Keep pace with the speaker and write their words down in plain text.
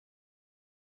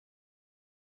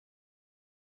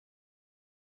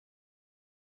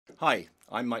Hi,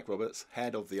 I'm Mike Roberts,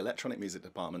 head of the electronic music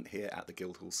department here at the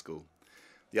Guildhall School.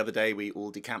 The other day we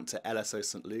all decamped to LSO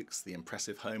St Luke's, the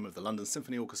impressive home of the London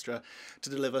Symphony Orchestra, to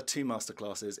deliver 2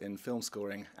 masterclasses in film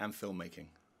scoring and filmmaking.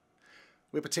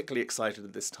 We're particularly excited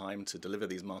at this time to deliver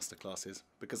these masterclasses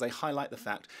because they highlight the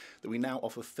fact that we now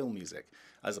offer film music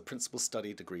as a principal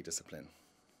study degree discipline.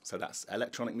 So that's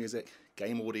electronic music,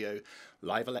 game audio,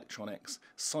 live electronics,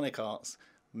 sonic arts,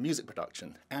 music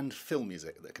production and film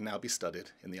music that can now be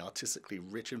studied in the artistically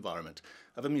rich environment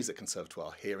of a music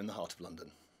conservatoire here in the heart of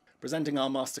London. Presenting our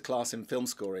masterclass in film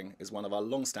scoring is one of our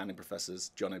long-standing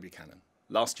professors, Jono Buchanan.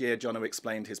 Last year, Jono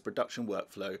explained his production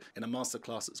workflow in a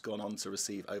masterclass that's gone on to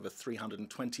receive over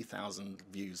 320,000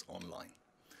 views online.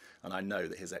 And I know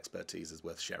that his expertise is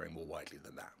worth sharing more widely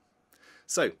than that.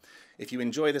 So, if you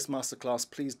enjoy this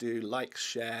masterclass, please do like,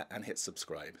 share, and hit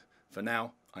subscribe. For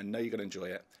now, I know you're going to enjoy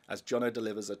it, as Jono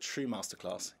delivers a true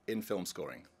masterclass in film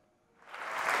scoring.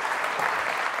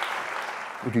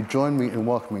 Would you join me in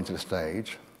welcoming to the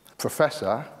stage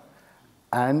Professor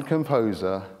and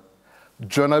composer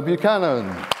Jono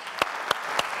Buchanan.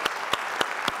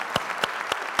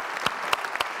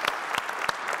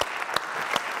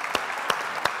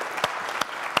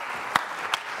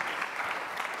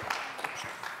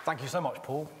 Thank you so much,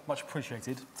 Paul. Much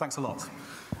appreciated. Thanks a lot.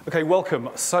 Okay, welcome.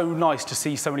 So nice to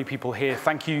see so many people here.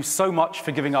 Thank you so much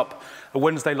for giving up a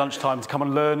Wednesday lunchtime to come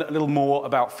and learn a little more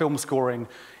about film scoring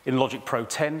in Logic Pro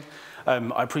 10.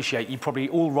 I appreciate you probably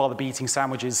all rather be eating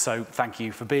sandwiches, so thank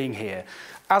you for being here.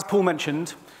 As Paul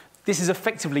mentioned, this is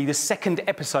effectively the second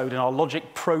episode in our Logic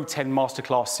Pro 10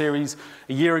 Masterclass series.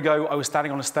 A year ago, I was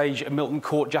standing on a stage at Milton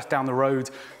Court just down the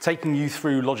road, taking you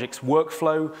through Logic's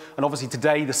workflow. And obviously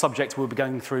today, the subject we'll be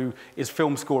going through is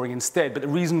film scoring instead. But the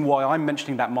reason why I'm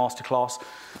mentioning that masterclass,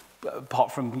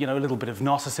 apart from, a little bit of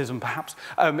narcissism perhaps,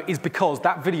 is because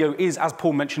that video is, as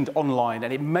Paul mentioned, online,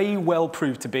 and it may well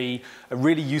prove to be a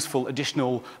really useful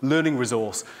additional learning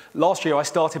resource. Last year, I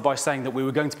started by saying that we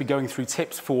were going to be going through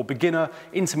tips for beginner,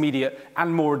 intermediate,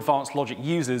 and more advanced Logic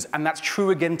users, and that's true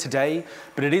again today,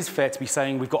 but it is fair to be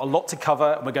saying we've got a lot to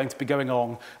cover, and we're going to be going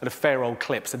along at a fair old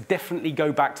clip, so definitely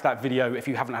go back to that video if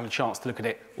you haven't had a chance to look at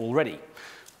it already.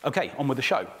 Okay, on with the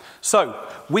show. So,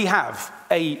 we have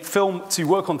a film to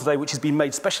work on today which has been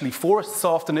made specially for us this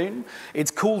afternoon.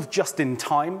 It's called Just in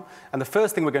Time, and the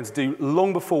first thing we're going to do,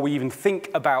 long before we even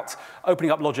think about opening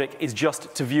up Logic, is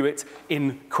just to view it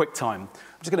in QuickTime. I'm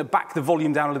just going to back the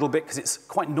volume down a little bit because it's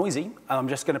quite noisy, and I'm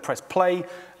just going to press play,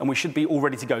 and we should be all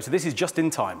ready to go. So this is Just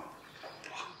in Time.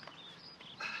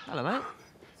 Hello, mate.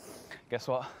 Guess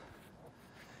what?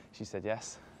 She said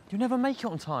yes. You never make it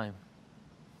on time.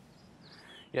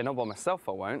 Yeah, not by myself,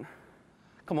 I won't.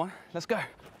 Come on, let's go.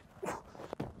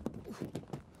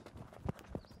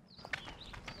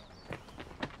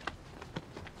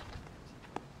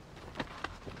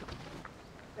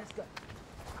 Let's go.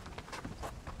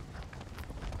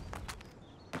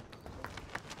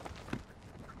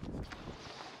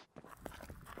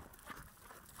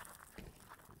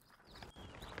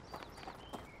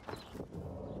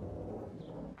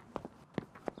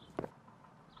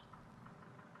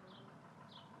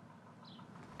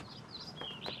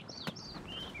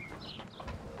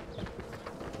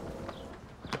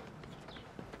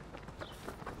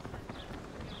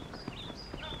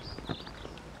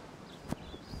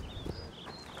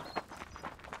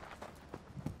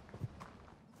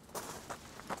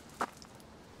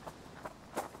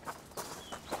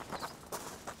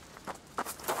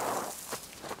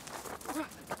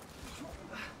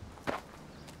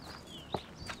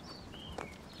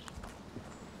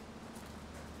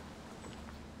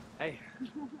 Hey.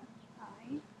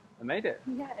 Hi. I made it.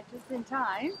 Yeah, just in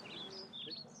time.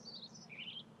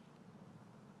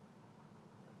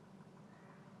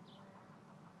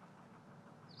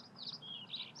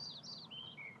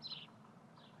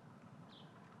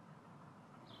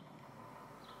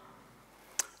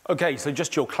 Okay, so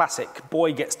just your classic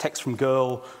boy gets text from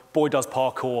girl, boy does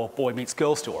parkour, boy meets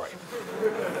girl story.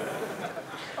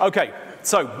 Okay,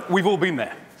 so we've all been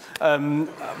there.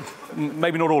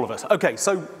 Maybe not all of us. Okay,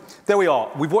 so there we are.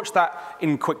 We've watched that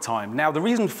in QuickTime. Now, the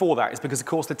reason for that is because, of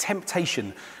course, the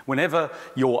temptation whenever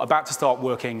you're about to start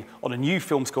working on a new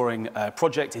film scoring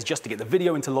project is just to get the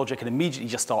video into Logic and immediately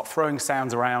just start throwing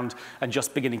sounds around and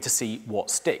just beginning to see what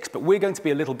sticks. But we're going to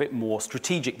be a little bit more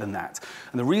strategic than that.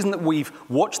 And the reason that we've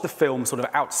watched the film sort of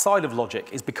outside of Logic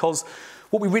is because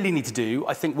What we really need to do,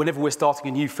 I think, whenever we're starting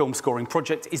a new film scoring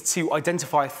project is to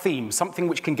identify a theme, something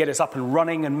which can get us up and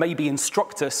running and maybe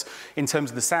instruct us in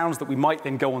terms of the sounds that we might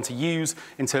then go on to use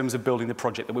in terms of building the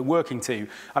project that we're working to.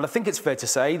 And I think it's fair to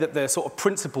say that the sort of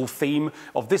principal theme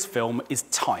of this film is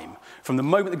time. From the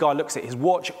moment the guy looks at his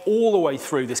watch all the way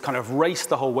through, this kind of race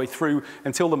the whole way through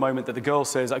until the moment that the girl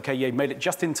says, okay, yeah, you made it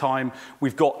just in time,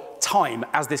 we've got time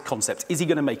as this concept. Is he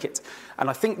going to make it? And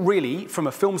I think really, from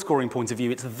a film scoring point of view,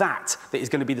 it's that is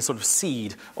going to be the sort of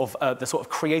seed of the sort of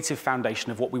creative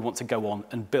foundation of what we want to go on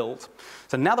and build.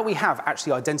 So now that we have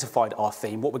actually identified our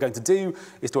theme, what we're going to do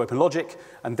is to open Logic,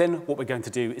 and then what we're going to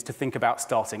do is to think about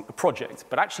starting a project.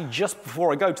 But actually, just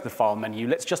before I go to the File menu,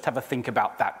 let's just have a think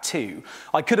about that too.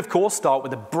 I could, of course, start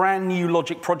with a brand new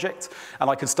Logic project, and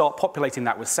I could start populating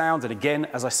that with sound, and again,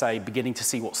 as I say, beginning to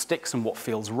see what sticks and what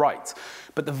feels right.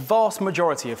 But the vast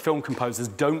majority of film composers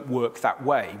don't work that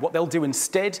way. What they'll do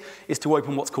instead is to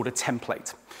open what's called a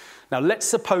template. Now, let's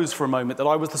suppose for a moment that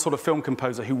I was the sort of film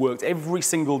composer who worked every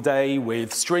single day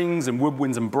with strings and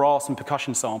woodwinds and brass and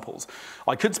percussion samples.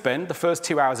 I could spend the first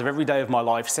 2 hours of every day of my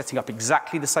life setting up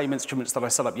exactly the same instruments that I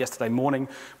set up yesterday morning,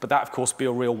 but that, of course, would be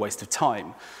a real waste of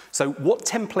time. So what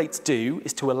templates do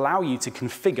is to allow you to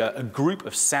configure a group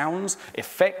of sounds,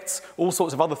 effects, all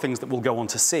sorts of other things that we'll go on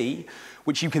to see,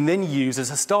 which you can then use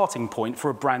as a starting point for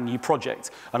a brand new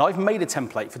project. And I've made a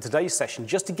template for today's session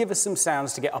just to give us some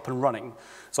sounds to get up and running.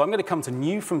 So I'm going to come to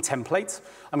New from Template.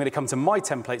 I'm going to come to My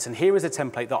Templates, and here is a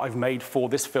template that I've made for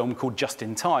this film called Just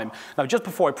in Time. Now, just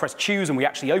before I press Choose and we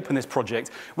actually open this project,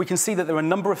 we can see that there are a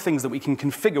number of things that we can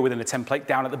configure within a template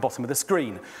down at the bottom of the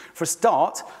screen. For a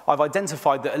start, I've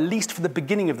identified that at least for the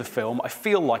beginning of the film, I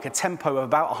feel like a tempo of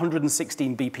about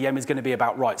 116 BPM is going to be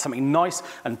about right. Something nice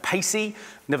and pacey,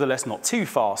 nevertheless not too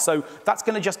fast. So that's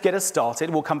going to just get us started.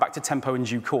 We'll come back to tempo in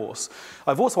due course.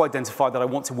 I've also identified that I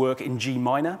want to work in G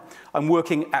minor. I'm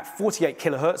working at 48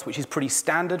 kilohertz, which is pretty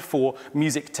standard for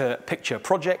music to picture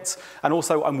projects. And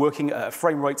also I'm working at a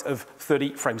frame rate of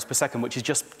 30 frames per second, which is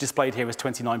just displayed here as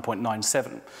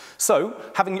 29.97. So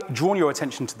having drawn your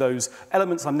attention to those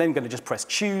elements, I'm then going to just press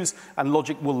Choose, and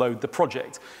Logic will load the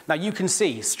project. Now you can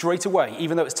see straight away,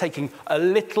 even though it's taking a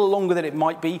little longer than it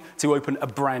might be to open a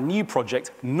brand new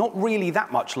project, not really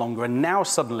that much longer, and now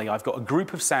suddenly I've got a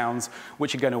group of sounds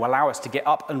which are going to allow us to get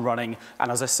up and running,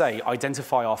 and as I say,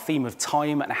 identify our theme of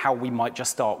time and how we might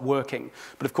just start working.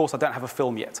 But of course I don't have a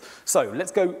film yet. So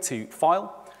let's go to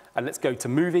File, and let's go to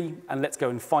Movie, and let's go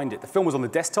and find it. The film was on the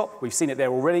desktop, we've seen it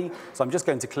there already, so I'm just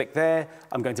going to click there,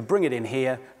 I'm going to bring it in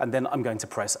here, and then I'm going to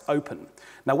press Open.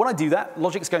 Now when I do that,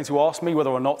 Logic's going to ask me whether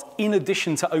or not, in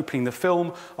addition to opening the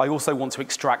film, I also want to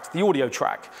extract the audio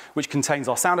track, which contains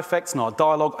our sound effects and our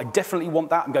dialogue. I definitely want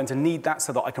that, I'm going to need that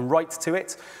so that I can write to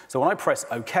it. So when I press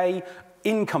OK,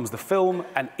 in comes the film,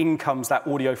 and in comes that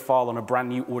audio file on a brand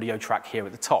new audio track here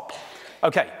at the top.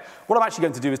 Okay, what I'm actually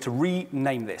going to do is to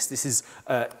rename this. This is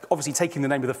obviously taking the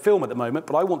name of the film at the moment,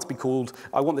 but I want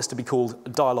this to be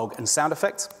called Dialogue and Sound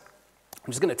Effect.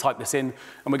 I'm just going to type this in,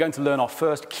 and we're going to learn our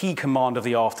first key command of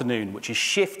the afternoon, which is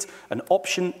Shift and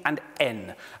Option and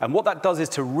N. And what that does is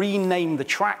to rename the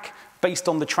track based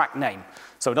on the track name.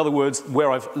 So in other words,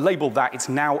 where I've labeled that, it's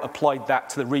now applied that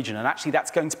to the region. And actually,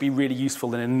 that's going to be really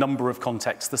useful in a number of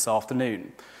contexts this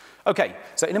afternoon. Okay,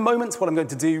 so in a moment, what I'm going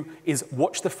to do is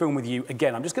watch the film with you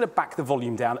again. I'm just going to back the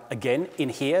volume down again in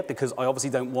here, because I obviously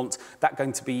don't want that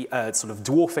going to be sort of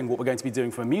dwarfing what we're going to be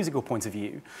doing from a musical point of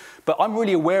view. But I'm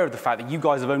really aware of the fact that you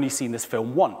guys have only seen this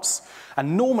film once.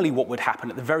 And normally what would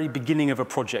happen at the very beginning of a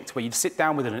project where you'd sit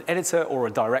down with an editor or a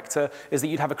director is that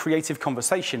you'd have a creative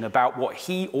conversation about what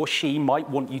he or she might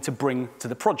want you to bring to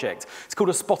the project. It's called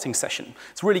a spotting session.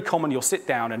 It's really common. You'll sit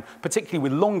down, and particularly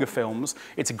with longer films,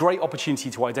 it's a great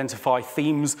opportunity to identify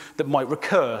themes that might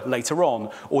recur later on,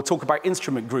 or talk about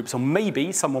instrument groups, or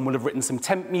maybe someone will have written some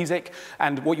temp music,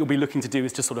 and what you'll be looking to do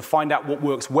is to sort of find out what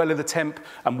works well in the temp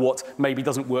and what maybe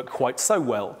doesn't work quite so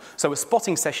well. So a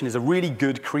spotting session is a really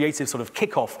good creative sort of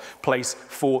kick-off place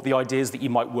for the ideas that you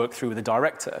might work through with a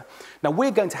director. Now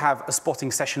we're going to have a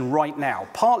spotting session right now,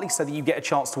 partly so that you get a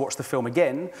chance to watch the film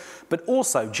again, but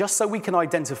also just so we can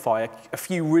identify a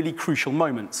few really crucial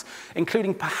moments,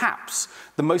 including perhaps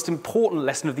the most important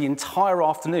lesson of the entire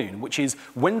afternoon, which is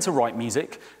when to write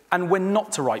music and when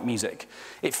not to write music.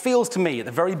 It feels to me at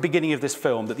the very beginning of this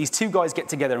film that these two guys get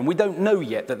together, and we don't know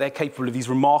yet that they're capable of these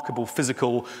remarkable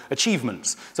physical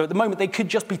achievements. So at the moment, they could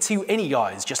just be any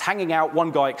guys just hanging out,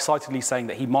 one guy excitedly saying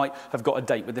that he might have got a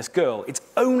date with this girl. It's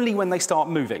only when they start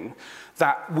moving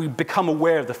that we become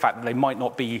aware of the fact that they might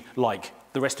not be like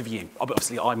the rest of you.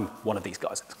 Obviously, I'm one of these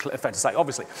guys. It's fair to say,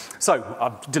 obviously. So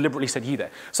I've deliberately said you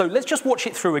there. So let's just watch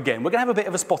it through again. We're going to have a bit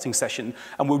of a spotting session,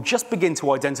 and we'll just begin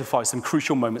to identify some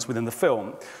crucial moments within the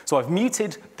film. So I've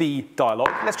muted the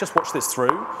dialogue. Let's just watch this through.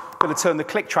 I'm going to turn the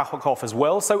click track off as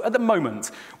well. So at the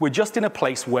moment, we're just in a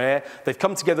place where they've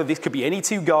come together. These could be any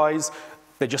two guys.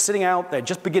 They're just sitting out, they're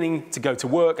just beginning to go to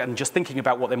work and just thinking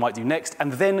about what they might do next.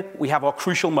 And then we have our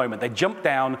crucial moment. They jump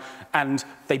down and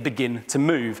they begin to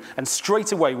move. And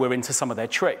straight away, we're into some of their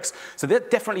tricks. So that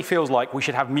definitely feels like we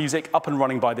should have music up and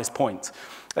running by this point.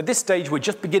 At this stage, we're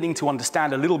just beginning to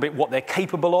understand a little bit what they're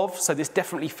capable of. So this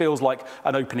definitely feels like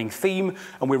an opening theme.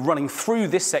 And we're running through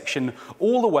this section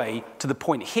all the way to the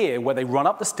point here where they run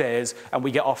up the stairs and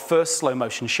we get our first slow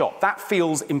motion shot. That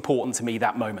feels important to me,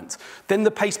 that moment. Then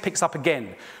the pace picks up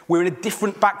again. We're in a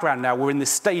different background now. We're in this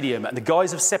stadium and the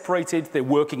guys have separated. They're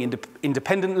working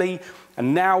independently.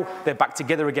 And now they're back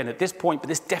together again at this point, but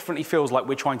this definitely feels like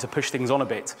we're trying to push things on a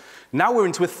bit. Now we're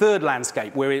into a third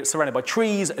landscape where it's surrounded by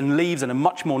trees and leaves and a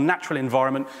much more natural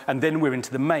environment, and then we're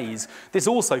into the maze. This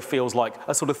also feels like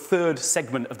a sort of third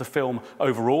segment of the film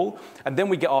overall. And then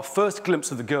we get our first glimpse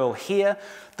of the girl here.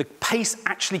 The pace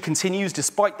actually continues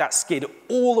despite that skid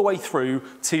all the way through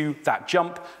to that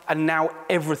jump, and now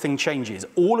everything changes.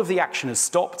 All of the action has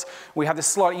stopped. We have this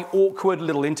slightly awkward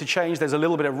little interchange. There's a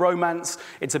little bit of romance.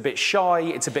 It's a bit shy,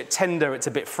 it's a bit tender, it's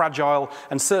a bit fragile,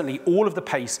 and certainly all of the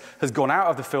pace has gone out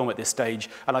of the film at this stage,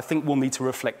 and I think we'll need to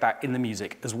reflect that in the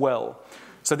music as well.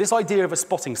 So this idea of a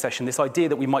spotting session, this idea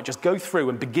that we might just go through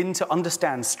and begin to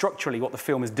understand structurally what the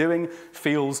film is doing,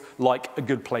 feels like a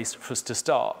good place for us to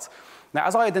start. Now,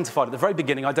 as I identified at the very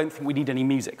beginning, I don't think we need any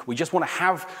music. We just want to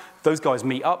have those guys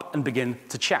meet up and begin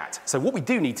to chat. So what we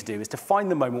do need to do is to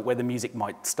find the moment where the music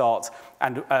might start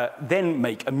and then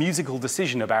make a musical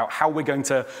decision about how we're going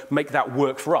to make that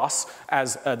work for us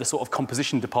as the sort of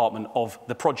composition department of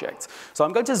the project. So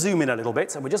I'm going to zoom in a little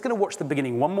bit, and we're just going to watch the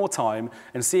beginning one more time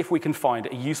and see if we can find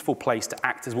a useful place to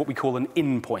act as what we call an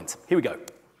in point. Here we go.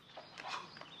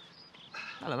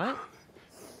 Hello, mate.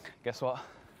 Guess what?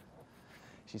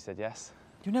 She said yes.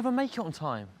 You never make it on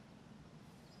time.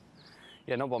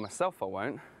 Yeah, not by myself, I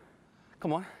won't.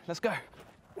 Come on, let's go.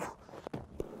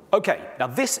 Okay, now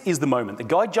this is the moment. The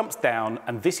guy jumps down,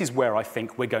 and this is where I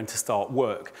think we're going to start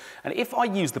work. And if I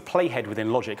use the playhead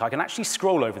within Logic, I can actually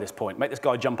scroll over this point, make this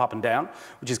guy jump up and down,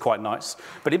 which is quite nice.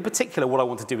 But in particular, what I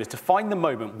want to do is to find the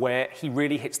moment where he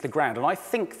really hits the ground. And I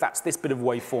think that's this bit of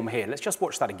waveform here. Let's just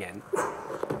watch that again.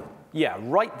 Yeah,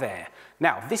 right there.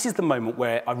 Now, this is the moment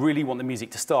where I really want the music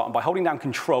to start, and by holding down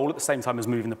Control at the same time as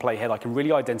moving the playhead, I can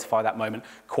really identify that moment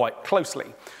quite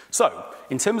closely. So,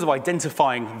 in terms of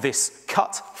identifying this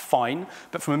cut, fine,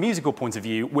 but from a musical point of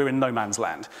view, we're in no man's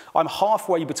land. I'm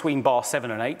halfway between bar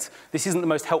 7 and 8. This isn't the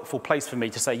most helpful place for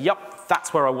me to say, yep,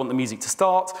 that's where I want the music to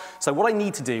start. So what I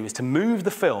need to do is to move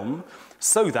the film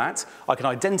so that I can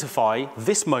identify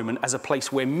this moment as a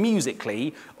place where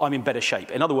musically I'm in better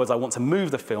shape. In other words, I want to move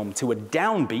the film to a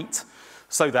downbeat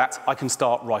so that I can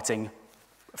start writing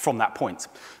from that point.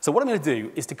 So what I'm going to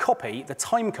do is to copy the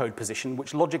timecode position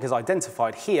which Logic has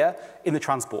identified here in the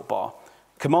transport bar.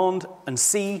 Command and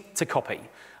C to copy.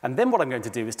 And then what I'm going to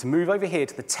do is to move over here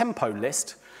to the tempo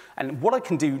list, and what I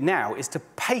can do now is to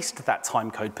paste that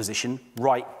timecode position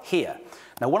right here.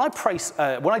 Now, when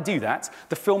I do that,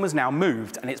 the film has now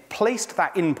moved, and it's placed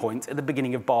that in point at the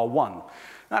beginning of bar 1.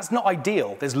 That's not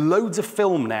ideal. There's loads of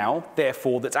film now,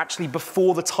 therefore, that's actually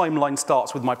before the timeline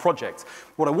starts with my project.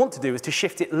 What I want to do is to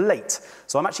shift it late.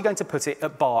 So I'm actually going to put it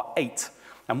at bar 8.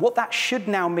 And what that should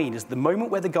now mean is the moment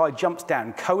where the guy jumps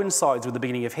down coincides with the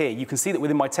beginning of here. You can see that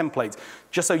within my template,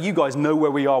 just so you guys know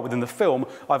where we are within the film,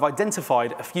 I've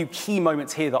identified a few key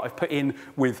moments here that I've put in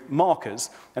with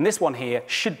markers. And this one here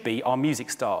should be our music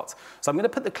start. So I'm going to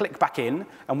put the click back in,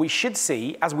 and we should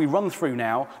see, as we run through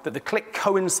now, that the click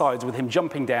coincides with him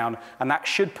jumping down, and that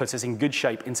should put us in good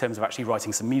shape in terms of actually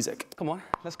writing some music. Come on,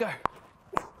 let's go.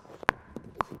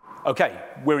 Okay,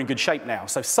 we're in good shape now.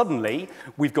 So suddenly,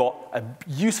 we've got a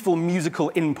useful musical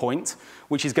in point,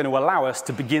 which is going to allow us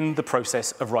to begin the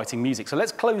process of writing music. So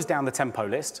let's close down the tempo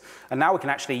list, and now we can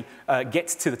actually get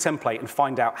to the template and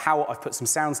find out how I've put some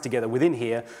sounds together within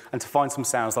here, and to find some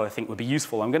sounds that I think would be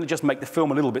useful. I'm going to just make the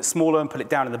film a little bit smaller and put it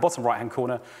down in the bottom right-hand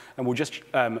corner, and we'll just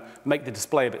make the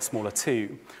display a bit smaller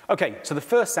too. Okay, so the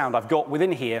first sound I've got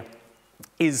within here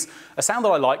is a sound that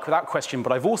I like without question,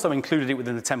 but I've also included it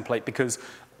within the template because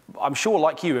I'm sure,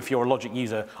 like you, if you're a Logic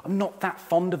user, I'm not that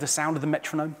fond of the sound of the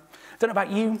metronome. Don't know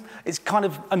about you, it's kind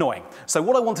of annoying. So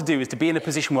what I want to do is to be in a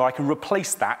position where I can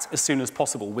replace that as soon as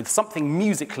possible with something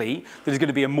musically that is going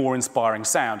to be a more inspiring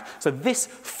sound. So this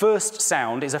first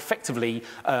sound is effectively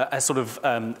a sort of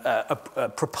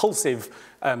a propulsive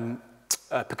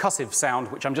percussive sound,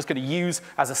 which I'm just going to use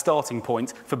as a starting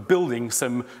point for building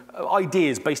some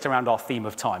ideas based around our theme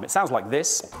of time. It sounds like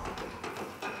this.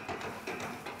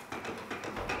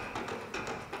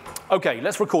 Okay,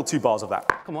 let's record 2 bars of that.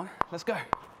 Come on, let's go.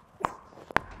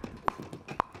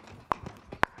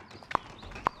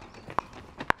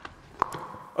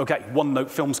 Okay,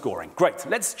 one-note film scoring. Great,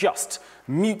 let's just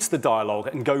mute the dialogue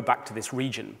and go back to this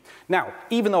region. Now,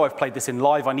 even though I've played this in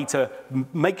live, I need to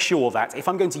make sure that if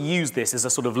I'm going to use this as a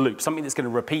sort of loop, something that's going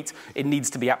to repeat, it needs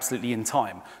to be absolutely in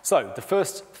time. So the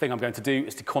first thing I'm going to do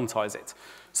is to quantize it.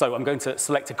 So I'm going to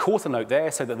select a quarter note there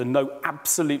so that the note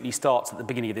absolutely starts at the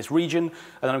beginning of this region, and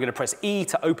then I'm going to press E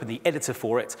to open the editor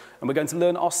for it, and we're going to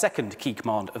learn our second key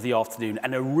command of the afternoon,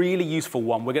 and a really useful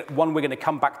one, one we're going to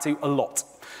come back to a lot.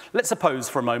 Let's suppose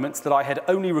for a moment that I had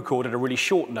only recorded a really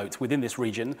short note within this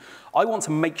region. I want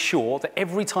to make sure that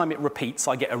every time it repeats,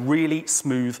 I get a really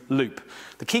smooth loop.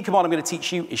 The key command I'm going to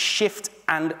teach you is Shift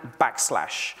and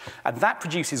backslash, and that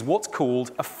produces what's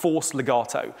called a forced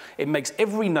legato. It makes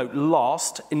every note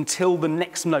last until the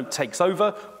next note takes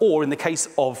over, or in the case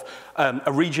of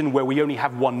a region where we only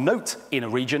have one note in a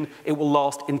region, it will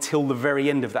last until the very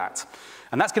end of that.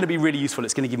 And that's going to be really useful.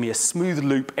 It's going to give me a smooth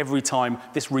loop every time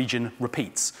this region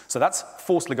repeats. So that's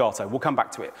forced legato. We'll come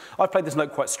back to it. I've played this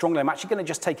note quite strongly. I'm actually going to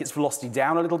just take its velocity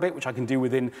down a little bit, which I can do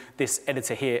within this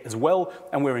editor here as well,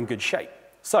 and we're in good shape.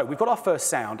 So we've got our first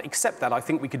sound, except that I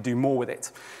think we could do more with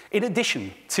it. In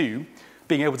addition to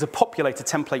being able to populate a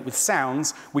template with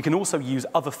sounds, we can also use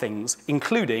other things,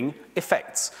 including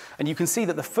effects. And you can see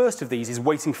that the first of these is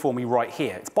waiting for me right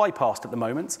here. It's bypassed at the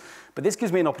moment, but this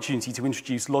gives me an opportunity to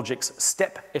introduce Logic's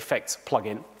Step Effects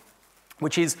plugin,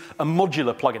 which is a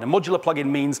modular plugin. A modular plugin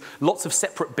means lots of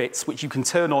separate bits which you can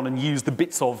turn on and use the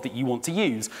bits of that you want to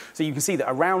use. So you can see that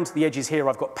around the edges here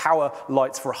I've got power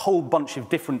lights for a whole bunch of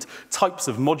different types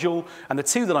of module, and the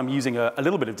two that I'm using are a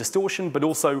little bit of distortion, but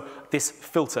also this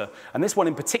filter. And this one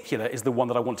in particular is the one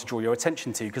that I want to draw your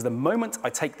attention to, because the moment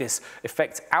I take this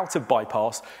effect out of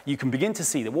bypass, you can begin to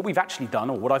see that what we've actually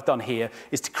done, or what I've done here,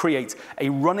 is to create a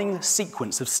running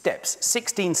sequence of steps,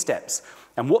 16 steps.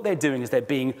 And what they're doing is they're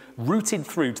being routed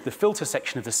through to the filter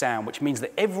section of the sound, which means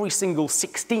that every single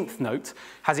 16th note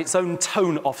has its own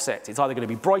tone offset. It's either going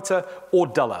to be brighter or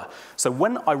duller. So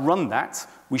when I run that,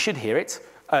 we should hear it.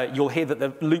 You'll hear that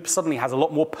the loop suddenly has a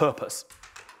lot more purpose.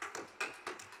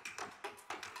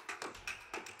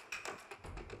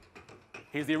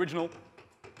 Here's the original.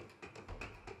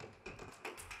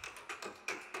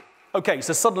 Okay,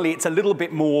 so suddenly it's a little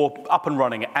bit more up and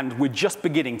running, and we're just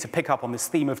beginning to pick up on this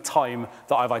theme of time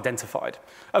that I've identified.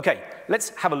 Okay,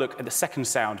 let's have a look at the second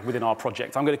sound within our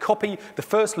project. I'm going to copy the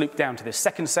first loop down to this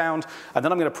second sound, and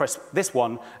then I'm going to press this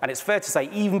one, and it's fair to say,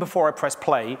 even before I press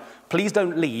play, please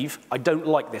don't leave. I don't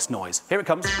like this noise. Here it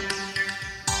comes.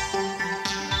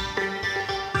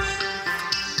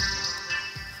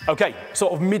 Okay,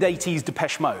 sort of mid-80s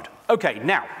Depeche Mode. Okay,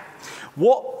 now,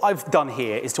 what I've done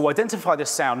here is to identify this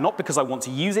sound not because I want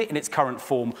to use it in its current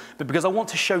form, but because I want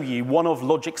to show you one of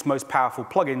Logic's most powerful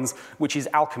plugins, which is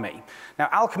Alchemy. Now,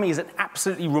 Alchemy is an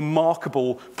absolutely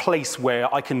remarkable place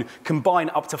where I can combine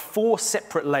up to 4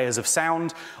 separate layers of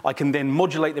sound. I can then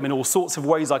modulate them in all sorts of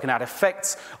ways. I can add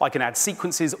effects, I can add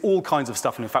sequences, all kinds of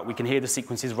stuff, and in fact, we can hear the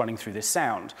sequences running through this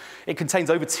sound. It contains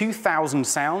over 2,000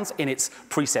 sounds in its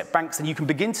preset banks, and you can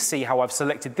begin to see how I've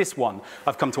selected this one.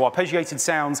 I've come to arpeggiated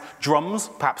sounds, drums,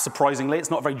 perhaps surprisingly, it's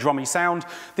not a very drummy sound.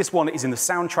 This one is in the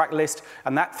soundtrack list,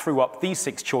 and that threw up these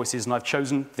 6 choices, and I've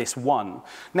chosen this one.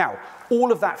 Now,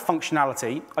 all of that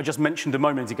functionality I just mentioned a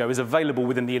moment ago is available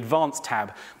within the Advanced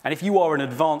tab, and if you are an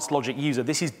advanced Logic user,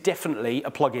 this is definitely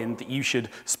a plugin that you should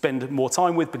spend more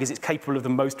time with because it's capable of the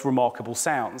most remarkable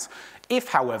sounds. If,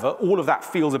 however, all of that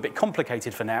feels a bit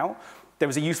complicated for now, there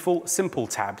is a useful Simple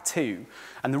tab too.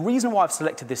 And the reason why I've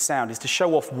selected this sound is to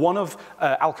show off one of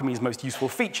Alchemy's most useful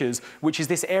features, which is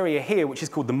this area here, which is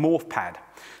called the Morph Pad.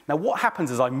 Now, what happens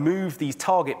as I move these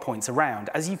target points around,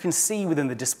 as you can see within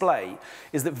the display,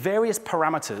 is that various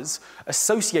parameters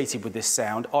associated with this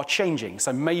sound are changing.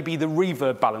 So maybe the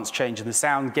reverb balance changes and the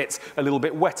sound gets a little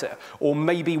bit wetter, or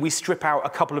maybe we strip out a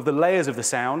couple of the layers of the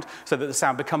sound so that the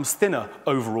sound becomes thinner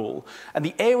overall. And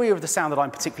the area of the sound that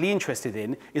I'm particularly interested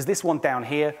in is this one down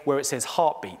here where it says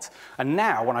heartbeat. And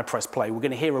now, when I press play, we're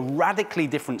going to hear a radically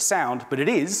different sound, but it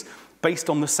is based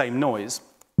on the same noise.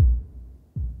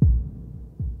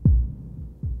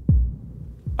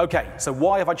 Okay, so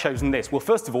why have I chosen this? Well,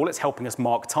 first of all, it's helping us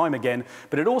mark time again,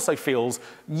 but it also feels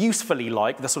usefully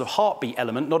like the sort of heartbeat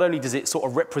element. Not only does it sort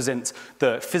of represent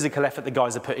the physical effort the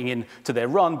guys are putting in to their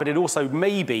run, but it also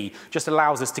maybe just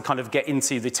allows us to kind of get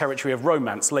into the territory of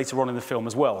romance later on in the film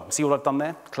as well. See what I've done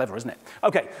there? Clever, isn't it?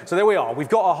 Okay, so there we are. We've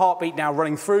got our heartbeat now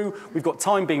running through. We've got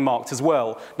time being marked as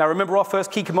well. Now remember our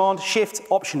first key command, Shift,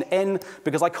 Option N,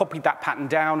 because I copied that pattern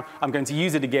down. I'm going to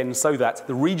use it again so that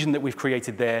the region that we've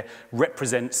created there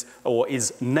represents or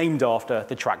is named after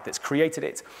the track that's created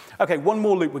it. Okay, one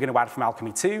more loop we're going to add from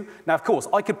Alchemy 2. Now, of course,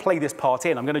 I could play this part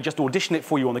in. I'm going to just audition it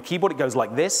for you on the keyboard. It goes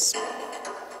like this.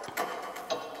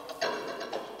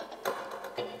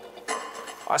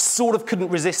 I sort of couldn't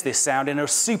resist this sound. In a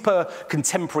super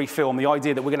contemporary film, the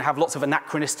idea that we're going to have lots of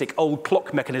anachronistic old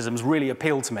clock mechanisms really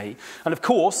appealed to me. And of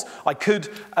course, I could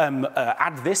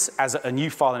add this as a new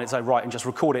file in its own right and just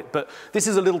record it. But this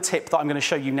is a little tip that I'm going to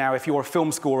show you now if you're a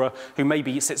film scorer who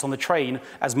maybe sits on the train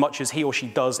as much as he or she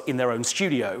does in their own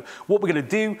studio. What we're going to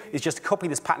do is just copy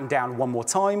this pattern down one more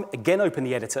time, again open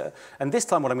the editor, and this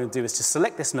time what I'm going to do is to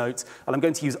select this note, and I'm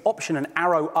going to use Option and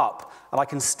arrow up, and I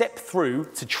can step through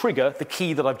to trigger the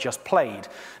key that I've just played.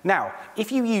 Now,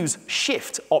 if you use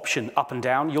Shift, Option, up and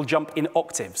down, you'll jump in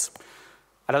octaves.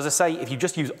 And as I say, if you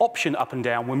just use Option up and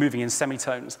down, we're moving in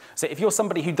semitones. So if you're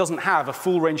somebody who doesn't have a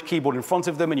full range keyboard in front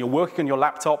of them and you're working on your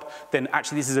laptop, then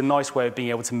actually this is a nice way of being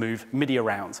able to move MIDI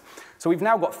around. So we've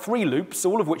now got 3 loops,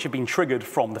 all of which have been triggered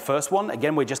from the first one.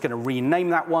 Again, we're just going to rename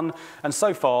that one. And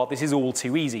so far, this is all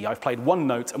too easy. I've played one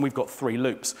note and we've got 3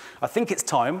 loops. I think it's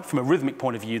time, from a rhythmic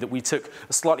point of view, that we took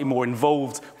a slightly more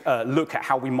involved look at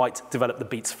how we might develop the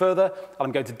beats further. And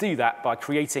I'm going to do that by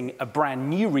creating a brand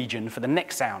new region for the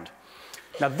next sound.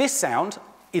 Now, this sound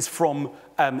is from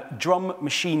Drum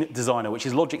Machine Designer, which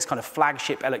is Logic's kind of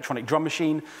flagship electronic drum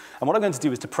machine. And what I'm going to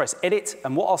do is to press Edit,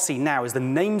 and what I'll see now is the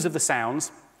names of the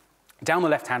sounds down the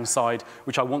left-hand side,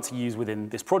 which I want to use within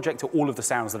this project, are all of the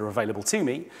sounds that are available to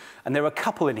me. And there are a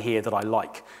couple in here that I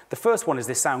like. The first one is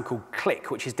this sound called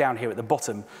Click, which is down here at the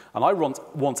bottom. And I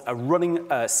want a running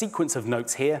sequence of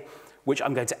notes here, which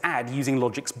I'm going to add using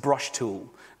Logic's brush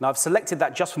tool. Now, I've selected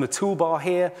that just from the toolbar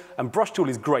here, and brush tool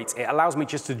is great. It allows me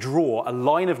just to draw a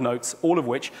line of notes, all of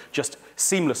which just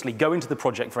seamlessly go into the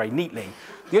project very neatly.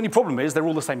 The only problem is they're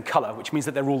all the same color, which means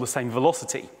that they're all the same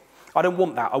velocity. I don't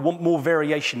want that. I want more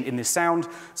variation in this sound.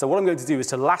 So what I'm going to do is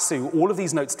to lasso all of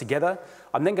these notes together.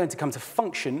 I'm then going to come to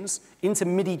Functions, into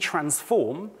MIDI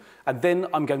Transform, and then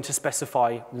I'm going to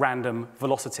specify random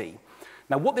velocity.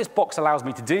 Now, what this box allows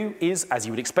me to do is, as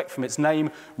you would expect from its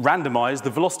name, randomize the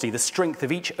velocity, the strength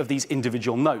of each of these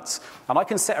individual notes. And I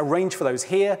can set a range for those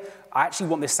here. I actually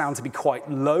want this sound to be quite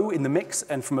low in the mix,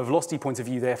 and from a velocity point of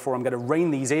view, therefore, I'm going to rein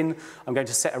these in. I'm going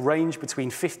to set a range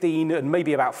between 15 and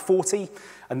maybe about 40.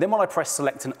 And then when I press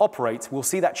Select and Operate, we'll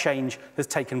see that change has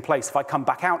taken place. If I come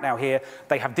back out now here,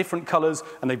 they have different colors,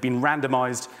 and they've been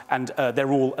randomized, and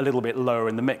they're all a little bit lower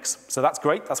in the mix. So that's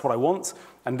great. That's what I want.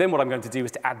 And then what I'm going to do is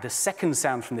to add the second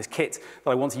sound from this kit that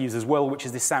I want to use as well, which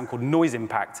is this sound called Noise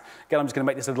Impact. Again, I'm just going to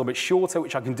make this a little bit shorter,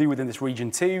 which I can do within this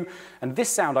region too. And this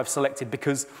sound I've selected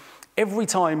because every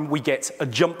time we get a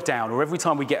jump down or every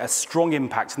time we get a strong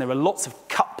impact, and there are lots of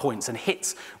cut points and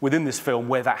hits within this film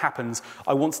where that happens,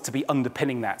 I want it to be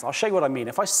underpinning that. I'll show you what I mean.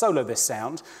 If I solo this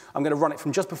sound, I'm going to run it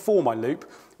from just before my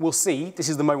loop. We'll see, this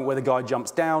is the moment where the guy jumps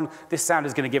down. This sound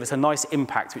is going to give us a nice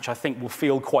impact, which I think will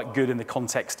feel quite good in the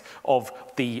context of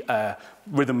the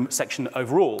rhythm section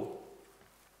overall.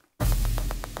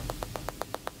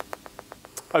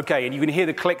 Okay, and you can hear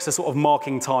the clicks are sort of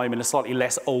marking time in a slightly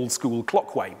less old school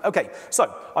clock way. Okay,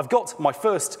 so I've got my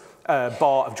first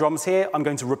bar of drums here. I'm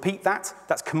going to repeat that.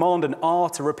 That's Command and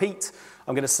R to repeat.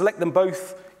 I'm going to select them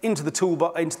both into the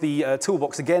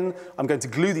toolbox again. I'm going to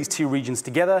glue these 2 regions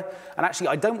together. And actually,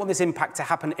 I don't want this impact to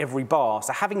happen every bar.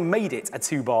 So having made it a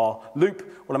 2-bar loop,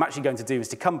 what I'm actually going to do is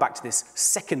to come back to this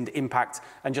second impact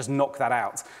and just knock that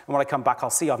out. And when I come back, I'll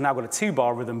see I've now got a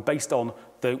 2-bar rhythm based on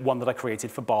the one that I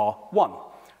created for bar 1.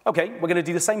 Okay, we're going to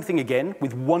do the same thing again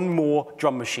with one more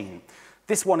drum machine.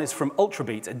 This one is from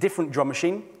Ultrabeat, a different drum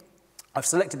machine. I've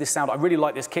selected this sound. I really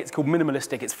like this kit. It's called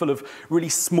Minimalistic. It's full of really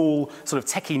small sort of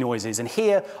techie noises. And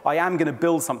here I am going to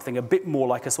build something a bit more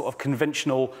like a sort of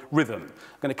conventional rhythm.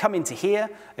 I'm going to come into here.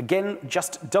 Again,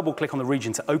 just double click on the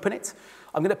region to open it.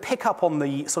 I'm going to pick up on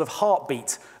the sort of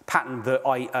heartbeat pattern that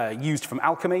I used from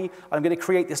Alchemy. I'm going to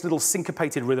create this little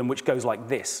syncopated rhythm which goes like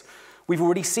this. We've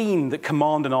already seen that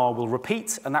Command and R will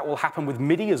repeat, and that will happen with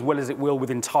MIDI as well as it will with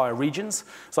entire regions.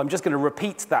 So I'm just going to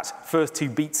repeat that first 2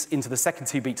 beats into the second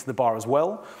 2 beats of the bar as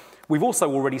well. We've also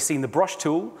already seen the brush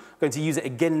tool. I'm going to use it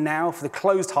again now for the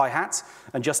closed hi-hat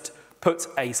and just put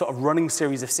a sort of running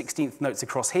series of 16th notes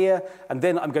across here, and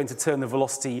then I'm going to turn the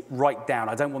velocity right down.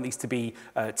 I don't want these to be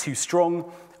too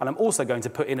strong, and I'm also going to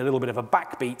put in a little bit of a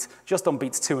backbeat just on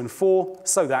beats 2 and 4,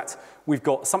 so that we've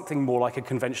got something more like a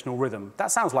conventional rhythm.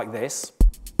 That sounds like this.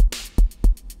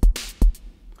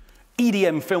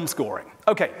 EDM film scoring.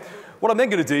 Okay, what I'm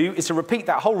then going to do is to repeat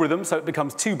that whole rhythm so it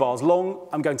becomes 2 bars long.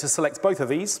 I'm going to select both of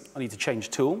these. I need to change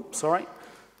tool, sorry.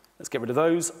 Let's get rid of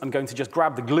those. I'm going to just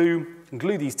grab the glue and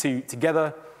glue these two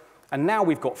together. And now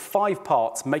we've got 5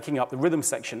 parts making up the rhythm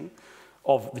section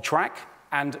of the track,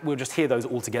 and we'll just hear those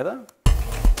all together.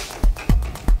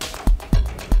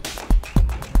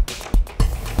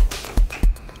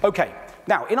 Okay.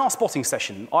 Now, in our spotting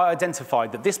session, I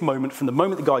identified that this moment, from the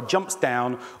moment the guy jumps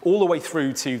down all the way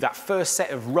through to that first set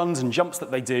of runs and jumps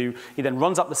that they do, he then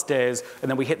runs up the stairs,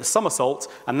 and then we hit the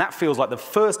somersault, and that feels like the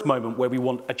first moment where we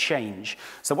want a change.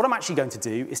 So what I'm actually going to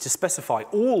do is to specify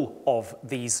all of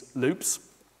these loops,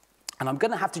 and I'm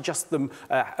going to have to just them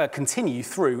continue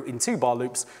through in 2-bar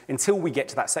loops until we get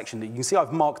to that section. You can see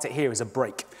I've marked it here as a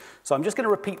break. So I'm just going to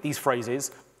repeat these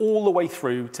phrases all the way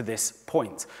through to this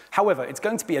point. However, it's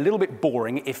going to be a little bit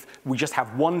boring if we just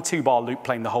have one 2-bar loop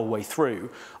playing the whole way through.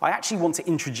 I actually want to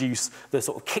introduce the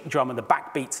sort of kick drum and the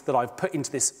backbeat that I've put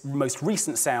into this most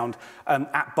recent sound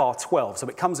at bar 12. So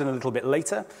it comes in a little bit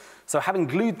later. So having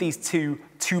glued these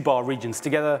 2-bar regions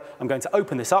together, I'm going to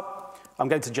open this up. I'm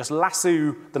going to just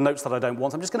lasso the notes that I don't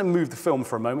want. I'm just going to move the film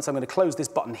for a moment. So I'm going to close this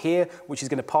button here, which is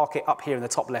going to park it up here in the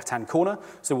top left-hand corner.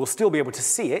 So we'll still be able to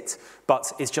see it,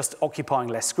 but it's just occupying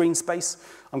less screen space.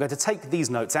 I'm going to take these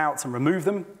notes out and remove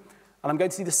them. And I'm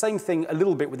going to do the same thing a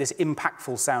little bit with this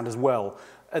impactful sound as well.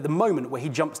 At the moment where he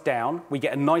jumps down, we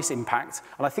get a nice impact.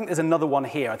 And I think there's another one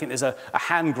here. I think there's a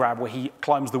hand grab where he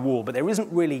climbs the wall, but there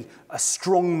isn't really a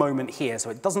strong moment here, so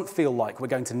it doesn't feel like we're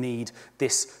going to need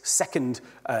this second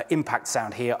impact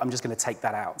sound here. I'm just going to take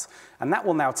that out. And that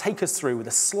will now take us through with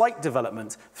a slight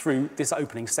development through this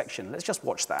opening section. Let's just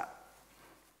watch that.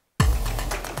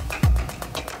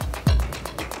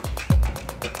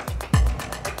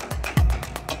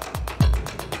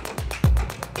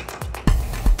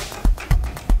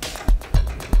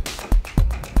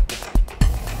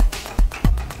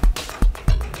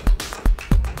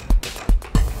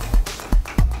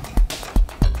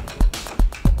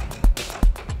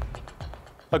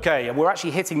 Okay, and we're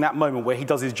actually hitting that moment where he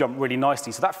does his jump really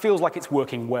nicely, so that feels like it's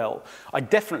working well. I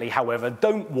definitely, however,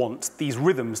 don't want these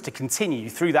rhythms to continue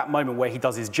through that moment where he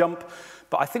does his jump,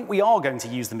 but I think we are going to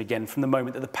use them again from the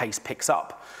moment that the pace picks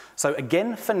up. So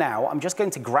again, for now, I'm just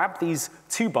going to grab these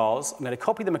 2 bars, I'm going to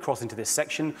copy them across into this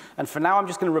section, and for now I'm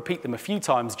just going to repeat them a few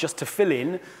times just to fill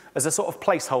in, as a sort of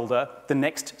placeholder, the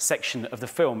next section of the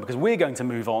film, because we're going to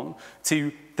move on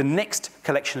to the next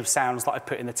collection of sounds that I've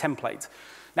put in the template.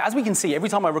 Now, as we can see, every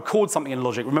time I record something in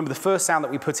Logic, remember the first sound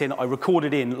that we put in, I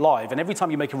recorded in live, and every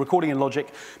time you make a recording in Logic,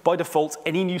 by default,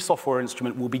 any new software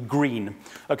instrument will be green.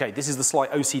 Okay, this is the slight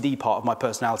OCD part of my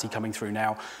personality coming through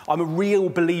now. I'm a real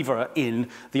believer in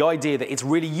the idea that it's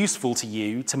really useful to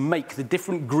you to make the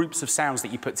different groups of sounds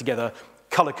that you put together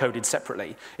color-coded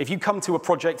separately. If you come to a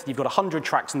project and you've got 100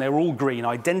 tracks and they're all green,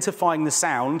 identifying the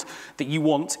sound that you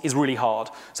want is really hard.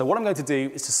 So what I'm going to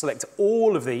do is to select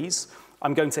all of these.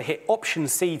 I'm going to hit Option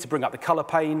C to bring up the color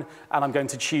pane, and I'm going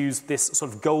to choose this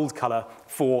sort of gold color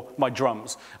for my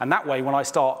drums. And that way, when I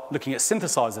start looking at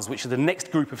synthesizers, which are the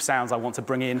next group of sounds I want to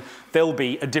bring in, there'll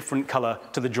be a different color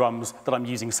to the drums that I'm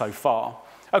using so far.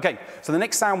 Okay, so the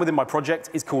next sound within my project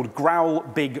is called Growl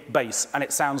Big Bass, and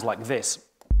it sounds like this.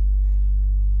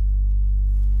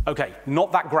 Okay,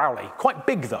 not that growly. Quite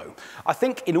big, though. I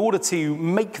think in order to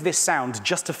make this sound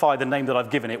justify the name that I've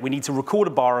given it, we need to record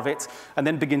a bar of it and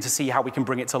then begin to see how we can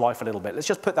bring it to life a little bit. Let's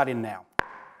just put that in now.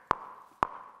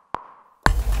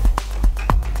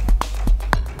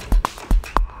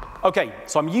 Okay,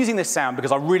 so I'm using this sound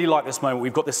because I really like this moment.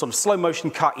 We've got this sort of slow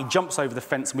motion cut, he jumps over the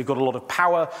fence, and we've got a lot of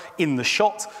power in the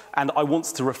shot, and I want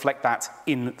to reflect that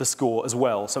in the score as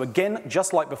well. So again,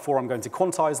 just like before, I'm going to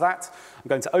quantize that. I'm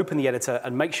going to open the editor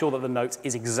and make sure that the note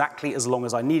is exactly as long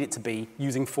as I need it to be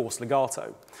using forced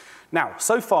legato. Now,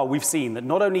 so far we've seen that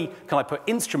not only can I put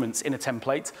instruments in a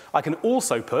template, I can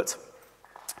also put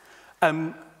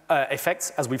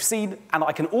effects, as we've seen, and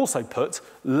I can also put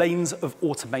lanes of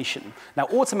automation. Now,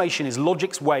 automation is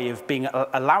Logic's way of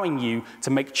allowing you to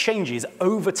make changes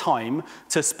over time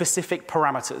to specific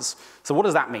parameters. So what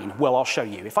does that mean? Well, I'll show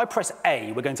you. If I press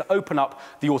A, we're going to open up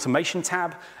the automation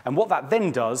tab, and what that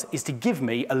then does is to give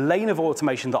me a lane of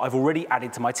automation that I've already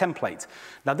added to my template.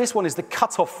 Now, this one is the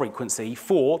cutoff frequency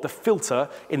for the filter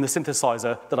in the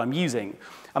synthesizer that I'm using.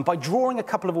 And by drawing a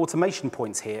couple of automation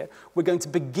points here, we're going to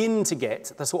begin to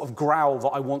get the sort of growl that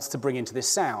I want to bring into this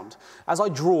sound. As I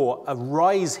draw a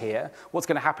rise here, what's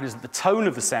going to happen is that the tone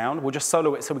of the sound, we'll just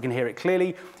solo it so we can hear it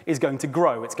clearly, is going to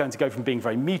grow. It's going to go from being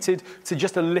very muted to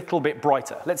just a little bit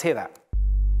brighter. Let's hear that.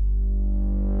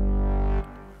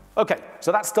 Okay,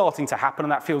 so that's starting to happen,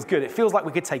 and that feels good. It feels like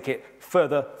we could take it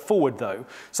further forward, though.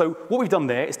 So what we've done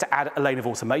there is to add a lane of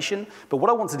automation, but what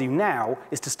I want to do now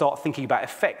is to start thinking about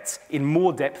effects in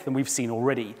more depth than we've seen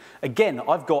already. Again,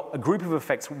 I've got a group of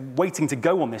effects waiting to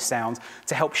go on this sound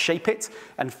to help shape it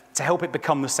and to help it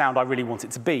become the sound I really want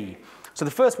it to be. So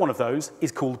the first one of those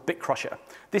is called Bit Crusher.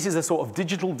 This is a sort of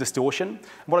digital distortion.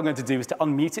 What I'm going to do is to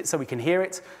unmute it so we can hear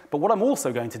it, but what I'm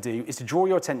also going to do is to draw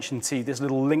your attention to this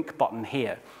little link button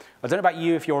here. I don't know about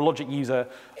you, if you're a Logic user,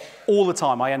 all the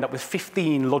time I end up with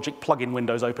 15 Logic plugin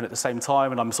windows open at the same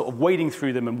time, and I'm sort of wading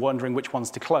through them and wondering which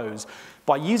ones to close.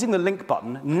 By using the link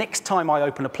button, next time I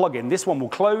open a plugin, this one will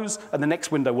close and the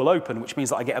next window will open, which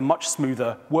means that I get a much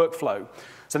smoother workflow.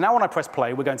 So now when I press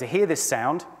play, we're going to hear this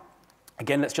sound.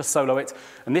 Again, let's just solo it,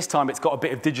 and this time it's got a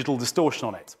bit of digital distortion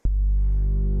on it.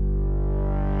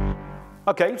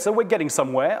 Okay, so we're getting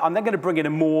somewhere. I'm then going to bring in a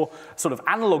more sort of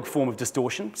analog form of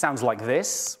distortion. Sounds like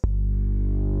this.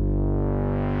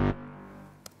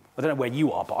 I don't know where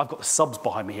you are, but I've got the subs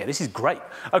behind me here. This is great.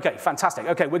 Okay, fantastic.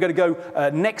 Okay, we're going to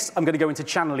go next. I'm going to go into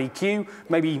channel EQ.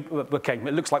 Maybe, okay,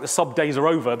 it looks like the sub days are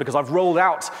over because I've rolled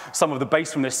out some of the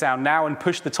bass from this sound now and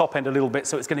pushed the top end a little bit,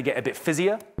 so it's going to get a bit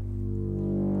fizzier.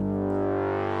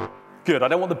 Good, I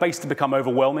don't want the bass to become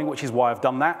overwhelming, which is why I've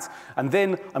done that. And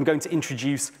then I'm going to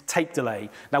introduce tape delay.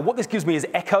 Now what this gives me is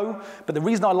echo, but the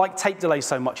reason I like tape delay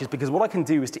so much is because what I can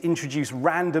do is to introduce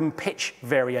random pitch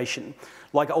variation,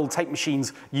 like old tape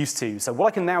machines used to. So what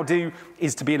I can now do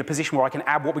is to be in a position where I can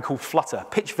add what we call flutter,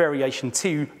 pitch variation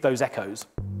to those echoes.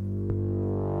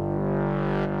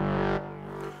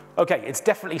 Okay, it's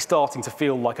definitely starting to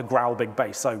feel like a growl big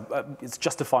bass, so it's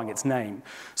justifying its name.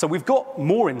 So we've got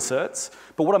more inserts,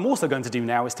 but what I'm also going to do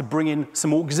now is to bring in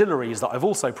some auxiliaries that I've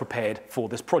also prepared for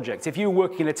this project. If you were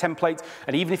working in a template,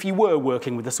 and even if you were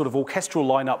working with the sort of orchestral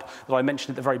lineup that I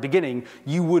mentioned at the very beginning,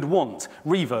 you would want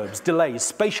reverbs, delays,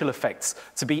 spatial effects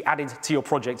to be added to your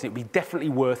project, and it would be definitely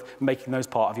worth making those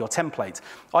part of your template.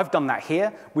 I've done that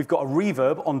here. We've got a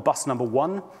reverb on bus number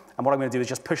 1. And what I'm going to do is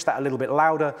just push that a little bit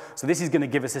louder. So this is going to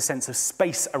give us a sense of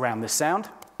space around this sound.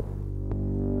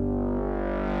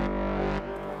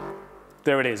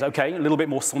 There it is, okay, a little bit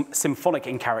more symphonic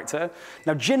in character.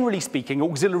 Now, generally speaking,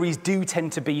 auxiliaries do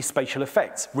tend to be spatial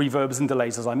effects, reverbs and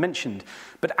delays, as I mentioned.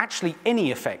 But actually,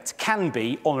 any effect can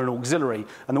be on an auxiliary.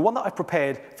 And the one that I've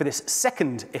prepared for this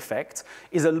second effect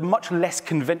is a much less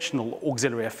conventional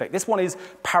auxiliary effect. This one is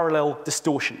parallel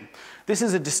distortion. This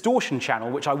is a distortion channel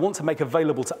which I want to make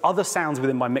available to other sounds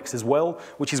within my mix as well,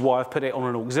 which is why I've put it on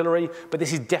an auxiliary. But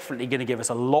this is definitely going to give us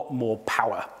a lot more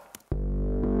power.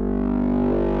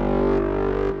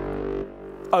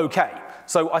 Okay,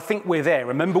 so I think we're there.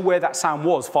 Remember where that sound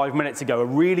was 5 minutes ago, a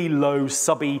really low,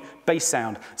 subby bass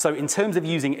sound. So in terms of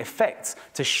using effects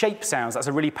to shape sounds, that's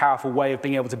a really powerful way of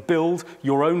being able to build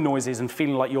your own noises and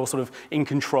feeling like you're sort of in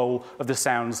control of the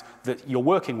sounds that you're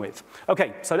working with.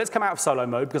 Okay, so let's come out of solo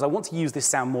mode because I want to use this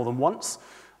sound more than once.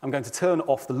 I'm going to turn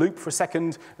off the loop for a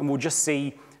second and we'll just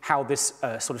see how this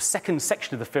sort of second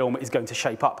section of the film is going to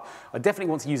shape up. I definitely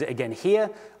want to use it again here,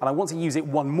 and I want to use it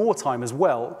one more time as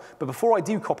well. But before I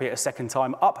do copy it a second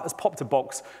time, up has popped a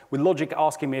box with Logic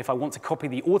asking me if I want to copy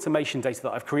the automation data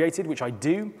that I've created, which I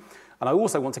do. And I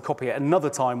also want to copy it another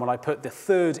time when I put the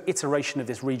third iteration of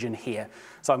this region here.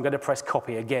 So I'm going to press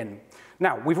copy again.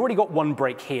 Now, we've already got one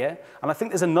break here, and I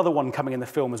think there's another one coming in the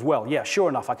film as well. Yeah, sure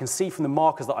enough, I can see from the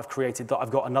markers that I've created that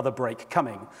I've got another break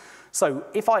coming. So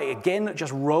if I, again,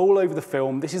 just roll over the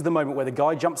film, this is the moment where the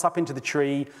guy jumps up into the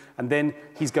tree, and then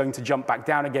he's going to jump back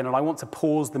down again, and I want to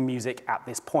pause the music at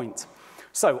this point.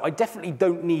 So I definitely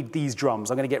don't need these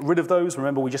drums. I'm going to get rid of those.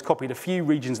 Remember, we just copied a few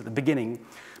regions at the beginning.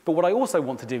 But what I also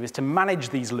want to do is to manage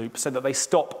these loops so that they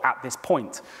stop at this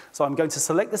point. So I'm going to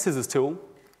select the scissors tool.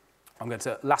 I'm going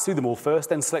to lasso them all first,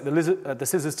 then select the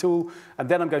scissors tool, and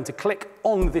then I'm going to click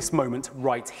on this moment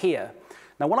right here.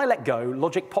 Now, when I let go,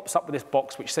 Logic pops up with this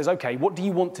box which says, okay, what do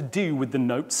you want to do with the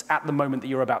notes at the moment that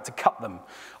you're about to cut them?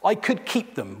 I could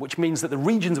keep them, which means that the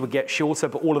regions would get shorter,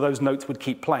 but all of those notes would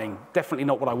keep playing. Definitely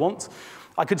not what I want.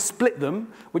 I could split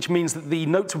them, which means that the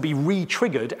notes would be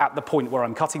re-triggered at the point where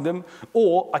I'm cutting them,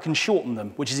 or I can shorten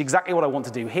them, which is exactly what I want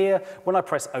to do here. When I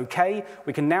press OK,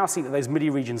 we can now see that those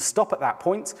MIDI regions stop at that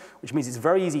point, which means it's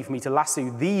very easy for me to lasso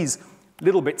these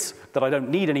little bits that I don't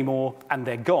need anymore, and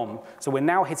they're gone. So we're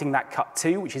now hitting that cut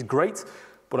 2, which is great.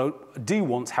 What I do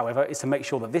want, however, is to make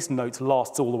sure that this note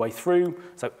lasts all the way through.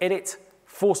 So edit,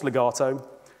 force legato,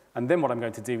 and then what I'm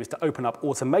going to do is to open up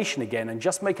automation again and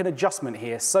just make an adjustment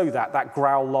here so that that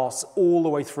growl lasts all the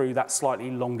way through that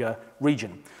slightly longer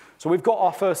region. So we've got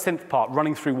our first synth part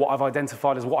running through what I've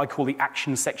identified as what I call the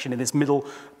action section in this middle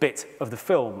bit of the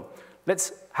film.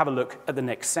 Let's have a look at the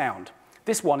next sound.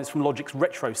 This one is from Logic's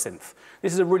Retro Synth.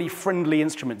 This is a really friendly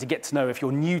instrument to get to know if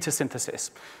you're new to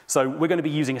synthesis. So we're going to be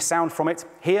using a sound from it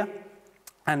here.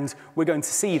 And we're going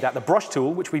to see that the brush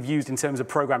tool, which we've used in terms of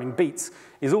programming beats,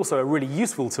 is also a really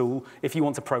useful tool if you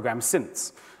want to program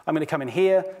synths. I'm going to come in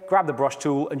here, grab the brush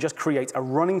tool, and just create a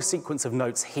running sequence of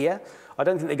notes here. I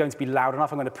don't think they're going to be loud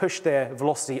enough. I'm going to push their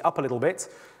velocity up a little bit.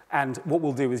 And what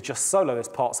we'll do is just solo this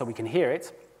part so we can hear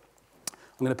it.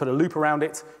 I'm going to put a loop around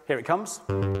it. Here it comes.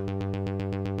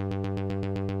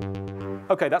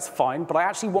 Okay, that's fine, but I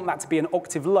actually want that to be an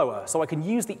octave lower, so I can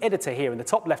use the editor here in the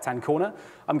top left-hand corner.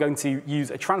 I'm going to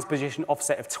use a transposition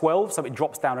offset of 12, so it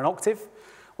drops down an octave.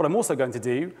 What I'm also going to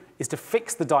do is to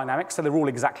fix the dynamics so they're all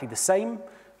exactly the same.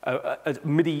 At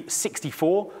MIDI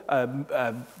 64,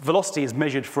 velocity is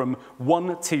measured from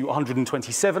 1 to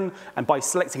 127, and by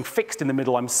selecting fixed in the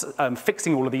middle, I'm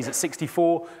fixing all of these at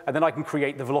 64, and then I can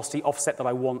create the velocity offset that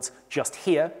I want just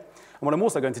here. And what I'm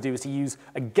also going to do is to use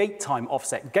a gate time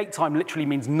offset. Gate time literally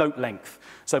means note length.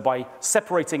 So by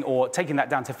separating or taking that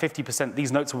down to 50%,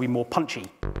 these notes will be more punchy.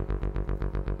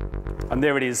 And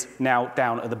there it is now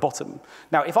down at the bottom.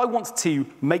 Now, if I want to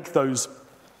make those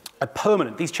a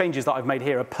permanent, these changes that I've made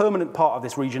here, a permanent part of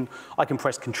this region, I can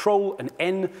press Control and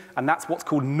N, and that's what's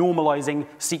called normalizing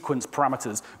sequence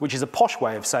parameters, which is a posh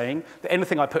way of saying that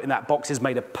anything I put in that box is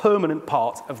made a permanent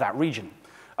part of that region.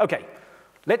 Okay,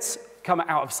 let's come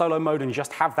out of solo mode and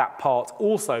just have that part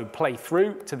also play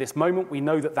through to this moment. We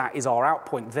know that that is our out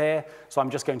point there, so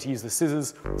I'm just going to use the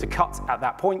scissors to cut at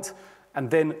that point, and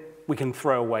then we can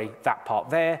throw away that part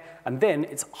there, and then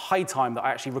it's high time that I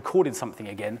actually recorded something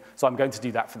again, so I'm going to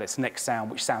do that for this next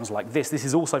sound, which sounds like this. This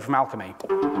is also from Alchemy.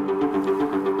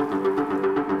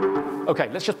 Okay,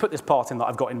 let's just put this part in that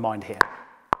I've got in mind here.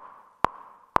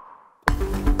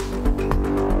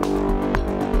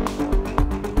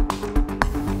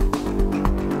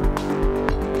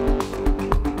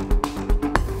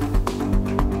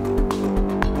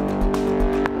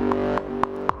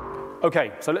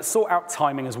 Okay, so let's sort out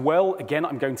timing as well. Again,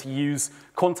 I'm going to use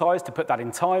quantize to put that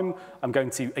in time. I'm going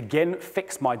to, again,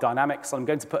 fix my dynamics. I'm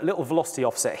going to put a little velocity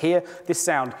offset here. This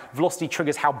sound, velocity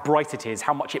triggers how bright it is,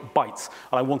 how much it bites.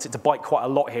 And I want it to bite quite a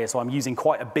lot here, so I'm using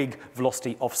quite a big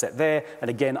velocity offset there. And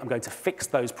again, I'm going to fix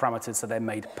those parameters so they're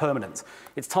made permanent.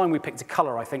 It's time we picked a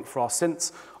color, I think, for our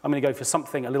synths. I'm going to go for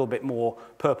something a little bit more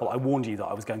purple. I warned you that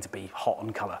I was going to be hot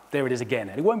on color. There it is again.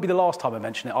 And it won't be the last time I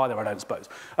mention it either, I don't suppose.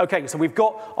 Okay, so we've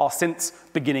got our synths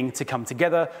beginning to come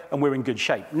together, and we're in good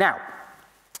shape. Now,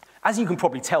 as you can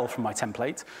probably tell from my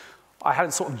template, I had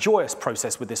a sort of joyous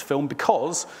process with this film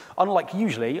because, unlike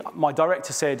usually, my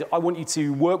director said, I want you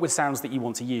to work with sounds that you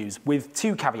want to use, with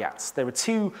two caveats. There are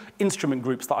two instrument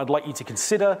groups that I'd like you to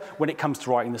consider when it comes to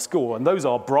writing the score, and those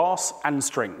are brass and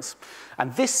strings.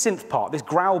 And this synth part, this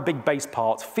growl big bass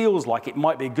part, feels like it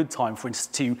might be a good time for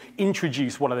instance to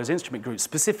introduce one of those instrument groups,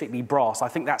 specifically brass. I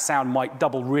think that sound might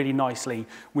double really nicely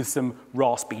with some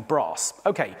raspy brass.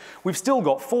 Okay, we've still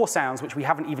got 4 sounds which we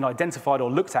haven't even identified or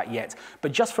looked at yet,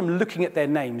 but just from looking at their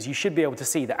names, you should be able to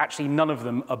see that actually none of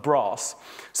them are brass.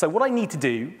 So what I need to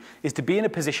do is to be in a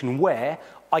position where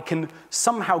I can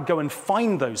somehow go and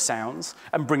find those sounds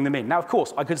and bring them in. Now, of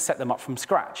course, I could set them up from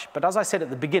scratch, but as I said at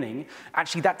the beginning,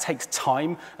 actually that takes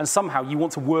time, and somehow you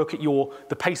want to work at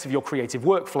the pace of your creative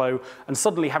workflow, and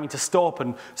suddenly having to stop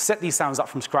and set these sounds up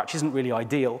from scratch isn't really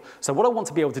ideal. So what I want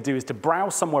to be able to do is to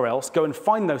browse somewhere else, go and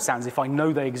find those sounds if I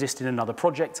know they exist in another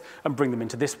project, and bring them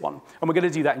into this one. And we're going to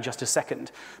do that in just a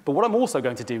second. But what I'm also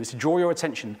going to do is to draw your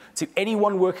attention to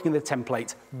anyone working in the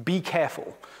template, be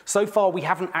careful. So far, we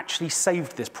haven't actually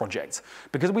saved this project.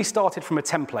 Because we started from a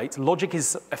template, Logic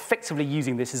is effectively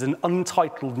using this as an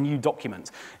untitled new document.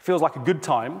 It feels like a good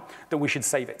time that we should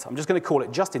save it. I'm just going to call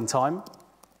it just in time.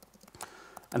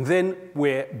 And then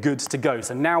we're good to go.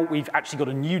 So now we've actually got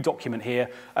a new document here,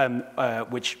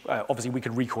 which obviously we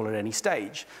could recall at any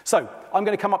stage. So I'm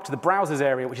going to come up to the browsers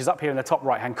area, which is up here in the top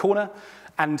right-hand corner.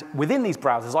 And within these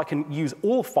browsers, I can use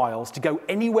all files to go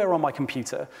anywhere on my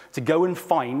computer to go and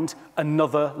find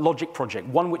another Logic project,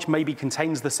 one which maybe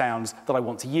contains the sounds that I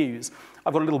want to use.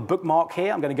 I've got a little bookmark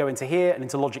here. I'm going to go into here and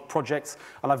into Logic projects.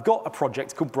 And I've got a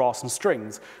project called Brass and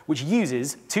Strings, which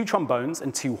uses 2 trombones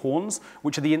and 2 horns,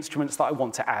 which are the instruments that I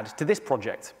want to add to this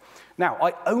project. Now,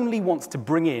 I only want to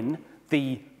bring in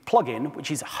the plugin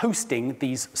which is hosting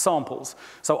these samples.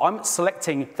 So I'm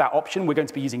selecting that option. We're going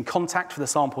to be using Contact for the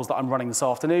samples that I'm running this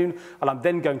afternoon, and I'm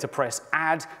then going to press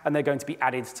Add, and they're going to be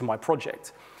added to my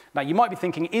project. Now, you might be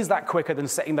thinking, is that quicker than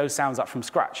setting those sounds up from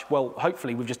scratch? Well,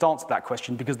 hopefully we've just answered that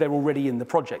question because they're already in the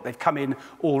project. They've come in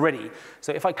already.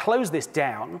 So if I close this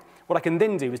down, what I can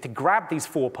then do is to grab these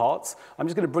 4 parts. I'm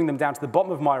just going to bring them down to the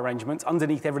bottom of my arrangement,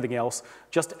 underneath everything else,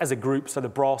 just as a group, so the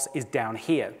brass is down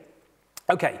here.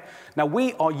 Okay, now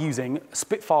we are using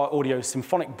Spitfire Audio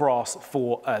Symphonic Brass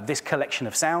for this collection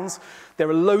of sounds. There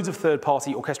are loads of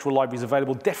third-party orchestral libraries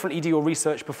available. Definitely do your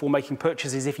research before making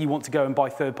purchases if you want to go and buy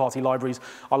third-party libraries.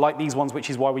 I like these ones, which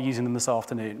is why we're using them this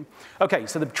afternoon. Okay,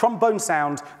 so the trombone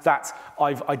sound that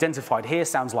I've identified here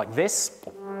sounds like this.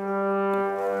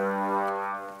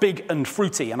 Big and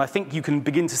fruity, and I think you can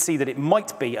begin to see that it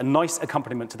might be a nice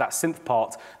accompaniment to that synth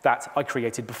part that I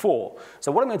created before.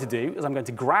 So what I'm going to do is I'm going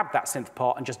to grab that synth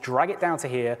part and just drag it down to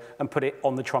here and put it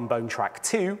on the trombone track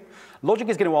 2. Logic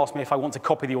is going to ask me if I want to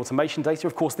copy the automation data.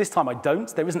 Of course, this time I don't.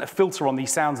 There isn't a filter on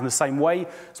these sounds in the same way,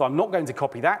 so I'm not going to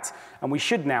copy that. And we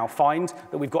should now find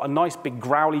that we've got a nice big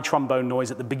growly trombone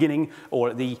noise at the beginning or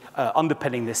at the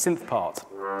underpinning this synth part.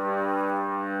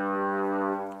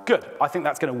 Good, I think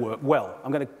that's going to work well.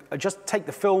 I'm going to just take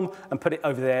the film and put it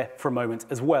over there for a moment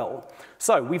as well.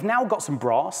 So we've now got some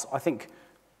brass. I think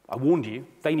I warned you,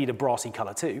 they need a brassy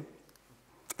color too.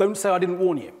 Don't say I didn't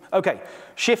warn you. Okay,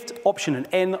 Shift, Option, and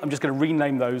N, I'm just going to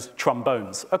rename those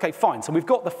trombones. Okay, fine, so we've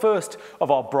got the first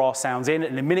of our brass sounds in,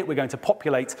 and in a minute we're going to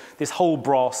populate this whole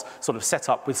brass sort of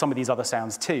setup with some of these other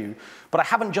sounds too. But I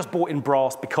haven't just brought in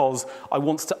brass because I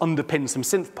want to underpin some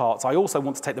synth parts. I also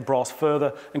want to take the brass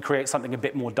further and create something a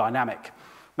bit more dynamic.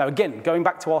 Now again, going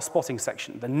back to our spotting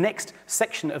section, the next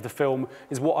section of the film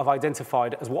is what I've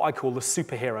identified as what I call the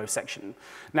superhero section.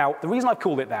 Now, the reason I've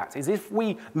called it that is if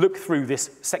we look through this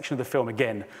section of the film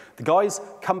again, the guys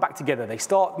come back together, they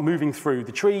start moving through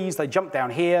the trees, they jump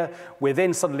down here, we're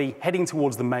then suddenly heading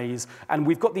towards the maze, and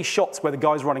we've got these shots where the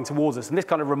guy's running towards us, and this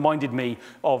kind of reminded me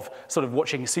of sort of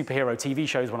watching superhero TV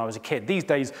shows when I was a kid. These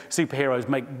days, superheroes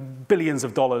make billions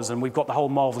of dollars, and we've got the whole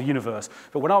Marvel universe.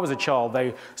 But when I was a child,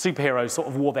 superheroes sort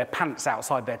of wore their pants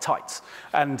outside their tights.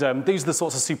 And these are the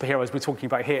sorts of superheroes we're talking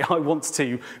about here. I want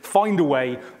to find a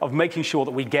way of making sure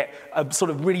that we get a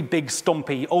sort of really big,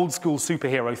 stompy, old-school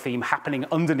superhero theme happening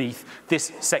underneath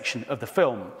this section of the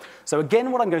film. So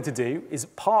again, what I'm going to do is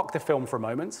park the film for a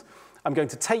moment. I'm going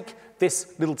to take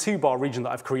this little 2-bar region that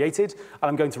I've created, and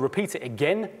I'm going to repeat it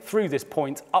again through this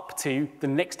point up to the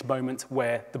next moment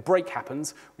where the break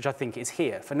happens, which I think is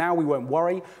here. For now, we won't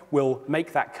worry. We'll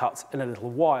make that cut in a little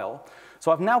while.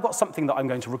 So I've now got something that I'm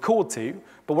going to record to,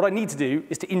 but what I need to do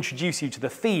is to introduce you to the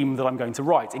theme that I'm going to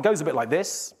write. It goes a bit like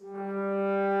this.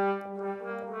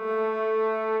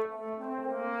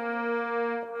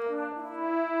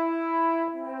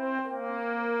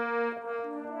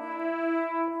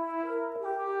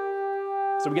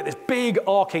 So we get this big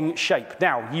arcing shape.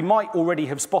 Now, you might already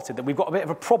have spotted that we've got a bit of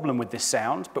a problem with this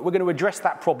sound, but we're going to address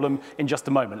that problem in just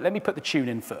a moment. Let me put the tune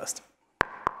in first.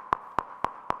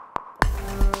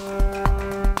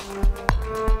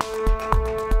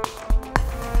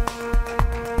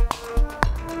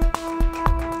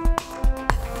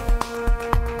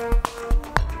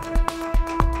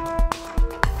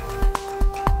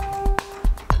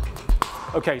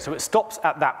 Okay, so it stops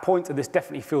at that point, and this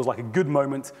definitely feels like a good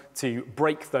moment to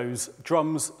break those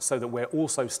drums so that we're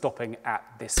also stopping at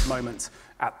this moment,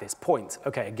 at this point.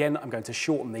 Okay, again, I'm going to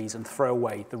shorten these and throw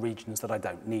away the regions that I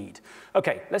don't need.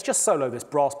 Okay, let's just solo this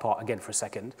brass part again for a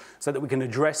second so that we can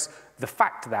address the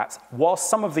fact that whilst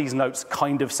some of these notes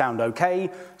kind of sound okay,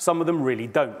 some of them really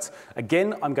don't.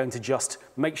 Again, I'm going to just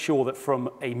make sure that from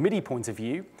a MIDI point of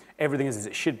view, everything is as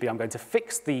it should be. I'm going to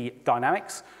fix the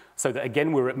dynamics so that,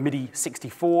 again, we're at MIDI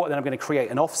 64, and then I'm going to create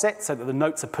an offset so that the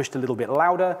notes are pushed a little bit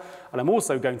louder, and I'm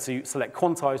also going to select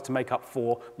quantize to make up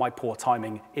for my poor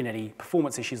timing in any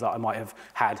performance issues that I might have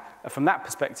had from that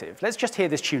perspective. Let's just hear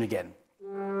this tune again.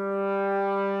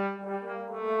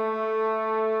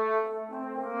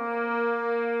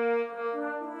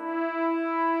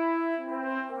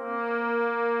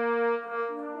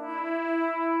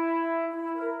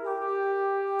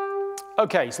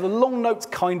 Okay, so the long notes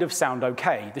kind of sound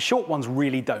okay. The short ones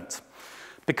really don't.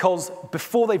 Because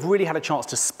before they've really had a chance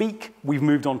to speak, we've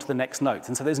moved on to the next note.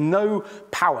 And so there's no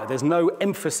power, there's no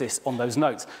emphasis on those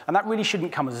notes. And that really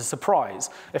shouldn't come as a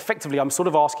surprise. Effectively, I'm sort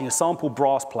of asking a sample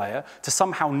brass player to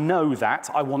somehow know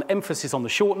that I want emphasis on the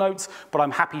short notes, but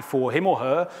I'm happy for him or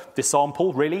her, the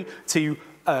sample really, to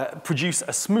produce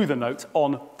a smoother note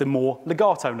on the more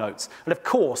legato notes. And of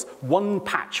course, one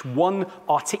patch, one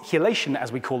articulation,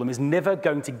 as we call them, is never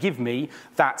going to give me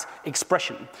that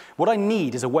expression. What I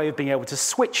need is a way of being able to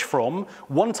switch from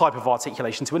one type of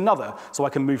articulation to another, so I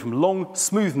can move from long,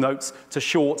 smooth notes to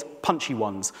short, punchy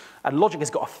ones. And Logic has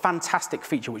got a fantastic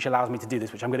feature which allows me to do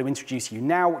this, which I'm going to introduce you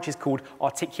now, which is called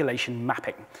articulation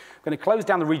mapping. I'm going to close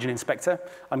down the region inspector.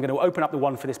 I'm going to open up the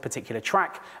one for this particular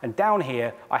track. And down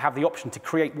here, I have the option to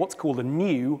create what's called a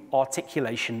new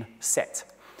articulation set.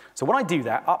 So when I do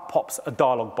that, up pops a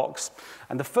dialog box.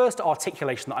 And the first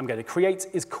articulation that I'm going to create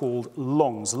is called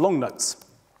longs, long notes.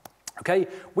 Okay,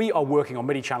 we are working on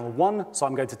MIDI channel 1, so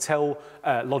I'm going to tell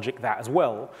Logic that as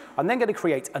well. I'm then going to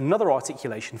create another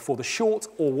articulation for the short,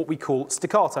 or what we call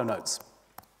staccato notes.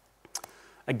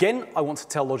 Again, I want to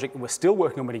tell Logic that we're still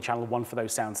working on MIDI channel 1 for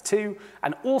those sounds too,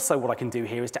 and also what I can do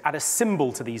here is to add a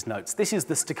symbol to these notes. This is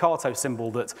the staccato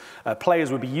symbol that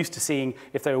players would be used to seeing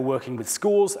if they were working with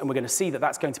scores, and we're going to see that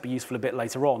that's going to be useful a bit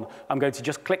later on. I'm going to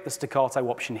just click the staccato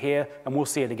option here, and we'll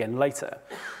see it again later.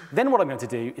 Then what I'm going to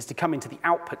do is to come into the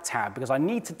Output tab, because I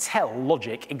need to tell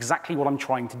Logic exactly what I'm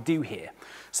trying to do here.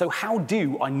 So how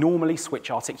do I normally switch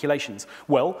articulations?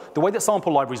 Well, the way that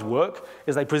sample libraries work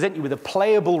is they present you with a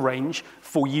playable range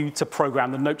for you to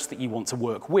program the notes that you want to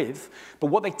work with. But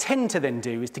what they tend to then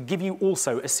do is to give you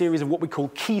also a series of what we call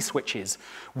key switches,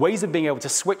 ways of being able to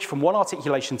switch from one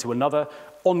articulation to another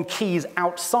on keys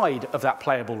outside of that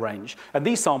playable range. And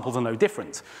these samples are no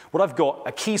different. What I've got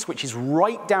are key switches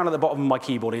right down at the bottom of my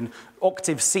keyboard in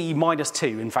octave C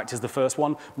 -2, in fact, is the first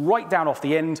one, right down off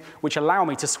the end, which allow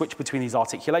me to switch between these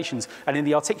articulations. And in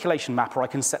the articulation mapper, I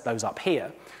can set those up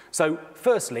here. So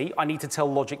firstly, I need to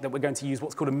tell Logic that we're going to use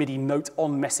what's called a MIDI note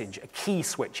on message, a key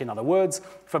switch, in other words,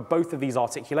 for both of these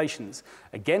articulations.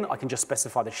 Again, I can just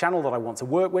specify the channel that I want to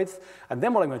work with, and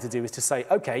then what I'm going to do is to say,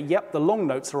 okay, yep, the long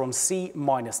notes are on C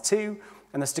 -2,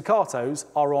 and the staccatos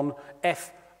are on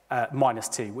F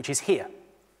 -2, which is here.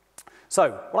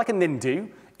 So what I can then do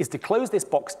is to close this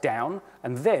box down,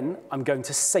 and then I'm going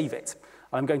to save it.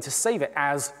 I'm going to save it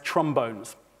as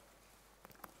trombones.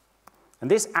 And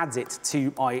this adds it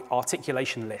to my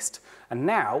articulation list. And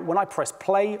now, when I press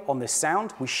play on this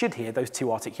sound, we should hear those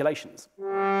two articulations.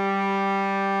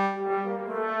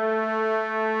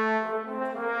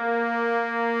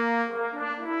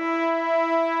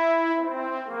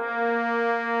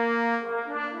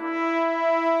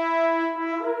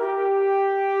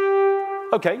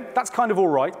 Okay, that's kind of all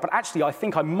right, but actually I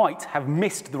think I might have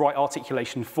missed the right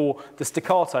articulation for the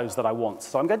staccatos that I want.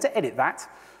 So I'm going to edit that.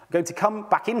 I'm going to come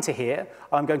back into here,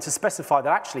 and I'm going to specify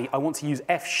that actually I want to use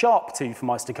F#2 for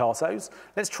my staccatos.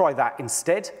 Let's try that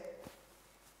instead.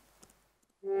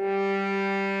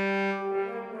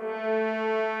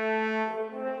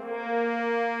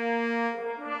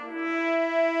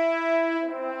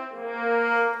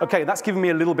 Okay, that's given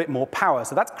me a little bit more power,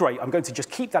 so that's great. I'm going to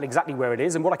just keep that exactly where it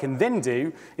is, and what I can then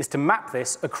do is to map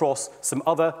this across some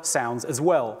other sounds as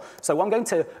well. So I'm going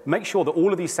to make sure that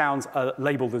all of these sounds are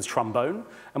labeled as trombone,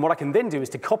 and what I can then do is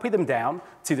to copy them down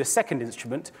to the second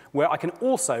instrument, where I can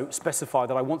also specify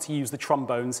that I want to use the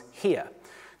trombones here.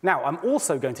 Now, I'm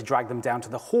also going to drag them down to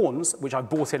the horns, which I've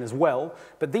brought in as well,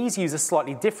 but these use a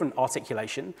slightly different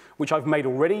articulation, which I've made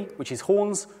already, which is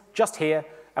horns, just here,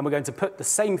 and we're going to put the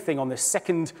same thing on this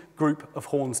second group of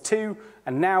horns too,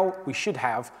 and now we should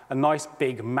have a nice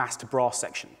big massed brass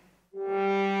section.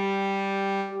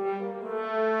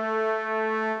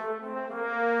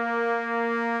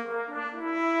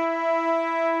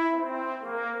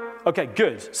 Okay,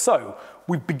 good. So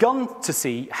we've begun to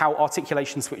see how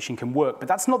articulation switching can work, but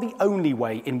that's not the only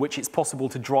way in which it's possible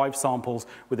to drive samples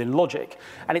within Logic.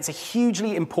 And it's a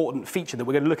hugely important feature that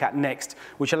we're going to look at next,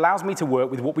 which allows me to work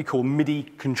with what we call MIDI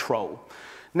control.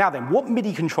 Now then, what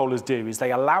MIDI controllers do is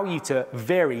they allow you to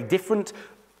vary different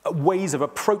ways of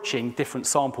approaching different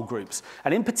sample groups.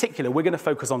 And in particular, we're going to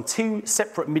focus on two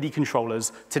separate MIDI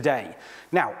controllers today.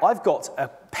 Now, I've got a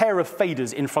pair of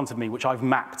faders in front of me, which I've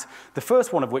mapped. The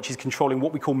first one of which is controlling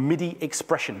what we call MIDI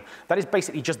expression. That is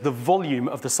basically just the volume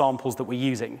of the samples that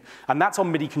we're using. And that's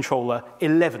on MIDI controller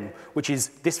 11, which is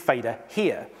this fader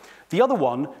here. The other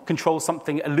one controls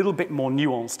something a little bit more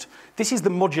nuanced. This is the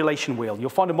modulation wheel. You'll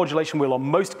find a modulation wheel on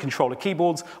most controller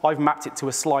keyboards. I've mapped it to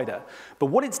a slider. But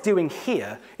what it's doing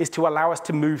here is to allow us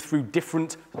to move through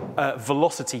different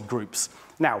velocity groups.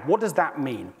 Now, what does that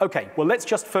mean? Okay, well, let's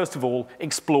just first of all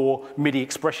explore MIDI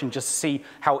expression just to see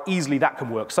how easily that can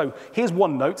work. So here's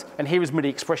one note, and here is MIDI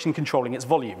expression controlling its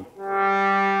volume.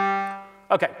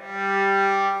 Okay.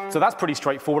 So that's pretty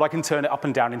straightforward. I can turn it up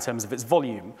and down in terms of its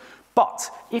volume. But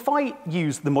if I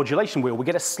use the modulation wheel, we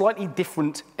get a slightly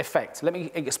different effect. Let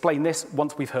me explain this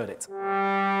once we've heard it.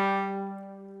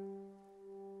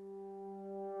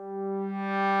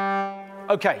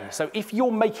 Okay, so if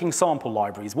you're making sample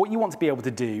libraries, what you want to be able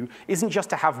to do isn't just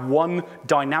to have one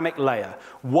dynamic layer,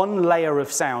 one layer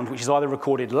of sound which is either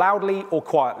recorded loudly or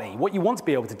quietly. What you want to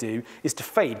be able to do is to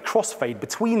fade, crossfade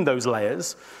between those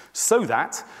layers so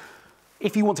that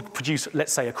if you want to produce,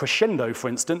 let's say, a crescendo, for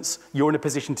instance, you're in a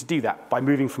position to do that by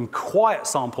moving from quiet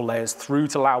sample layers through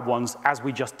to loud ones, as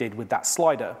we just did with that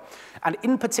slider. And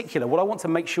in particular, what I want to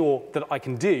make sure that I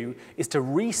can do is to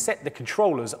reset the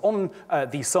controllers on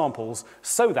these samples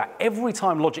so that every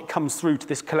time Logic comes through to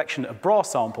this collection of brass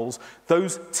samples,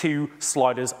 those two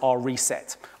sliders are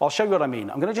reset. I'll show you what I mean.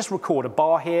 I'm going to just record a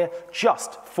bar here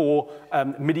just for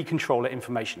MIDI controller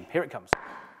information. Here it comes.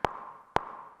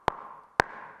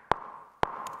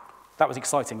 That was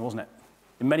exciting, wasn't it?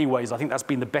 In many ways, I think that's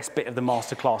been the best bit of the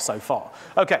masterclass so far.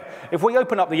 Okay, if we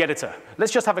open up the editor,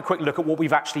 let's just have a quick look at what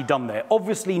we've actually done there.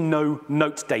 Obviously, no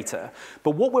note data,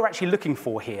 but what we're actually looking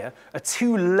for here are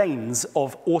 2 lanes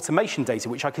of automation data,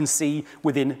 which I can see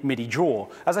within MIDI Draw.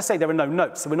 As I say, there are no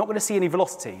notes, so we're not going to see any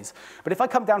velocities. But if I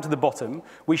come down to the bottom,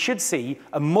 we should see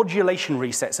a modulation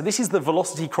reset. So this is the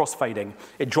velocity crossfading.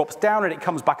 It drops down and it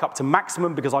comes back up to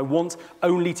maximum because I want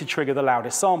only to trigger the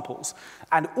loudest samples.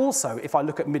 And also, if I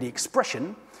look at MIDI expression,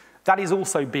 that is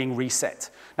also being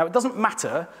reset. Now, it doesn't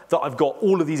matter that I've got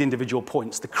all of these individual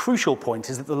points. The crucial point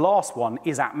is that the last one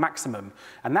is at maximum.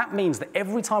 And that means that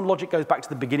every time Logic goes back to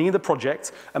the beginning of the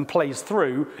project and plays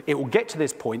through, it will get to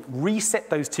this point, reset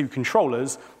those 2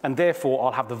 controllers, and therefore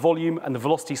I'll have the volume and the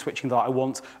velocity switching that I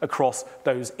want across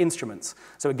those instruments.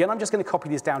 So again, I'm just going to copy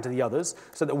this down to the others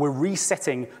so that we're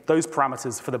resetting those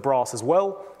parameters for the brass as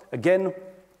well. Again,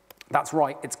 that's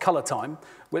right, it's color time.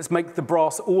 Let's make the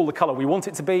brass all the color we want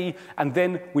it to be, and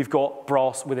then we've got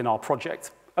brass within our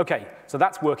project. Okay, so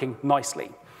that's working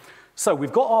nicely. So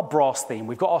we've got our brass theme,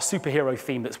 we've got our superhero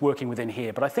theme that's working within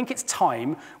here, but I think it's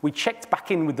time we checked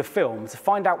back in with the film to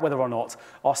find out whether or not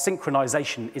our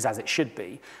synchronization is as it should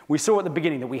be. We saw at the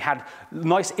beginning that we had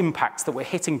nice impacts that were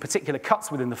hitting particular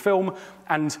cuts within the film,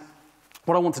 and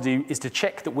what I want to do is to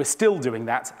check that we're still doing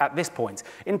that at this point.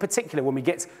 In particular, when we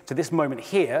get to this moment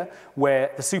here, where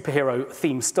the superhero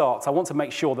theme starts, I want to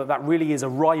make sure that that really is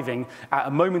arriving at a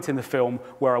moment in the film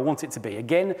where I want it to be.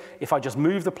 Again, if I just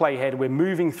move the playhead, we're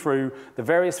moving through the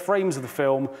various frames of the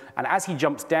film, and as he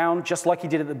jumps down, just like he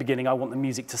did at the beginning, I want the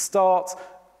music to start.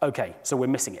 Okay, so we're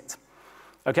missing it.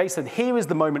 Okay, so here is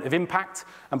the moment of impact,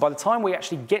 and by the time we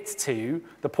actually get to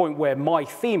the point where my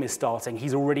theme is starting,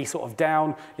 he's already sort of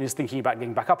down and is thinking about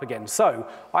getting back up again. So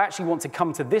I actually want to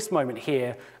come to this moment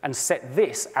here and set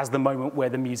this as the moment where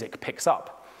the music picks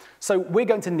up. So we're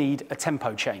going to need a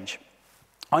tempo change.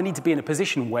 I need to be in a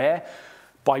position where,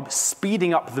 by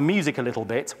speeding up the music a little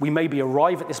bit, we maybe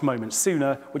arrive at this moment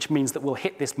sooner, which means that we'll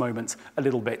hit this moment a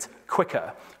little bit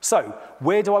quicker. So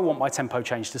where do I want my tempo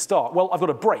change to start? Well, I've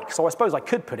got a break, so I suppose I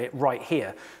could put it right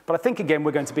here. But I think, again,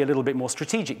 we're going to be a little bit more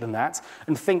strategic than that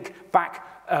and think back,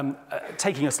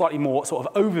 taking a slightly more sort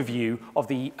of overview of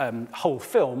the whole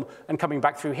film and coming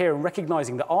back through here and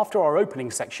recognizing that after our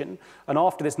opening section and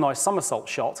after this nice somersault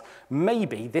shot,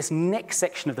 maybe this next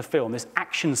section of the film, this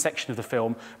action section of the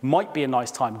film, might be a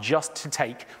nice time just to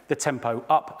take the tempo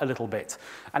up a little bit.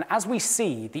 And as we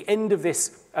see the end of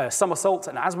this somersault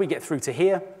and as we get through to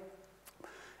here,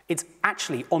 it's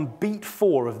actually on beat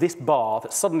 4 of this bar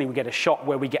that suddenly we get a shot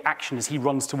where we get action as he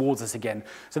runs towards us again.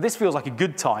 So this feels like a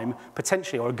good time,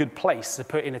 potentially, or a good place to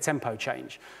put in a tempo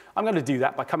change. I'm going to do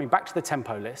that by coming back to the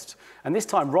tempo list. And this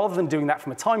time, rather than doing that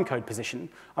from a timecode position,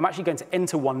 I'm actually going to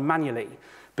enter one manually.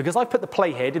 Because I've put the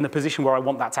playhead in the position where I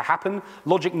want that to happen,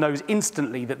 Logic knows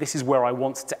instantly that this is where I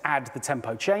want to add the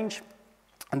tempo change.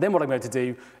 And then what I'm going to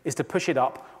do is to push it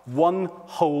up 1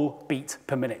 whole beat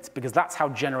per minute, because that's how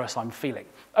generous I'm feeling.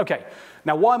 Okay,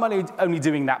 now why am I only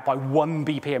doing that by 1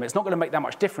 BPM? It's not going to make that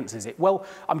much difference, is it? Well,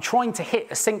 I'm trying to hit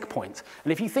a sync point,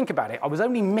 and if you think about it, I was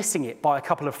only missing it by a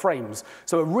couple of frames,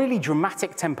 so a really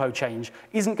dramatic tempo change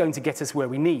isn't going to get us where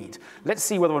we need. Let's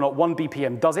see whether or not 1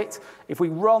 BPM does it. If we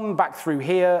run back through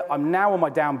here, I'm now on my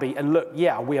downbeat, and look,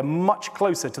 yeah, we are much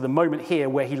closer to the moment here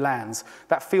where he lands.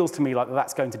 That feels to me like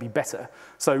that's going to be better.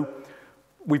 So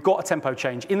we've got a tempo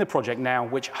change in the project now,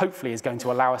 which hopefully is going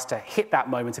to allow us to hit that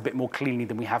moment a bit more cleanly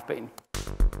than we have been.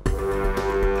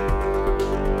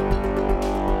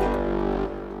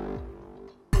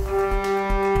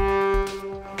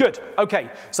 Good,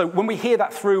 okay, so when we hear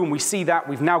that through and we see that,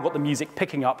 we've now got the music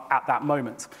picking up at that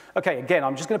moment. Okay, again,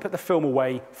 I'm just going to put the film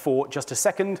away for just a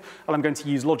second, and I'm going to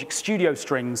use Logic Studio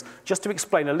Strings just to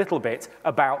explain a little bit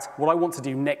about what I want to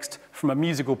do next from a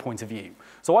musical point of view.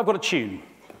 So I've got a tune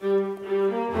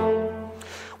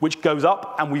which goes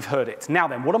up, and we've heard it. Now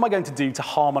then, what am I going to do to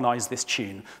harmonize this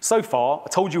tune? So far, I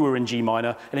told you we're in G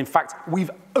minor, and in fact,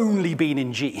 we've only been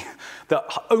in G. The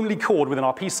only chord within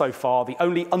our piece so far, the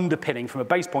only underpinning from a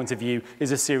bass point of view,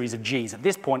 is a series of Gs. At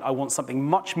this point, I want something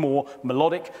much more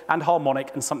melodic and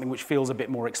harmonic, and something which feels a bit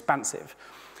more expansive.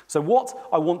 So what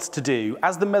I want to do,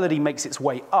 as the melody makes its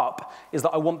way up, is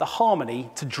that I want the harmony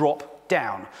to drop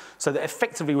down, so that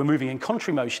effectively we're moving in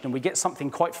contrary motion and we get something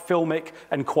quite filmic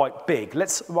and quite big.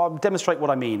 Let's demonstrate what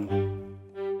I mean.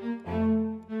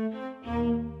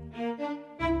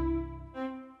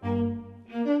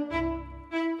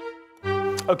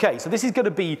 Okay, so this is going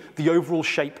to be the overall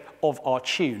shape of our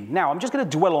tune. Now, I'm just going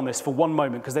to dwell on this for one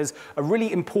moment because there's a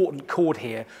really important chord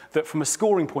here that from a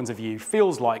scoring point of view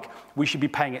feels like we should be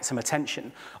paying it some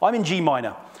attention. I'm in G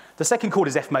minor. The second chord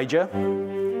is F major.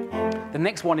 The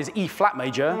next one is E flat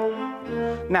major.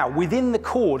 Now, within the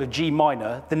chord of G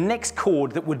minor, the next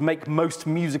chord that would make most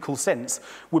musical sense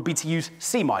would be to use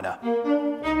C minor.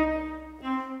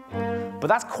 But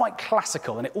that's quite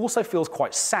classical, and it also feels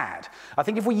quite sad. I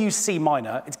think if we use C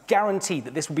minor, it's guaranteed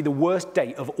that this would be the worst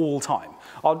day of all time.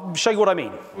 I'll show you what I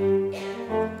mean.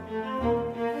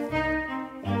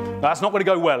 That's not going to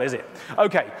go well, is it?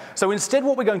 Okay, so instead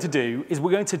what we're going to do is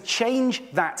we're going to change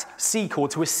that C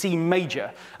chord to a C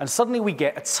major, and suddenly we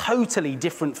get a totally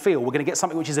different feel. We're going to get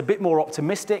something which is a bit more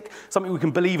optimistic, something we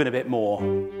can believe in a bit more.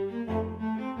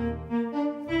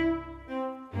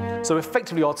 So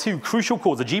effectively our two crucial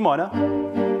chords are G minor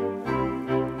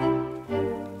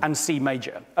and C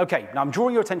major. Okay, now I'm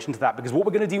drawing your attention to that because what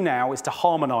we're going to do now is to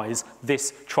harmonize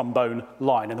this trombone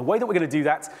line. And the way that we're going to do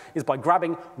that is by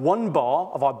grabbing one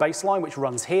bar of our bass line, which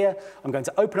runs here. I'm going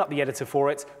to open up the editor for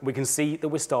it, and we can see that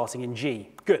we're starting in G.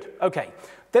 Good, okay.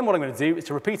 Then what I'm going to do is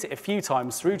to repeat it a few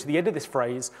times through to the end of this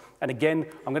phrase, and again,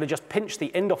 I'm going to just pinch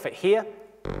the end off it here,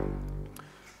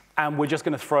 and we're just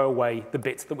going to throw away the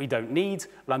bits that we don't need,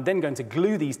 and I'm then going to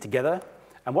glue these together.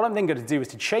 And what I'm then going to do is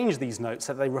to change these notes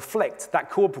so that they reflect that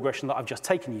chord progression that I've just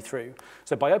taken you through.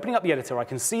 So by opening up the editor, I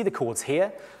can see the chords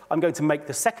here. I'm going to make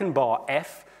the second bar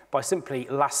F by simply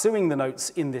lassoing the notes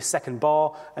in this second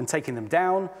bar and taking them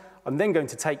down. I'm then going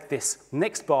to take this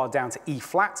next bar down to E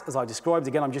flat, as I described.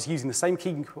 Again, I'm just using the same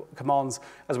key commands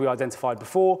as we identified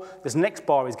before. This next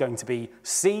bar is going to be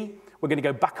C. We're going to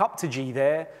go back up to G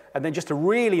there, and then just to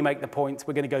really make the point,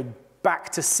 we're going to go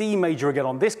back to C major again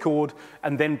on this chord,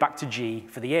 and then back to G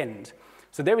for the end.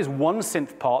 So there is one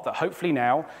synth part that hopefully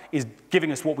now is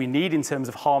giving us what we need in terms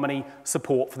of harmony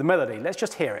support for the melody. Let's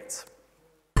just hear it.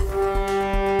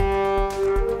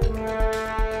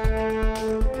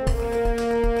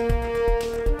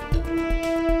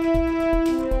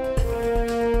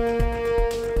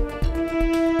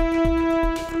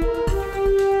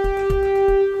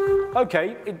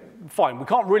 Okay, fine, we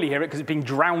can't really hear it because it's being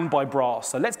drowned by brass,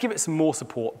 so let's give it some more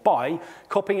support by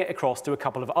copying it across to a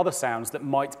couple of other sounds that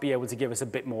might be able to give us a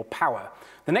bit more power.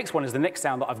 The next one is the next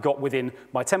sound that I've got within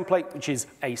my template, which is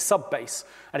a sub bass.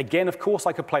 And again, of course,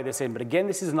 I could play this in, but again,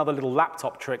 this is another little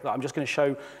laptop trick that I'm just going to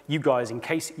show you guys in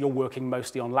case you're working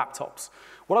mostly on laptops.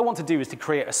 What I want to do is to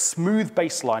create a smooth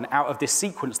bass line out of this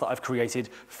sequence that I've created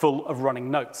full of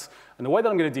running notes. And the way that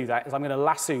I'm going to do that is I'm going to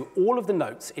lasso all of the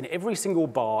notes in every single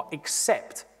bar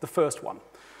except the first one.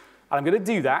 And I'm going to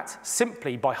do that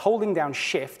simply by holding down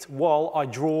Shift while I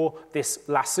draw this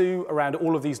lasso around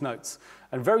all of these notes.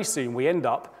 And very soon we end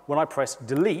up, when I press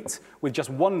Delete, with just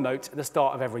one note at the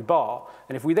start of every bar.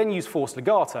 And if we then use forced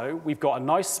legato, we've got a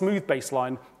nice smooth bass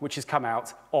line which has come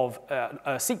out of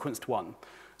a sequenced one.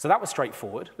 So that was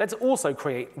straightforward. Let's also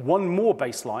create one more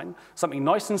bass line, something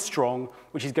nice and strong,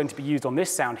 which is going to be used on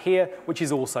this sound here, which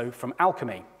is also from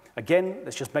Alchemy. Again,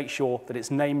 let's just make sure that its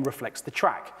name reflects the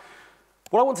track.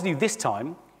 What I want to do this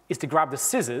time is to grab the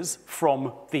scissors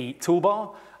from the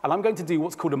toolbar, and I'm going to do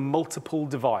what's called a multiple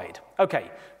divide.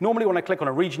 Okay, normally when I click on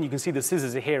a region, you can see the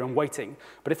scissors are here and waiting.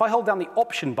 But if I hold down the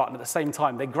Option button at the same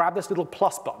time, they grab this little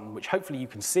plus button, which hopefully you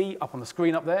can see up on the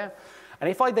screen up there. And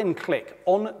if I then click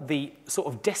on the sort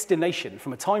of destination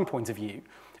from a time point of view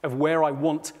of where I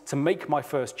want to make my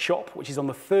first chop, which is on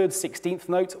the 3rd 16th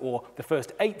note, or the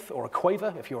 1st 8th, or a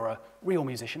quaver, if you're a real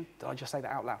musician. Did I just say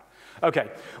that out loud?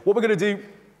 Okay, what we're going to do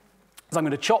is I'm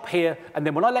going to chop here, and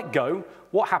then when I let go,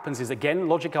 what happens is, again,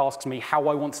 Logic asks me how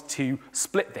I want to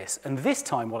split this. And this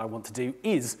time what I want to do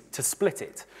is to split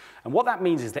it. And what that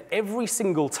means is that every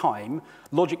single time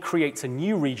Logic creates a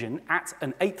new region at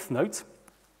an 8th note,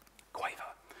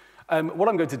 quaver, what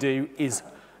I'm going to do is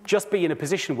just be in a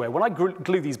position where when I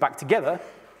glue these back together,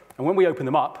 and when we open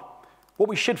them up, what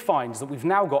we should find is that we've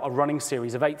now got a running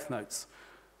series of 8th notes.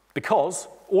 Because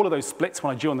all of those splits,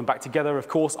 when I join them back together, of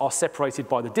course, are separated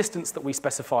by the distance that we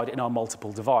specified in our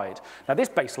multiple divide. Now, this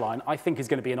bass line, I think, is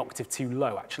going to be an octave too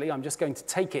low, actually. I'm just going to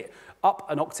take it up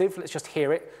an octave. Let's just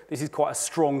hear it. This is quite a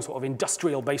strong sort of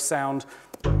industrial bass sound.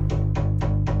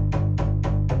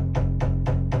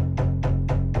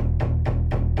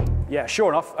 Yeah,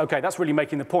 sure enough. OK, that's really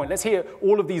making the point. Let's hear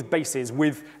all of these basses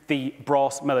with the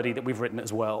brass melody that we've written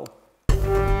as well.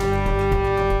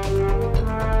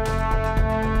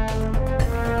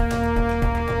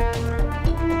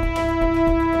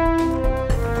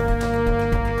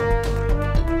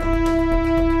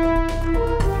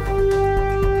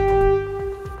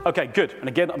 OK, good. And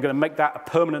again, I'm going to make that a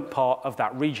permanent part of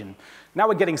that region. Now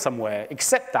we're getting somewhere,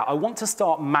 except that I want to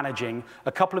start managing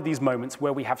a couple of these moments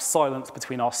where we have silence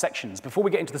between our sections. Before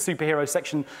we get into the superhero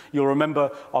section, you'll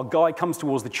remember our guy comes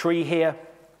towards the tree here.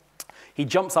 He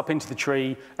jumps up into the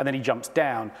tree, and then he jumps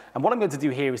down. And what I'm going to do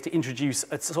here is to introduce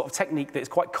a sort of technique that is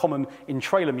quite common in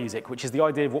trailer music, which is the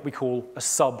idea of what we call a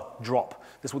sub-drop.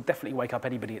 This will definitely wake up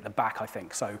anybody at the back, I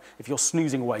think. So if you're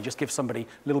snoozing away, just give somebody a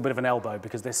little bit of an elbow,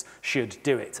 because this should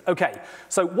do it. OK,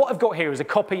 so what I've got here is a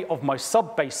copy of my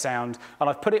sub-bass sound, and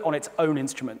I've put it on its own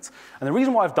instrument. And the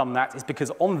reason why I've done that is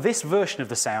because on this version of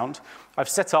the sound, I've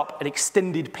set up an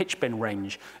extended pitch bend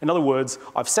range. In other words,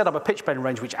 I've set up a pitch bend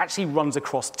range which actually runs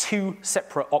across 2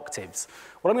 separate octaves.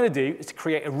 What I'm going to do is to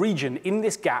create a region in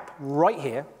this gap right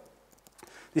here.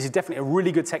 This is definitely a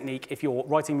really good technique if you're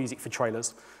writing music for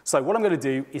trailers. So what I'm going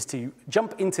to do is to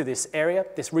jump into this area,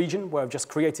 this region, where I've just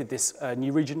created this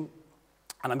new region,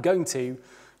 and I'm going to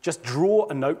just draw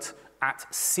a note at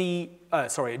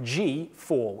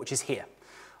G4, which is here.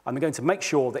 I'm going to make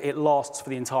sure that it lasts for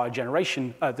the entire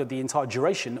duration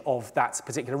of that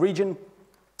particular region.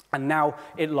 And now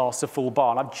it lasts a full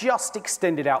bar. And I've just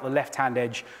extended out the left-hand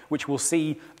edge, which we'll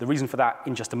see the reason for that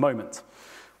in just a moment.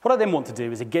 What I then want to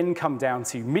do is again come down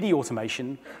to MIDI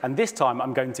automation, and this time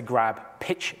I'm going to grab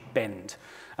pitch bend.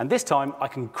 And this time I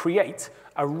can create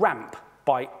a ramp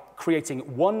by creating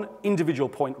one individual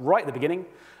point right at the beginning,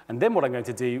 and then what I'm going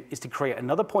to do is to create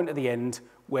another point at the end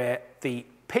where the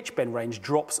pitch bend range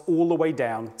drops all the way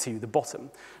down to the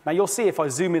bottom. Now you'll see if I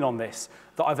zoom in on this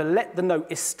that I've let the note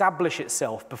establish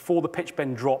itself before the pitch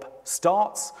bend drop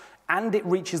starts, and it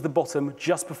reaches the bottom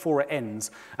just before it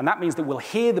ends. And that means that we'll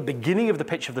hear the beginning of the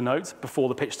pitch of the note before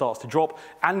the pitch starts to drop,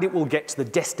 and it will get to the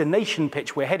destination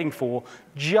pitch we're heading for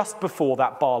just before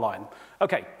that bar line.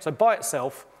 OK, so by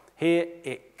itself, here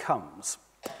it comes.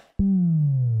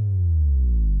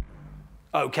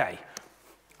 OK,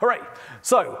 hooray.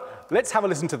 So let's have a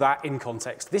listen to that in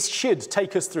context. This should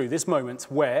take us through this moment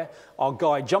where our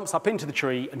guy jumps up into the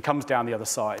tree and comes down the other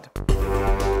side.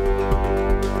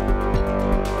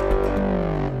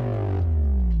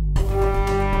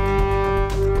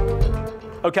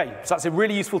 OK, so that's a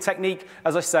really useful technique.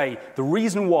 As I say, the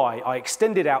reason why I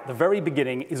extended out the very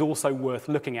beginning is also worth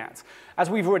looking at. As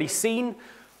we've already seen,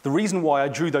 the reason why I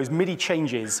drew those MIDI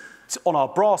changes on our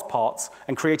brass parts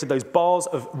and created those bars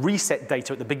of reset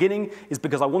data at the beginning is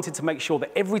because I wanted to make sure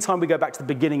that every time we go back to the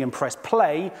beginning and press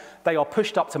play, they are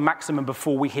pushed up to maximum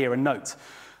before we hear a note.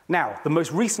 Now, the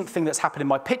most recent thing that's happened in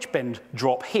my pitch bend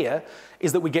drop here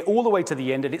is that we get all the way to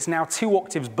the end, and it's now 2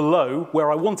 octaves below where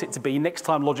I want it to be next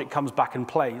time Logic comes back and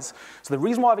plays. So the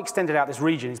reason why I've extended out this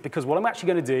region is because what I'm actually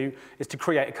going to do is to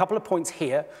create a couple of points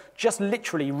here, just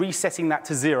literally resetting that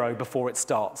to 0 before it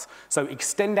starts. So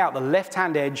extend out the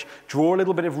left-hand edge, draw a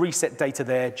little bit of reset data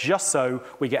there, just so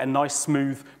we get a nice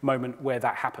smooth moment where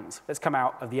that happens. Let's come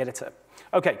out of the editor.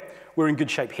 OK, we're in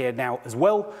good shape here now as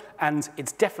well, and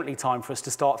it's definitely time for us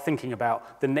to start thinking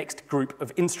about the next group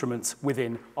of instruments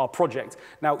within our project.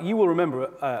 Now, you will remember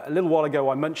a little while ago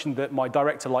I mentioned that my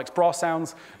director likes brass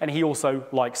sounds, and he also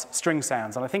likes string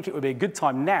sounds, and I think it would be a good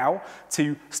time now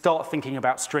to start thinking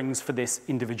about strings for this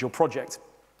individual project.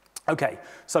 OK,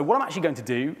 so what I'm actually going to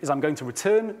do is I'm going to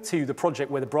return to the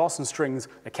project where the brass and strings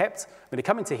are kept. I'm going to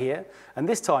come into here, and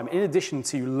this time, in addition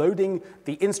to loading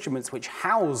the instruments which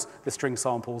house the string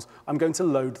samples, I'm going to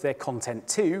load their content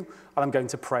too, and I'm going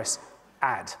to press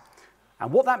Add.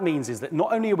 And what that means is that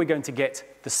not only are we going to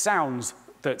get the sounds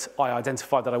that I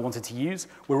identified that I wanted to use.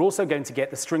 We're also going to get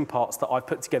the string parts that I've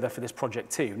put together for this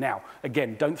project too. Now,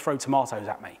 again, don't throw tomatoes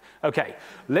at me. Okay,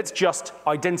 let's just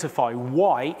identify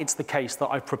why it's the case that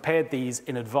I've prepared these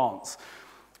in advance.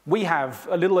 We have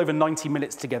a little over 90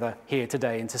 minutes together here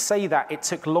today, and to say that it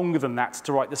took longer than that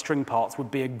to write the string parts would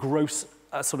be a gross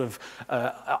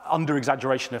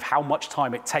under-exaggeration of how much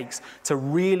time it takes to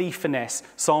really finesse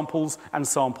samples and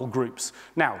sample groups.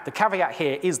 Now, the caveat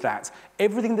here is that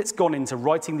everything that's gone into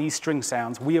writing these string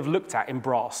sounds we have looked at in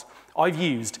brass. I've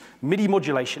used MIDI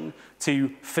modulation to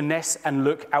finesse and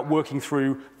look at working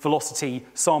through velocity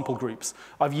sample groups.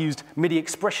 I've used MIDI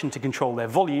expression to control their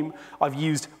volume. I've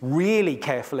used really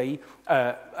carefully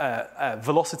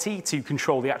velocity to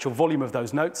control the actual volume of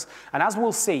those notes. And as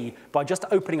we'll see, by just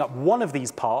opening up one of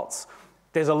these parts,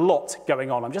 there's a lot going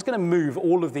on. I'm just going to move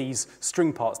all of these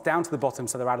string parts down to the bottom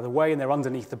so they're out of the way and they're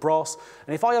underneath the brass.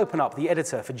 And if I open up the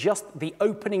editor for just the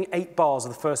opening 8 bars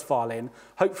of the first violin,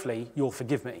 hopefully you'll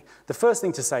forgive me. The first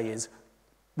thing to say is,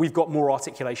 we've got more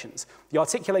articulations. The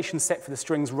articulation set for the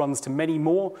strings runs to many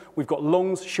more. We've got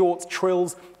longs, shorts,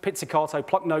 trills, pizzicato,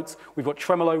 pluck notes. We've got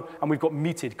tremolo, and we've got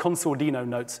muted consordino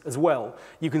notes as well.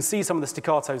 You can see some of the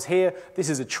staccatos here. This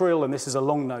is a trill, and this is a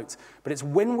long note. But it's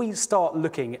when we start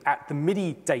looking at the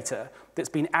MIDI data that's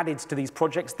been added to these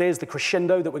projects. There's the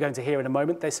crescendo that we're going to hear in a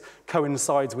moment. This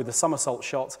coincides with the somersault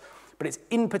shot. But it's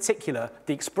in particular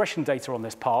the expression data on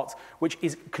this part, which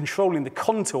is controlling the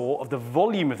contour of the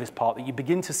volume of this part, that you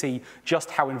begin to see just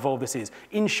how involved this is.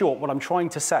 In short, what I'm trying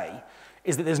to say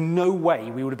is that there's no way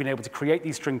we would have been able to create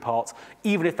these string parts,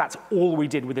 even if that's all we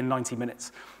did within 90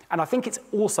 minutes. And I think it's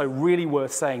also really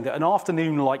worth saying that an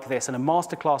afternoon like this and a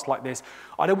masterclass like this,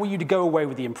 I don't want you to go away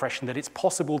with the impression that it's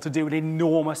possible to do an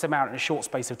enormous amount in a short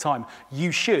space of time.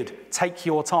 You should take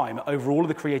your time over all of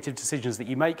the creative decisions that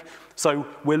you make. So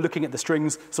we're looking at the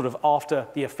strings sort of after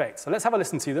the effect. So let's have a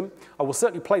listen to them. I will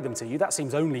certainly play them to you. That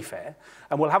seems only fair.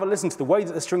 And we'll have a listen to the way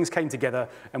that the strings came together,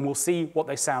 and we'll see what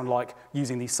they sound like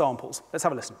using these samples. Let's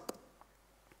have a listen.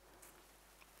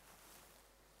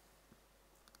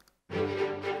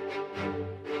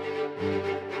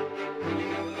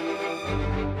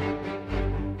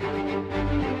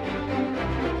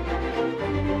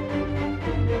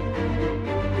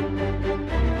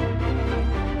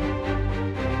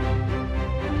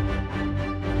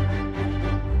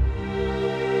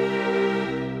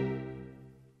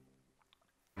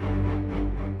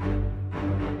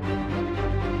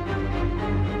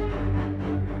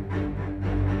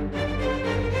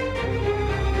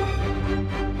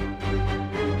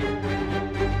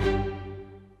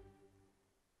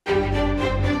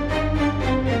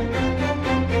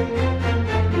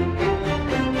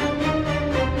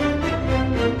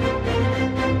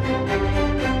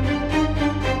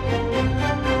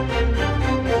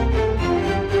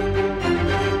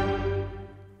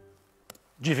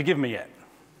 Do you forgive me yet?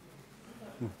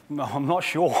 No, I'm not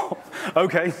sure.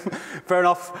 Okay, fair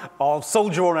enough. I'll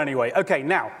soldier on anyway. Okay,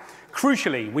 now,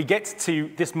 crucially, we get to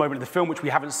this moment of the film, which we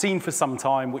haven't seen for some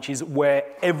time, which is where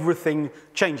everything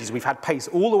changes. We've had pace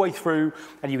all the way through,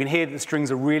 and you can hear that the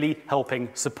strings are really helping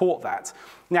support that.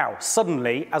 Now,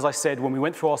 suddenly, as I said, when we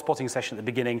went through our spotting session at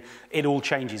the beginning, it all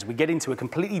changes. We get into a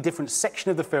completely different section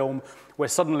of the film where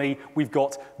suddenly we've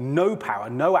got no power,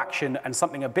 no action, and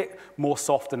something a bit more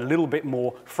soft and a little bit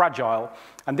more fragile.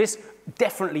 And this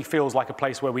definitely feels like a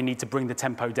place where we need to bring the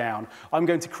tempo down. I'm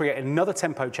going to create another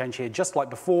tempo change here, just like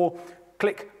before.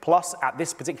 Click plus at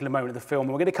this particular moment of the film.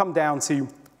 And we're going to come down to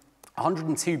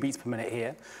 102 beats per minute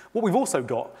here. What we've also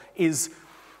got is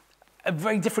a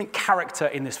very different character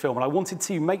in this film, and I wanted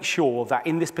to make sure that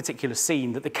in this particular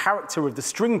scene that the character of the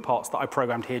string parts that I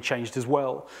programmed here changed as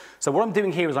well. So what I'm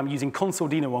doing here is I'm using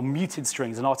consordino on muted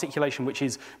strings, an articulation which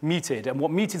is muted, and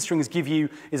what muted strings give you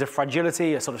is a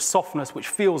fragility, a sort of softness, which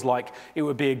feels like it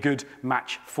would be a good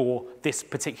match for this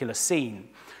particular scene.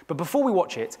 But before we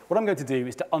watch it, what I'm going to do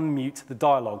is to unmute the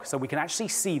dialogue so we can actually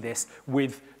see this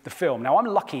with the film. Now, I'm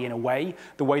lucky in a way,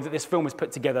 the way that this film is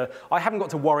put together. I haven't got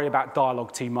to worry about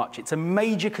dialogue too much. It's a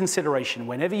major consideration.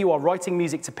 Whenever you are writing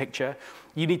music to picture,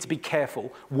 you need to be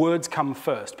careful. Words come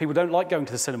first. People don't like going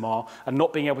to the cinema and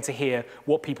not being able to hear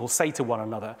what people say to one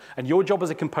another. And your job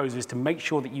as a composer is to make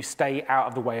sure that you stay out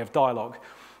of the way of dialogue.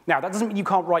 Now, that doesn't mean you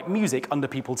can't write music under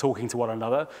people talking to one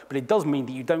another, but it does mean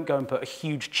that you don't go and put a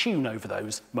huge tune over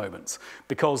those moments,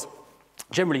 because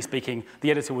generally speaking, the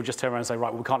editor will just turn around and say,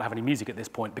 right, well, we can't have any music at this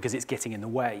point because it's getting in the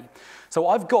way. So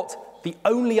I've got the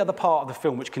only other part of the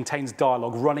film which contains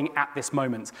dialogue running at this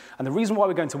moment. And the reason why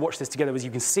we're going to watch this together is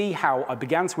you can see how I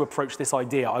began to approach this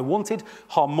idea. I wanted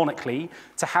harmonically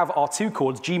to have our two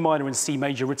chords, G minor and C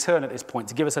major, return at this point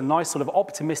to give us a nice sort of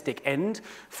optimistic end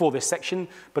for this section.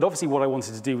 But obviously what I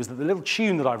wanted to do was that the little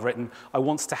tune that I've written, I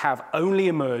want to have only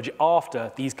emerge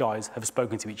after these guys have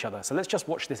spoken to each other. So let's just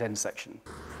watch this end section.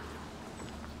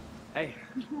 Hey,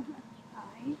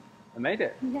 Hi. I made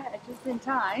it. Yeah, just in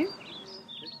time.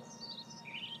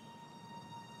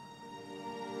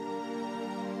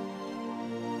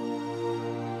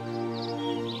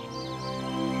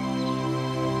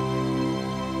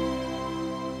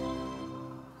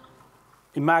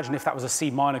 Imagine if that was a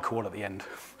C minor chord at the end.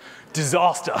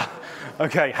 Disaster.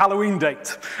 Okay, Halloween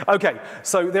date. Okay,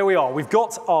 so there we are. We've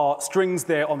got our strings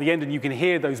there on the end, and you can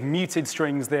hear those muted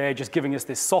strings there just giving us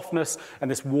this softness and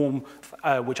this warmth,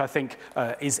 which I think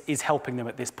is helping them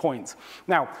at this point.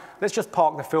 Now, let's just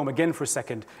park the film again for a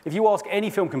second. If you ask any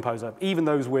film composer, even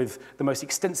those with the most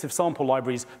extensive sample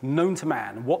libraries known to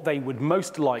man, what they would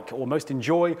most like or most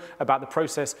enjoy about the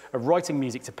process of writing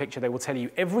music to picture, they will tell you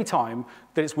every time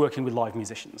that it's working with live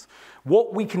musicians.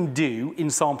 What we can do in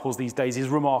samples these days is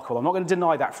remarkable. I'm not going to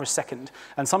deny that for a second.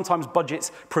 And sometimes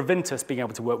budgets prevent us being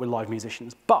able to work with live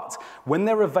musicians. But when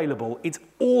they're available, it's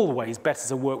always better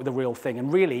to work with the real thing.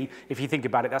 And really, if you think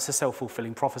about it, that's a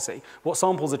self-fulfilling prophecy. What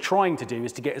samples are trying to do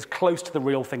is to get as close to the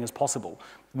real thing as possible.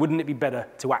 Wouldn't it be better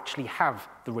to actually have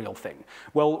the real thing?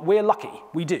 Well, we're lucky.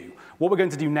 We do. What we're going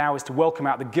to do now is to welcome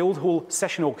out the Guildhall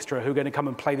Session Orchestra, who are going to come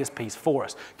and play this piece for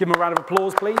us. Give them a round of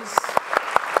applause, please.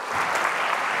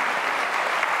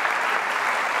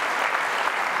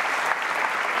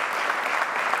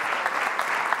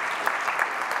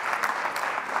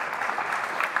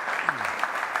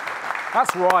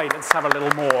 That's right, let's have a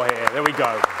little more here. There we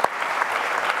go.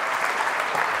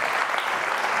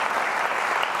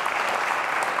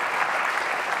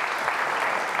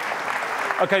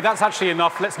 Okay, that's actually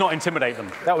enough. Let's not intimidate them.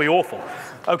 That would be awful.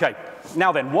 Okay,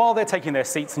 now then, while they're taking their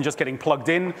seats and just getting plugged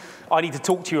in, I need to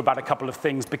talk to you about a couple of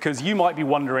things because you might be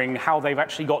wondering how they've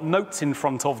actually got notes in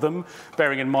front of them,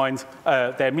 bearing in mind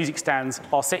their music stands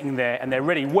are sitting there and they're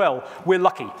ready. Well, we're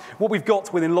lucky. What we've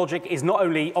got within Logic is not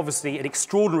only, obviously, an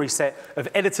extraordinary set of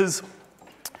editors.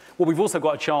 What we've also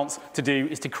got a chance to do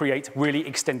is to create really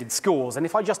extended scores. And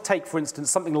if I just take, for instance,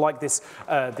 something like this,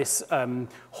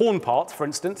 horn part, for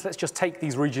instance, let's just take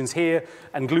these regions here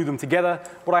and glue them together.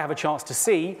 What I have a chance to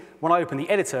see when I open the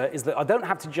editor is that I don't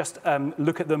have to just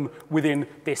look at them within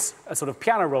this sort of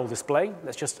piano roll display.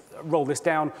 Let's just roll this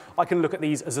down. I can look at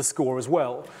these as a score as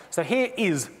well. So here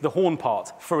is the horn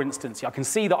part, for instance. I can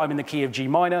see that I'm in the key of G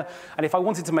minor. And if I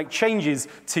wanted to make changes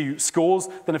to scores,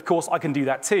 then of course I can do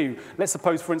that too. Let's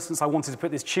suppose, for instance, I wanted to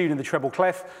put this tune in the treble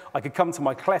clef. I could come to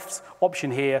my clefs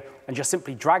option here and just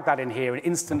simply drag that in here, and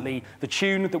instantly the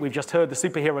tune that we've just heard, the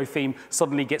superhero theme,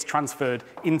 suddenly gets transferred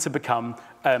into become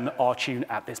our tune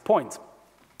at this point.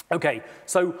 Okay,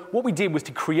 so what we did was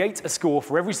to create a score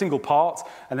for every single part,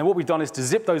 and then what we've done is to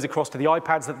zip those across to the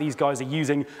iPads that these guys are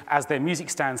using as their music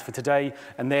stands for today,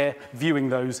 and they're viewing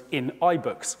those in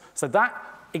iBooks. So that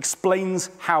explains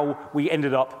how we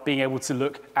ended up being able to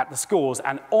look at the scores,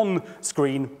 and on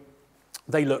screen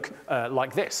they look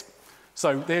like this.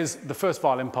 So there's the first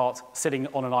violin part sitting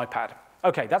on an iPad.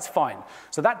 Okay, that's fine.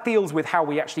 So that deals with how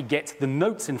we actually get the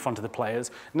notes in front of the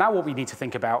players. Now what we need to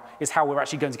think about is how we're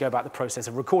actually going to go about the process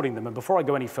of recording them. And before I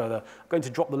go any further, I'm going to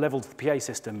drop the level to the PA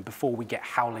system before we get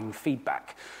howling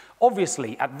feedback.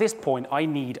 Obviously, at this point, I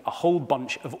need a whole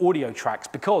bunch of audio tracks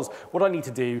because what I need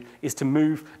to do is to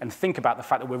move and think about the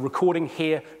fact that we're recording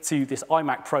here to this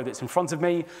iMac Pro that's in front of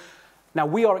me. Now,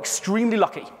 we are extremely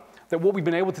lucky that what we've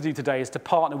been able to do today is to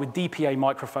partner with DPA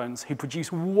microphones who produce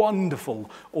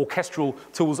wonderful orchestral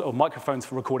tools or microphones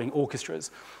for recording orchestras.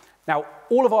 Now,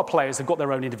 all of our players have got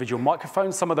their own individual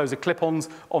microphones. Some of those are clip-ons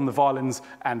on the violins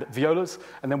and violas,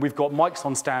 and then we've got mics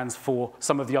on stands for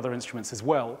some of the other instruments as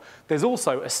well. There's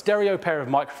also a stereo pair of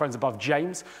microphones above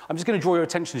James. I'm just going to draw your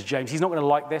attention to James. He's not going to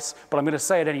like this, but I'm going to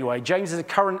say it anyway. James is a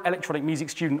current electronic music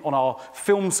student on our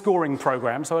film scoring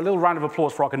program, so a little round of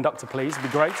applause for our conductor, please. It'd be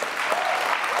great.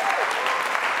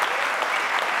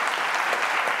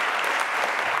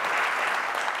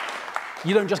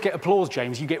 You don't just get applause,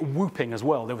 James, you get whooping as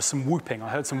well. There was some whooping, I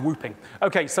heard some whooping.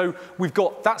 Okay, so we've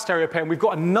got that stereo pair, and we've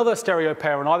got another stereo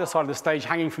pair on either side of the stage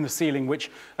hanging from the ceiling,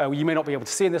 which you may not be able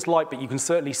to see in this light, but you can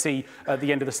certainly see at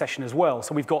the end of the session as well.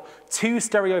 So we've got two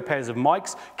stereo pairs of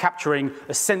mics capturing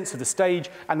a sense of the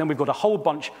stage, and then we've got a whole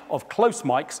bunch of close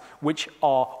mics, which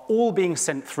are all being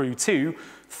sent through to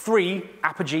 3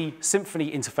 Apogee Symphony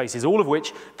interfaces, all of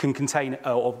which can contain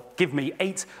or give me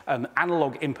 8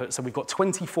 analog inputs. So we've got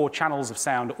 24 channels of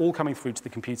sound all coming through to the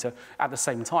computer at the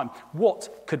same time.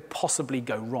 What could possibly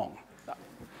go wrong?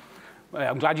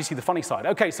 I'm glad you see the funny side.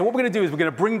 Okay, so what we're going to do is we're going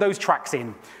to bring those tracks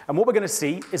in, and what we're going to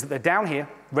see is that they're down here,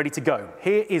 ready to go.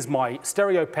 Here is my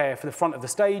stereo pair for the front of the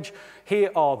stage.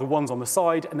 Here are the ones on the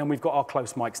side, and then we've got our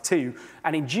close mics too.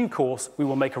 And in due course, we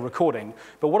will make a recording.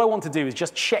 But what I want to do is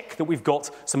just check that we've got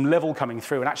some level coming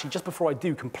through. And actually, just before I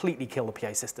do completely kill the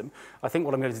PA system, I think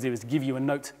what I'm going to do is give you a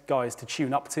note, guys, to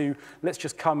tune up to. Let's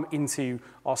just come into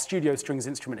our studio strings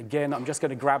instrument again. I'm just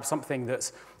going to grab something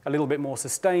that's a little bit more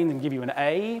sustained and give you an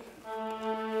A.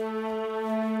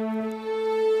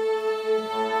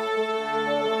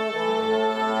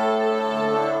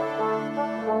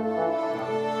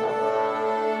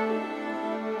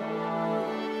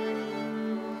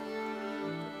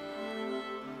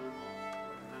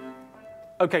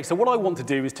 Okay, so what I want to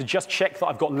do is to just check that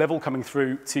I've got level coming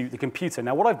through to the computer.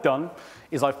 Now, what I've done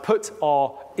is I've put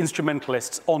our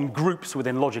instrumentalists on groups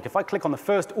within Logic. If I click on the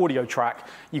first audio track,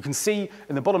 you can see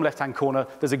in the bottom left-hand corner,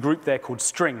 there's a group there called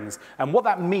strings. And what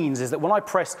that means is that when I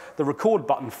press the record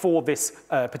button for this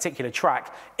particular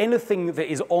track, anything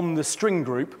that is on the string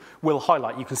group will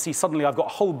highlight. You can see suddenly I've got a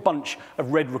whole bunch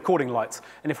of red recording lights.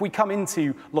 And if we come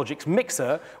into Logic's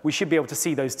mixer, we should be able to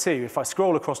see those too. If I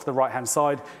scroll across to the right-hand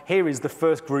side, here is the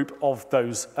first group of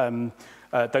those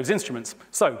instruments.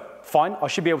 So, fine, I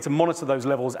should be able to monitor those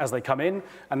levels as they come in,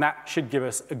 and that should give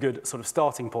us a good sort of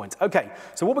starting point. Okay,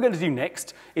 so what we're going to do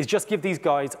next is just give these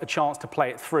guys a chance to play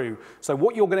it through. So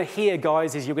what you're going to hear,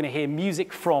 guys, is you're going to hear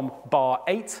music from bar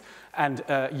 8, and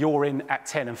you're in at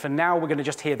 10. And for now, we're going to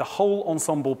just hear the whole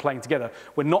ensemble playing together.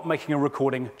 We're not making a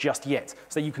recording just yet,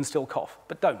 so you can still cough,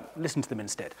 but don't. Listen to them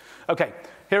instead. Okay,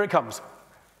 here it comes.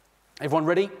 Everyone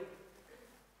ready?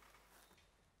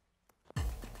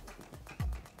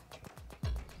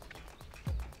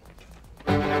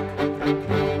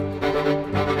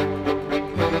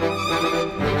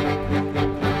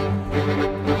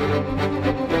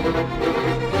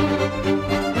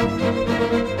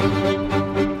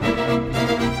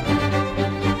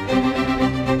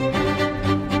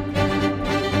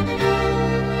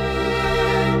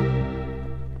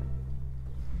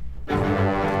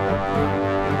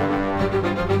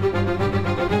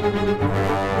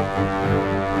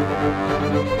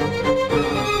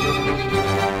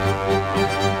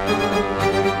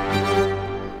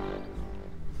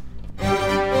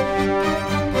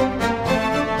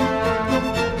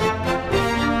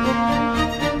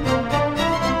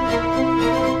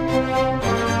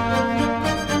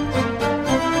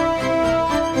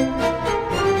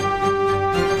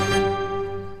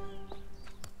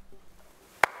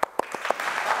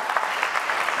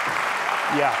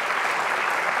 Yeah.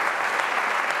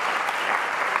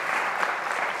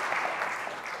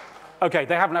 Okay,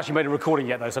 they haven't actually made a recording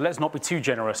yet, though, so let's not be too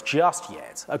generous just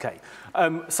yet. Okay,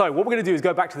 so what we're going to do is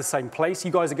go back to the same place.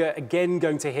 You guys are again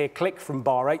going to hear click from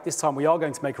bar 8. This time we are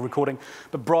going to make a recording.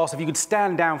 But Brass, if you could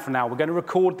stand down for now, we're going to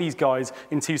record these guys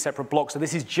in 2 separate blocks. So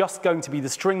this is just going to be the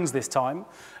strings this time.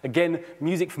 Again,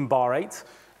 music from bar 8.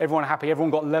 Everyone happy? Everyone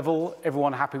got level?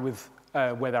 Everyone happy with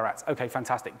where they're at? Okay,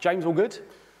 fantastic. James, all good?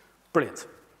 Brilliant.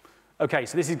 Okay,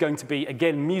 so this is going to be,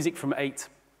 again, music from 8,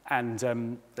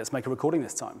 and let's make a recording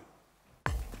this time.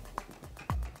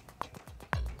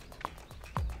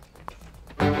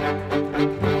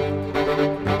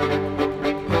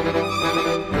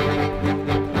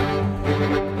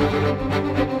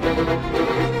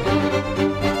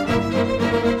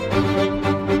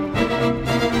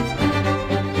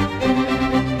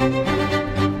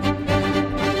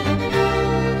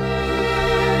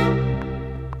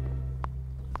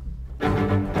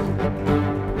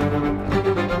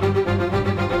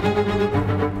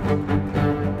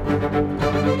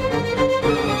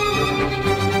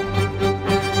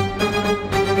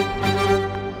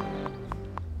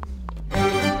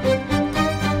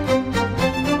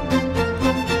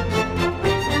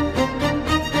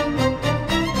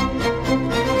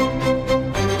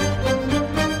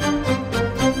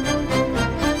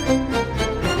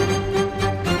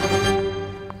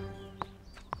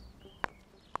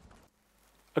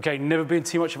 Okay, never been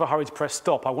too much of a hurry to press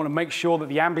stop. I want to make sure that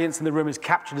the ambience in the room is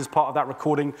captured as part of that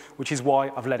recording, which is why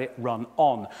I've let it run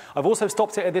on. I've also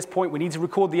stopped it at this point. We need to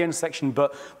record the end section,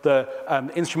 but the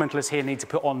instrumentalists here need to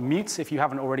put on mute. If you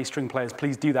haven't already, string players,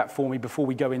 please do that for me before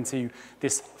we go into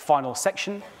this final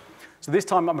section. So this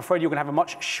time, I'm afraid you're going to have a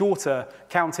much shorter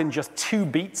count in, just 2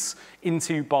 beats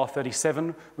into bar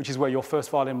 37, which is where your first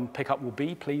violin pickup will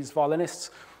be, please, violinists.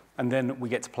 And then we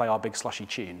get to play our big slushy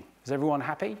tune. Is everyone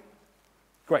happy?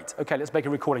 Great. Okay, let's make a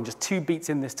recording. Just 2 beats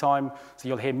in this time, so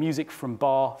you'll hear music from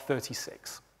bar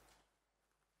 36.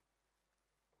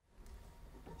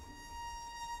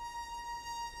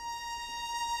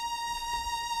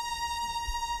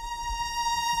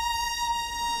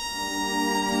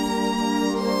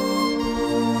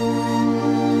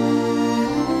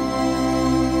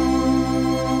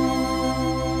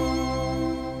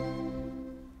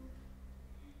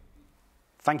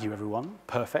 Thank you, everyone.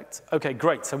 Perfect. Okay,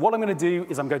 great. So what I'm going to do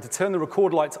is I'm going to turn the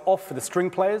record lights off for the string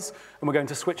players, and we're going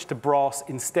to switch to brass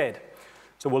instead.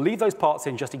 So we'll leave those parts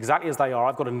in just exactly as they are.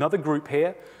 I've got another group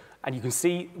here, and you can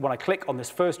see when I click on this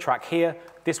first track here,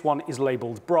 this one is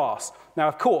labeled brass. Now,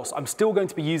 of course, I'm still going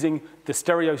to be using the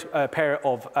stereo pair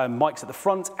of mics at the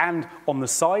front and on the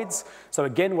sides. So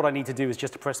again, what I need to do is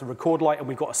just to press the record light, and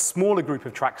we've got a smaller group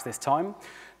of tracks this time.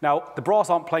 Now, the brass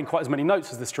aren't playing quite as many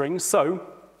notes as the strings, so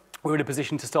we're in a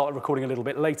position to start recording a little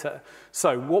bit later.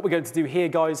 So what we're going to do here,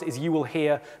 guys, is you will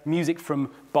hear music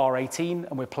from bar 18,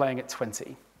 and we're playing at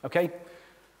 20, okay?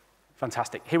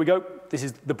 Fantastic. Here we go. This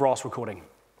is the brass recording.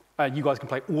 You guys can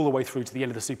play all the way through to the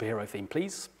end of the superhero theme,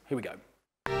 please. Here we go.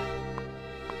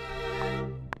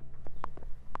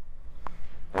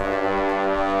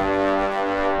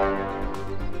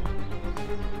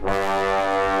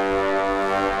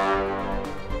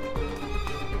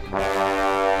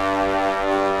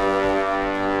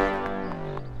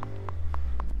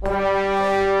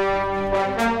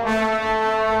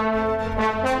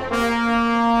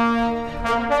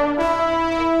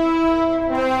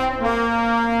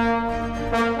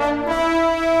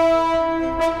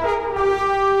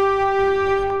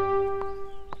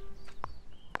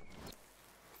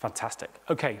 Fantastic.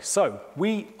 Okay, so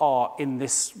we are in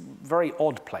this very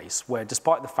odd place where,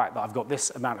 despite the fact that I've got this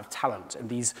amount of talent and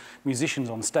these musicians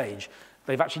on stage,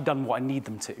 they've actually done what I need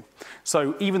them to.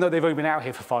 So even though they've only been out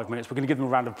here for 5 minutes, we're going to give them a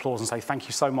round of applause and say thank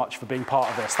you so much for being part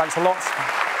of this. Thanks a lot.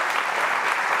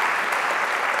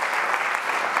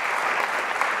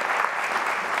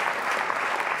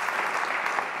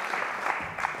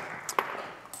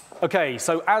 Okay,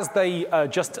 so as they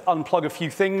just unplug a few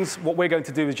things, what we're going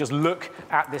to do is just look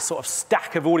at this sort of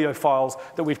stack of audio files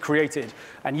that we've created.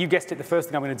 And you guessed it, the first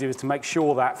thing I'm going to do is to make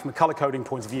sure that, from a color coding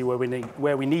point of view,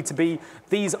 where we need to be,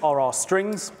 these are our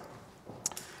strings,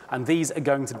 and these are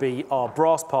going to be our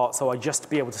brass parts, so I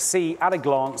just be able to see at a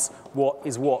glance what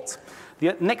is what.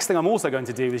 The next thing I'm also going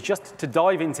to do is just to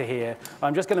dive into here.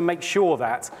 I'm just going to make sure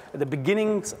that at the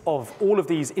beginnings of all of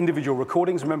these individual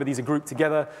recordings, remember these are grouped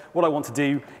together, what I want to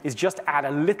do is just add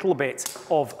a little bit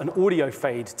of an audio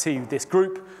fade to this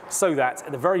group so that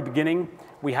at the very beginning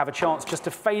we have a chance just to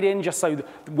fade in, just so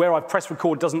where I've pressed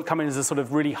record doesn't come in as a sort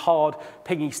of really hard,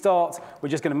 piggy start. We're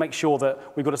just going to make sure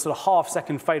that we've got a sort of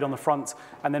half-second fade on the front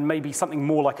and then maybe something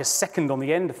more like a second on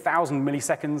the end, 1,000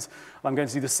 milliseconds. I'm going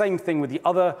to do the same thing with the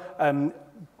other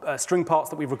string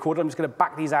parts that we've recorded. I'm just going to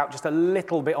back these out just a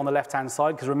little bit on the left-hand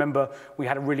side, because remember, we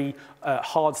had a really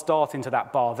hard start into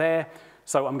that bar there.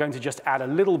 So I'm going to just add a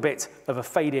little bit of a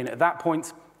fade in at that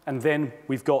point, and then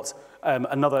we've got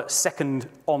another second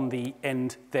on the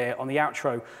end there on the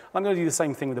outro. I'm going to do the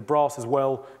same thing with the brass as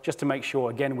well, just to make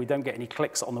sure, again, we don't get any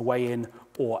clicks on the way in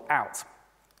or out.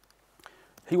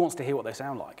 Who wants to hear what they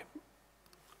sound like?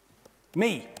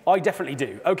 Me, I definitely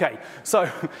do. Okay, so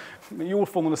you're all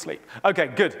falling asleep. Okay,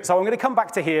 good. So I'm going to come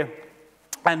back to here,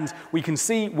 and we can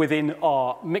see within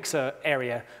our mixer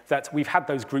area that we've had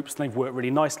those groups and they've worked really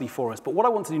nicely for us. But what I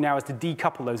want to do now is to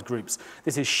decouple those groups.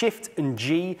 This is Shift and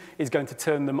G is going to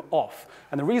turn them off.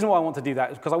 And the reason why I want to do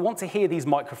that is because I want to hear these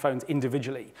microphones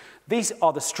individually. These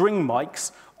are the string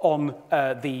mics on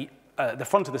the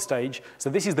front of the stage. So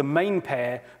this is the main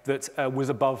pair that was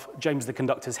above James the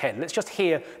conductor's head. Let's just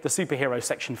hear the superhero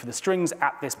section for the strings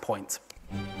at this point.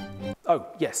 Oh,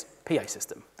 yes, PA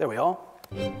system. There we are.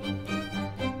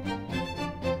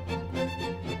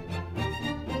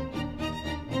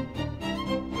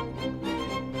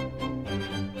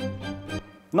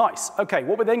 Nice. Okay,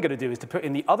 what we're then going to do is to put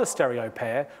in the other stereo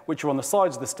pair, which are on the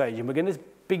sides of the stage, and we're going to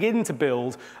begin to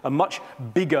build a much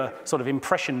bigger sort of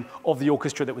impression of the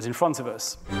orchestra that was in front of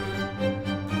us.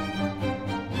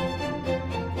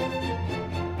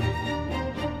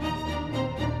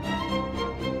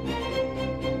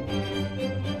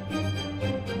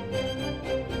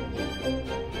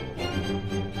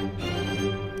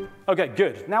 Okay,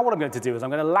 good. Now what I'm going to do is I'm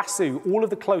going to lasso all of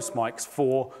the close mics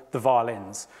for the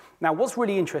violins. Now, what's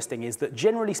really interesting is that,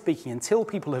 generally speaking, until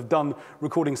people have done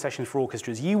recording sessions for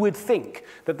orchestras, you would think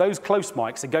that those close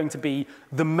mics are going to be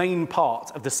the main part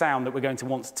of the sound that we're going to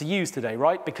want to use today,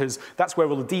 right? Because that's where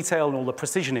all the detail and all the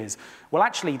precision is. Well,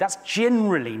 actually, that's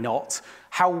generally not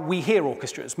how we hear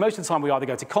orchestras. Most of the time we either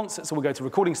go to concerts or we go to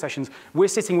recording sessions. We're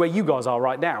sitting where you guys are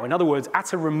right now. In other words,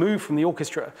 at a remove from the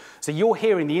orchestra. So you're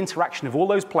hearing the interaction of all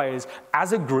those players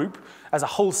as a group, as a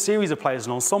whole series of players,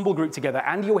 an ensemble group together,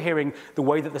 and you're hearing the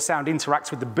way that the sound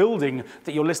interacts with the building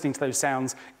that you're listening to those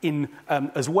sounds in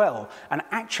as well. And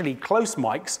actually, close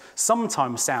mics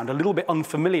sometimes sound a little bit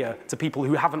unfamiliar to people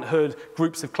who haven't heard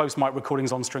groups of close mic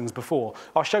recordings on strings before.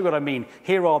 I'll show you what I mean.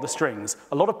 Here are the strings.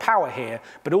 A lot of power here,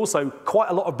 but also quite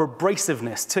a lot of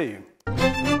abrasiveness too.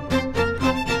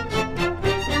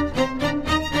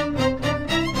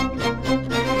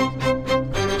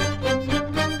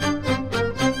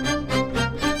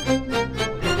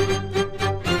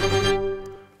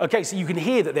 Okay, so you can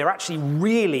hear that they're actually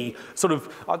really sort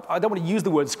of, I don't want to use the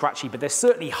word scratchy, but they're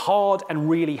certainly hard and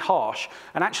really harsh.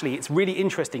 And actually, it's really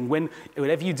interesting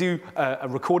whenever you do a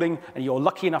recording and you're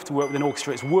lucky enough to work with an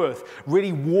orchestra, it's worth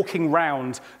really walking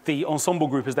around the ensemble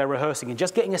group as they're rehearsing and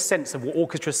just getting a sense of what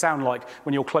orchestras sound like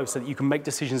when you're close so that you can make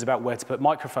decisions about where to put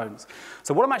microphones.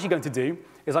 So what I'm actually going to do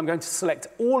is I'm going to select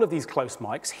all of these close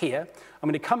mics here. I'm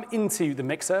going to come into the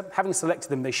mixer. Having selected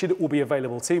them, they should all be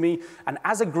available to me. And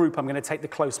as a group, I'm going to take the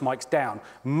close mics down.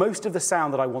 Most of the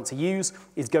sound that I want to use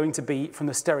is going to be from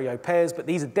the stereo pairs, but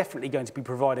these are definitely going to be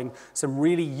providing some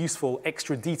really useful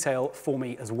extra detail for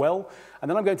me as well. And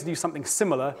then I'm going to do something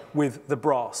similar with the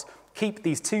brass. Keep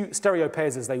these two stereo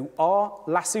pairs as they are,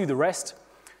 lasso the rest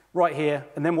right here.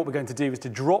 And then what we're going to do is to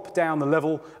drop down the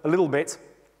level a little bit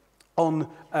on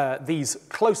these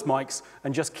close mics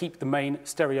and just keep the main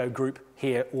stereo group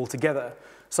here all together.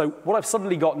 So what I've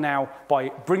suddenly got now by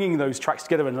bringing those tracks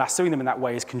together and lassoing them in that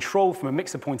way is control from a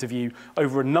mixer point of view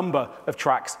over a number of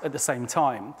tracks at the same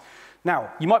time.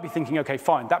 Now, you might be thinking, okay,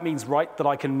 fine, that means, right, that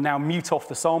I can now mute off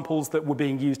the samples that were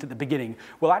being used at the beginning.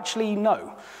 Well, actually,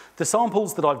 no. The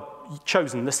samples that I've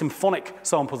chosen, the symphonic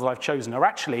samples that I've chosen, are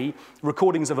actually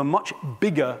recordings of a much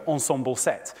bigger ensemble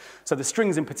set. So the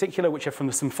strings in particular, which are from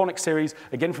the symphonic series,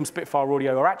 again from Spitfire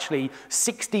Audio, are actually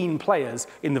 16 players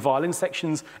in the violin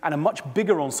sections and a much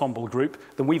bigger ensemble group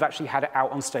than we've actually had it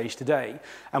out on stage today.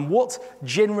 And what,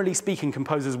 generally speaking,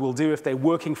 composers will do if they're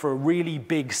working for a really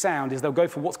big sound is they'll go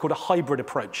for what's called a hybrid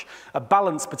approach, a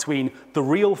balance between the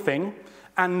real thing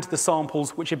and the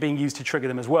samples which are being used to trigger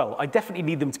them as well. I definitely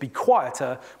need them to be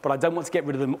quieter, but I don't want to get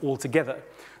rid of them altogether.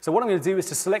 So what I'm going to do is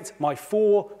to select my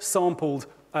 4 sampled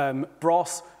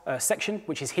brass section,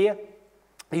 which is here.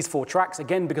 These 4 tracks,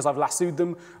 again, because I've lassoed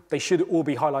them, they should all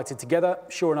be highlighted together.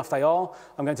 Sure enough, they are.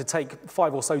 I'm going to take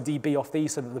 5 or so dB off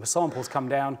these so that the samples come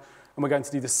down, and we're going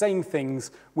to do the same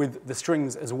things with the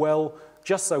strings as well,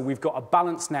 just so we've got a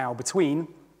balance now between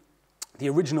the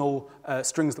original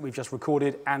strings that we've just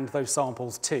recorded and those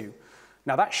samples too.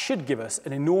 Now that should give us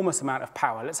an enormous amount of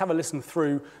power. Let's have a listen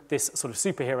through this sort of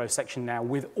superhero section now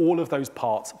with all of those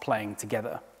parts playing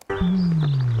together.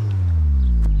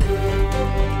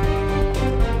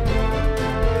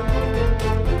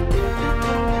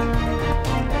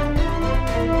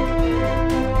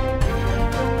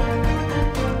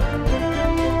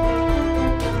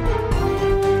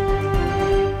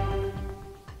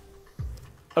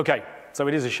 Okay. So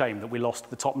it is a shame that we lost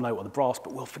the top note of the brass,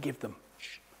 but we'll forgive them.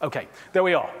 Okay, there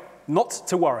we are. Not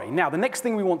to worry. Now, the next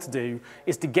thing we want to do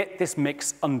is to get this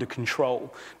mix under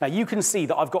control. Now, you can see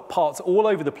that I've got parts all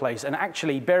over the place, and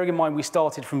actually, bearing in mind we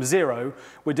started from 0,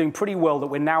 we're doing pretty well that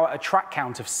we're now at a track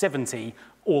count of 70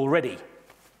 already.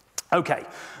 Okay,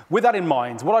 with that in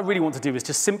mind, what I really want to do is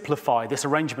to simplify this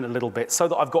arrangement a little bit so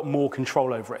that I've got more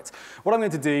control over it. What I'm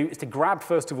going to do is to grab,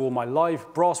 first of all, my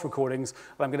live brass recordings,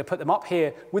 and I'm going to put them up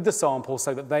here with the samples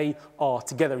so that they are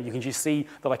together. You can just see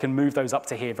that I can move those up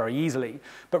to here very easily.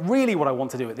 But really what I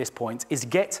want to do at this point is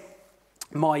get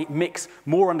my mix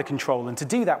more under control. And to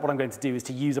do that, what I'm going to do is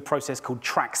to use a process called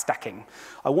track stacking.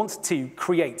 I want to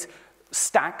create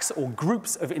stacks or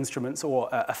groups of instruments, or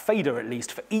a fader at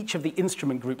least, for each of the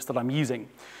instrument groups that I'm using.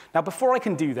 Now, before I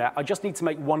can do that, I just need to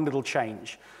make one little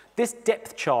change. This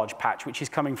depth charge patch, which is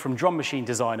coming from Drum Machine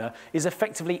Designer, is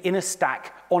effectively in a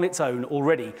stack on its own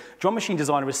already. Drum Machine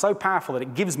Designer is so powerful that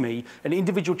it gives me an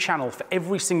individual channel for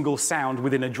every single sound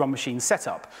within a drum machine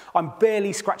setup. I'm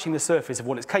barely scratching the surface of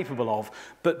what it's capable of,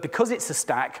 but because it's a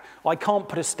stack, I can't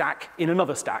put a stack in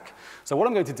another stack. So what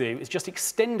I'm going to do is just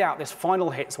extend out this final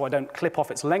hit so I don't clip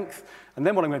off its length, and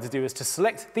then what I'm going to do is to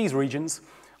select these regions.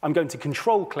 I'm going to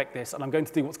control-click this, and I'm going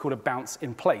to do what's called a bounce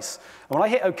in place. And when I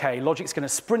hit OK, Logic's going to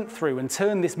sprint through and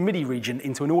turn this MIDI region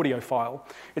into an audio file.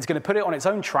 It's going to put it on its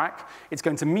own track. It's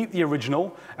going to mute the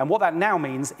original. And what that now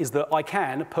means is that I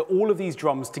can put all of these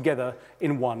drums together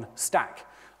in one stack.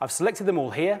 I've selected them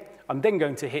all here. I'm then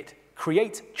going to hit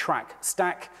Create Track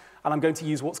Stack. and I'm going to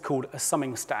use what's called a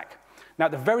summing stack. Now,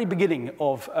 at the very beginning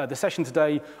of the session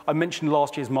today, I mentioned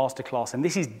last year's masterclass, and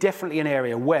this is definitely an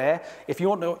area where, if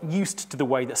you're not used to the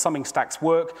way that summing stacks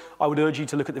work, I would urge you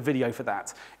to look at the video for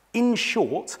that. In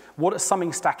short, what a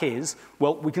summing stack is,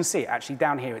 well, we can see it actually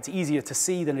down here. It's easier to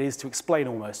see than it is to explain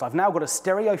almost. I've now got a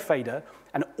stereo fader,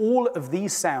 and all of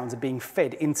these sounds are being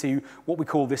fed into what we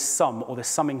call this sum, or this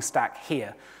summing stack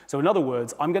here. So in other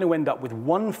words, I'm going to end up with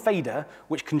one fader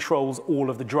which controls all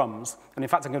of the drums. And in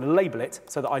fact, I'm going to label it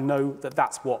so that I know that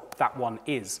that's what that one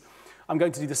is. I'm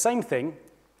going to do the same thing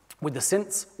with the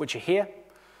synths, which are here.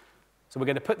 So we're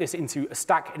going to put this into a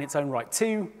stack in its own right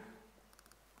too.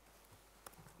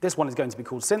 This one is going to be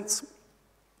called synths,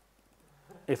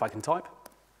 if I can type.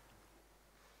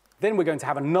 Then we're going to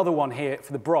have another one here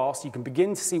for the brass. You can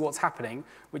begin to see what's happening,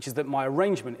 which is that my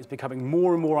arrangement is becoming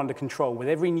more and more under control. With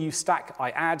every new stack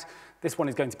I add, this one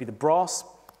is going to be the brass.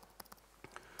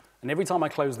 And every time I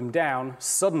close them down,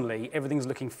 suddenly everything's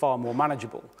looking far more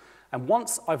manageable. And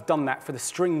once I've done that for the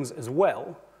strings as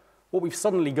well, what we've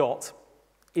suddenly got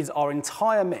is our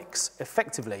entire mix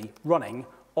effectively running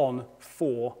on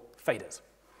 4 faders.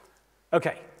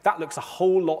 Okay, that looks a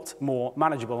whole lot more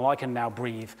manageable, and I can now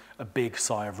breathe a big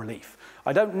sigh of relief.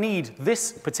 I don't need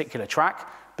this particular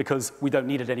track because we don't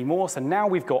need it anymore, so now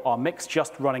we've got our mix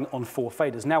just running on 4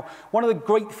 faders. Now, one of the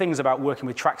great things about working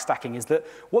with track stacking is that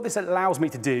what this allows me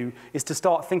to do is to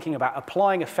start thinking about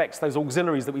applying effects, those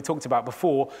auxiliaries that we talked about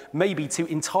before, maybe to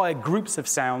entire groups of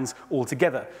sounds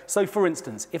altogether. So for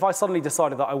instance, if I suddenly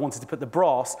decided that I wanted to put the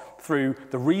brass through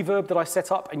the reverb that I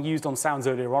set up and used on sounds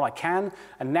earlier on, I can,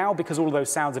 and now because all of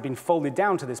those sounds have been folded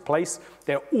down to this place,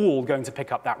 they're all going to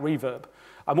pick up that reverb.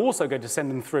 I'm also going to send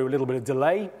them through a little bit of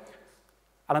delay,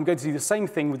 and I'm going to do the same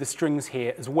thing with the strings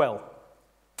here as well.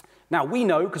 Now, we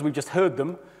know, because we've just heard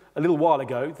them a little while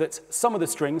ago, that some of the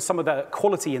strings, some of the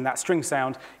quality in that string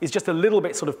sound is just a little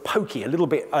bit sort of pokey, a little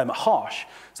bit harsh.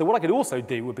 So what I could also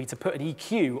do would be to put an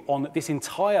EQ on this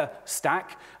entire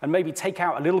stack and maybe take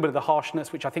out a little bit of the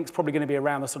harshness, which I think is probably going to be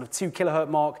around the sort of 2 kilohertz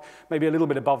mark, maybe a little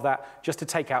bit above that, just to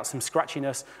take out some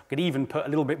scratchiness. I could even put a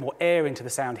little bit more air into the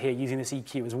sound here using this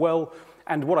EQ as well.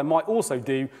 And what I might also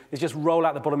do is just roll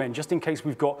out the bottom end, just in case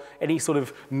we've got any sort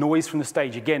of noise from the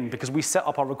stage. Again, because we set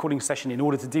up our recording session in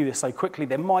order to do this so quickly,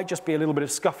 there might just be a little bit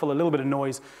of scuffle, a little bit of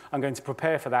noise. I'm going to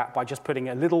prepare for that by just putting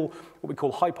a little, what we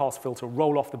call high-pass filter,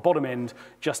 roll off the bottom end,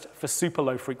 just for super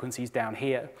low frequencies down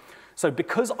here. So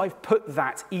because I've put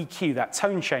that EQ, that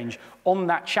tone change, on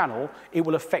that channel, it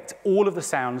will affect all of the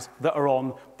sounds that are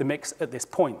on the mix at this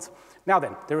point. Now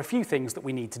then, there are a few things that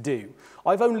we need to do.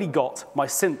 I've only got my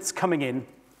synths coming in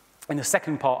the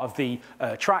second part of the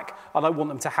track, and I want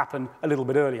them to happen a little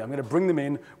bit earlier. I'm going to bring them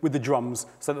in with the drums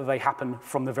so that they happen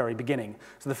from the very beginning.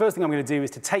 So the first thing I'm going to do is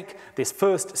to take this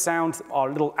first sound, our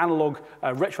little analog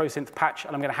retro synth patch,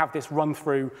 and I'm going to have this run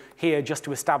through here just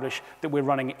to establish that we're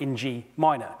running in G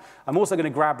minor. I'm also going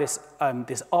to grab this,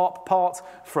 this ARP part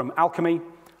from Alchemy.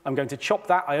 I'm going to chop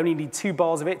that. I only need 2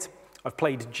 bars of it. I've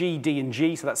played G, D, and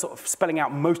G, so that's sort of spelling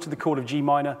out most of the chord of G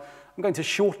minor. I'm going to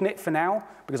shorten it for now,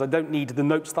 because I don't need the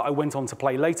notes that I went on to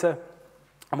play later.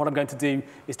 And what I'm going to do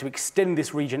is to extend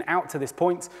this region out to this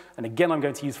point. And again, I'm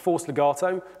going to use forced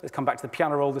legato. Let's come back to the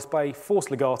piano roll display, forced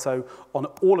legato on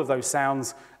all of those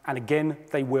sounds. And again,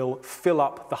 they will fill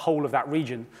up the whole of that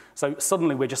region. So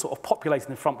suddenly, we're just sort of populating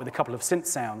the front with a couple of synth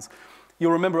sounds.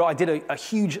 You'll remember I did a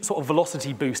huge sort of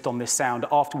velocity boost on this sound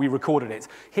after we recorded it.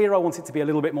 Here I want it to be a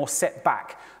little bit more set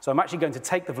back. So I'm actually going to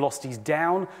take the velocities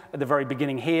down at the very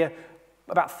beginning here,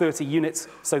 about 30 units,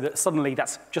 so that suddenly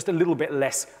that's just a little bit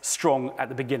less strong at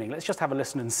the beginning. Let's just have a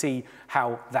listen and see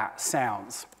how that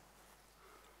sounds.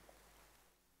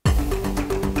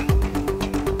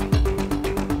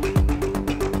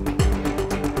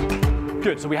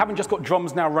 Good, so we haven't just got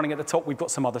drums now running at the top, we've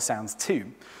got some other sounds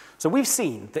too. So we've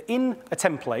seen that in a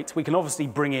template, we can obviously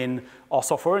bring in our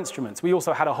software instruments. We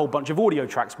also had a whole bunch of audio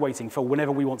tracks waiting for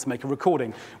whenever we want to make a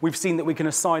recording. We've seen that we can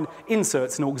assign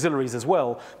inserts and auxiliaries as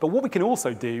well. But what we can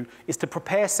also do is to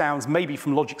prepare sounds maybe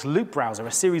from Logic's loop browser,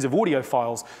 a series of audio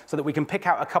files, so that we can pick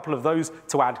out a couple of those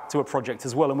to add to a project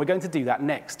as well. And we're going to do that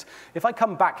next. If I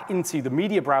come back into the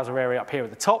media browser area up here at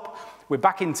the top, we're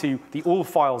back into the all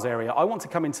files area. I want to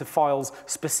come into files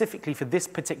specifically for this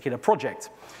particular project.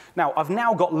 Now, I've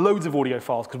now got loads of audio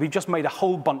files because we've just made a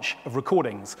whole bunch of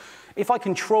recordings. If I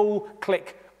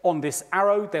control-click on this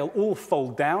arrow, they'll all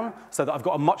fold down so that I've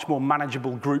got a much more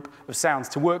manageable group of sounds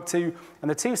to work to.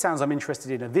 And the 2 sounds I'm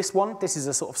interested in are this one. This is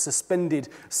a sort of suspended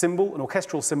cymbal, an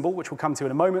orchestral cymbal, which we'll come to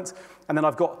in a moment. And then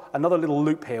I've got another little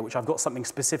loop here, which I've got something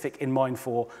specific in mind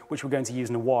for, which we're going to use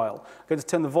in a while. I'm going to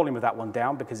turn the volume of that one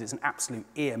down because it's an absolute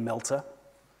ear melter.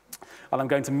 And I'm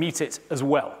going to mute it as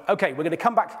well. Okay, we're going to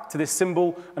come back to this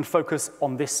symbol and focus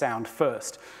on this sound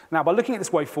first. Now, by looking at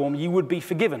this waveform, you would be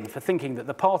forgiven for thinking that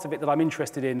the part of it that I'm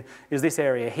interested in is this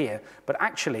area here. But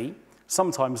actually,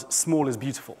 sometimes small is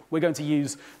beautiful. We're going to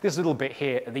use this little bit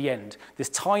here at the end, this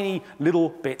tiny little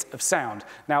bit of sound.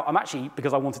 Now, I'm actually,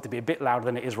 because I want it to be a bit louder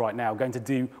than it is right now, going to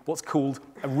do what's called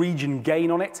a region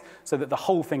gain on it, so that the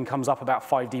whole thing comes up about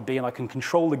 5 dB, and I can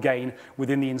control the gain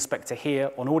within the inspector here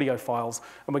on audio files,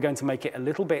 and we're going to make it a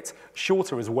little bit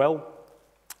shorter as well,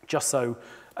 just so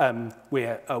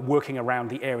we're working around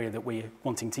the area that we're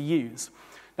wanting to use.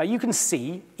 Now, you can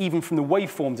see, even from the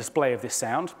waveform display of this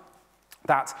sound,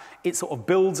 that it sort of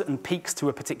builds and peaks to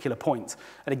a particular point.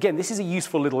 And again, this is a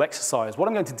useful little exercise. What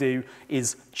I'm going to do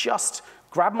is just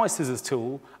grab my scissors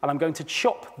tool, and I'm going to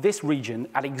chop this region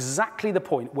at exactly the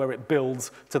point where it builds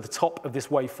to the top of this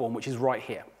waveform, which is right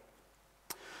here.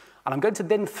 And I'm going to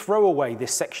then throw away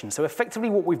this section. So effectively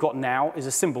what we've got now is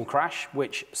a cymbal crash,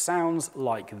 which sounds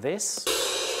like this.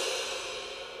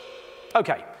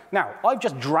 Okay, now, I've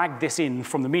just dragged this in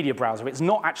from the media browser. It's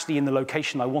not actually in the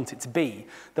location I want it to be.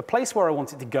 The place where I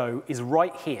want it to go is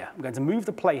right here. I'm going to move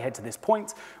the playhead to this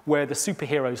point where the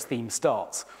superheroes theme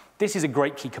starts. This is a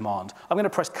great key command. I'm going to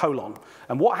press colon.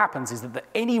 And what happens is that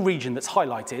any region that's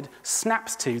highlighted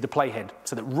snaps to the playhead,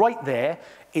 so that right there,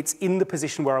 it's in the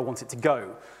position where I want it to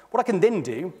go. What I can then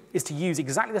do is to use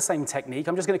exactly the same technique.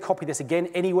 I'm just going to copy this again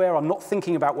anywhere. I'm not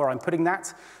thinking about where I'm putting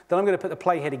that. Then I'm going to put the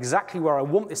playhead exactly where I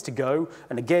want this to go,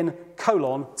 and again,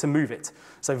 colon to move it.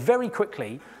 So very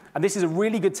quickly, and this is a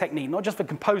really good technique, not just for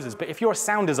composers, but if you're a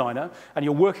sound designer and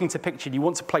you're working to picture and you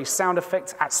want to play sound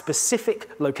effects at specific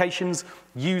locations,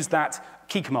 use that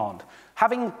key command.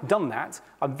 Having done that,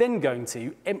 I'm then going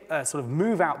to sort of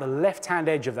move out the left-hand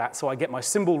edge of that so I get my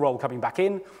cymbal roll coming back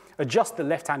in, adjust the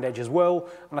left-hand edge as well,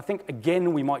 and I think,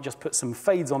 again, we might just put some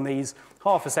fades on these,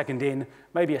 half a second in,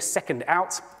 maybe a second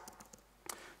out,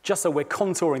 just so we're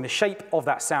contouring the shape of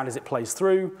that sound as it plays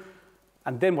through.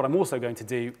 And then what I'm also going to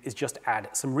do is just add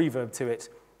some reverb to it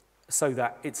so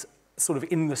that it's sort of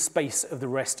in the space of the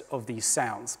rest of these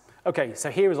sounds. Okay, so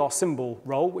here is our cymbal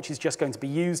roll, which is just going to be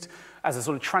used as a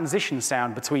sort of transition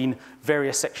sound between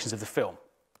various sections of the film.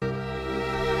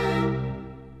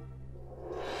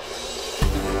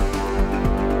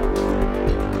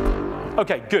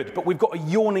 Okay, good, but we've got a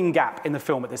yawning gap in the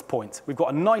film at this point. We've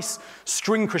got a nice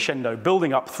string crescendo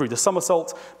building up through the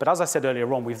somersault, but as I said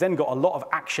earlier on, we've then got a lot of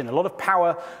action, a lot of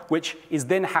power, which is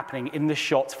then happening in this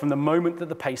shot from the moment that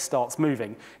the pace starts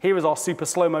moving. Here is our super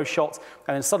slow-mo shot,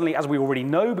 and then suddenly, as we already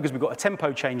know, because we've got a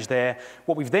tempo change there,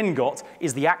 what we've then got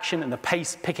is the action and the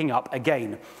pace picking up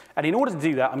again. And in order to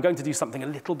do that, I'm going to do something a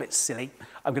little bit silly.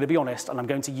 I'm going to be honest, and I'm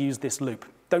going to use this loop.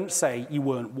 Don't say you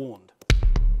weren't warned.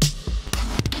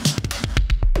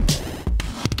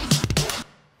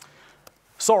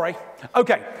 Sorry.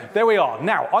 Okay, there we are.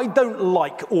 Now, I don't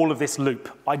like all of this loop.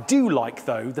 I do like,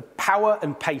 though, the power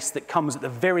and pace that comes at the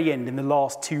very end in the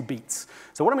last 2 beats.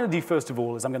 So what I'm going to do, first of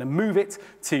all, is I'm going to move it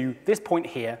to this point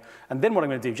here, and then what I'm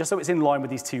going to do, just so it's in line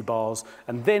with these 2 bars,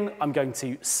 and then I'm going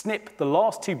to snip the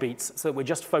last 2 beats so that we're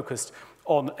just focused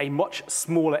on a much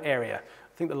smaller area.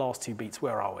 I think the last 2 beats,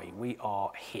 where are we? We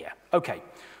are here. Okay.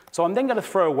 So I'm then going to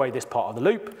throw away this part of the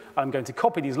loop. I'm going to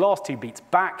copy these last 2 beats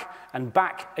back and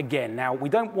back again. Now, we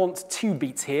don't want 2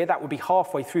 beats here. That would be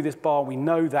halfway through this bar. We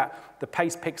know that the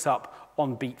pace picks up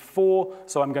on beat 4,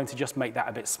 so I'm going to just make that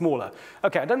a bit smaller.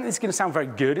 Okay, I don't think this is going to sound very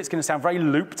good. It's going to sound very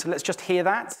looped. Let's just hear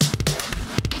that.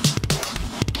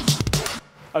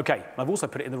 Okay, I've also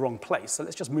put it in the wrong place, so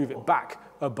let's just move it back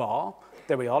a bar.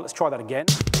 There we are. Let's try that again.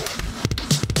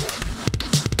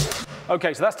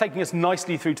 Okay, so that's taking us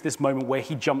nicely through to this moment where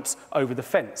he jumps over the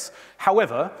fence.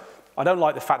 However, I don't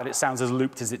like the fact that it sounds as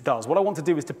looped as it does. What I want to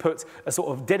do is to put a sort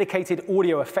of dedicated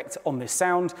audio effect on this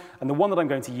sound, and the one that I'm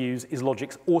going to use is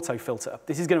Logic's auto filter.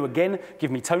 This is going to, again,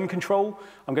 give me tone control.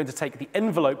 I'm going to take the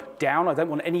envelope down. I don't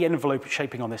want any envelope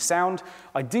shaping on this sound.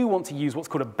 I do want to use what's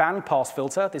called a bandpass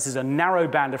filter. This is a narrow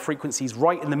band of frequencies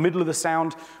right in the middle of the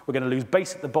sound. We're going to lose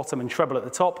bass at the bottom and treble at the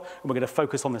top, and we're going to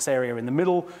focus on this area in the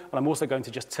middle, and I'm also going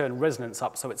to just turn resonance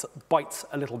up so it bites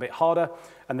a little bit harder,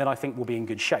 and then I think we'll be in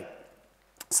good shape.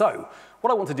 So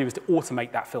what I want to do is to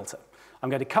automate that filter. I'm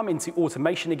going to come into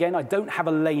automation again. I don't have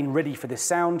a lane ready for this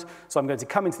sound, so I'm going to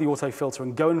come into the auto filter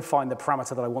and go and find the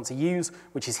parameter that I want to use,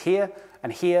 which is here,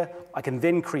 and here I can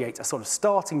then create a sort of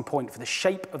starting point for the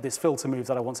shape of this filter move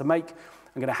that I want to make.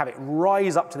 I'm going to have it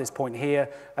rise up to this point here,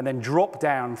 and then drop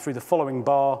down through the following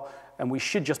bar, and we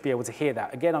should just be able to hear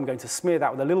that. Again, I'm going to smear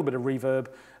that with a little bit of reverb,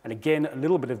 and again, a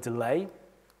little bit of delay.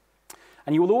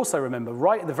 And you will also remember,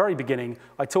 right at the very beginning,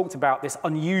 I talked about this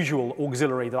unusual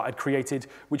auxiliary that I'd created,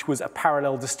 which was a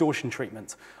parallel distortion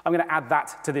treatment. I'm going to add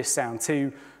that to this sound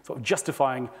too, sort of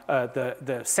justifying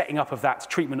the setting up of that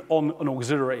treatment on an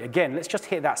auxiliary. Again, let's just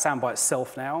hear that sound by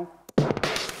itself now.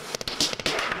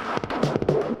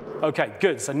 Okay,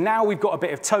 good. So now we've got a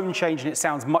bit of tone change and it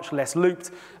sounds much less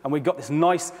looped, and we've got this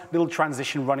nice little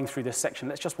transition running through this section.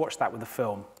 Let's just watch that with the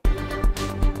film.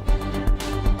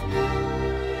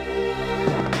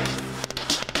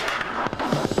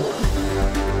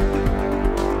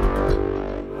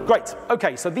 Great,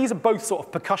 okay, so these are both sort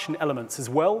of percussion elements as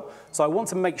well. So I want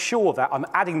to make sure that I'm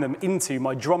adding them into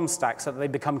my drum stack so that they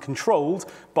become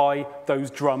controlled by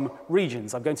those drum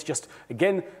regions. I'm going to just,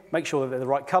 again, make sure that they're the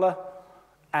right color,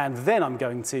 and then I'm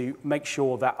going to make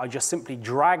sure that I just simply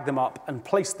drag them up and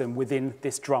place them within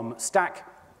this drum stack,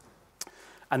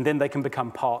 and then they can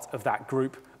become part of that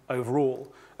group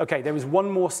overall. Okay, there is one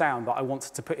more sound that I want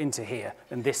to put into here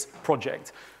in this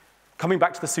project. Coming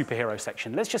back to the superhero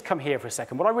section, let's just come here for a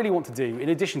second. What I really want to do, in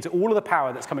addition to all of the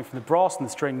power that's coming from the brass and the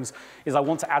strings, is I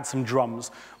want to add some drums.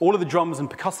 All of the drums and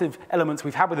percussive elements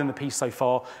we've had within the piece so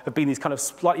far have been these kind of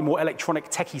slightly more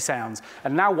electronic, techie sounds.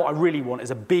 And now what I really want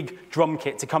is a big drum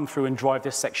kit to come through and drive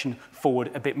this section forward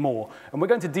a bit more. And we're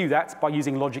going to do that by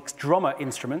using Logic's drummer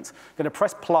instrument. I'm going to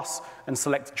press plus and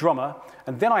select drummer,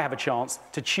 and then I have a chance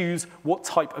to choose what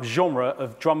type of genre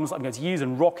of drums I'm going to use,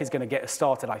 and rock is going to get us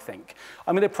started, I think.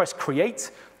 I'm going to press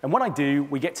create, and when I do,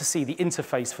 we get to see the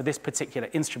interface for this particular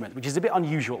instrument, which is a bit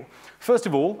unusual. First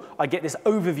of all, I get this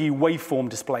overview waveform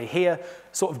display here,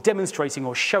 sort of demonstrating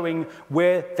or showing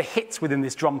where the hits within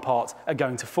this drum part are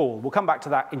going to fall. We'll come back to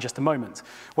that in just a moment.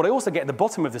 What I also get at the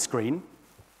bottom of the screen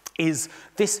is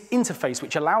this interface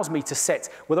which allows me to set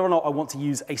whether or not I want to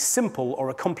use a simple or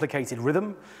a complicated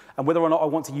rhythm, and whether or not I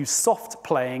want to use soft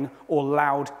playing or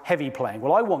loud, heavy playing.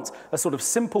 Well, I want a sort of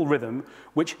simple rhythm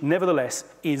which nevertheless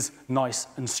is nice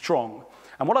and strong.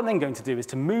 And what I'm then going to do is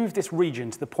to move this region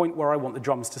to the point where I want the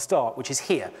drums to start, which is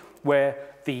here, where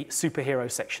the superhero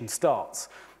section starts.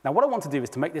 Now, what I want to do is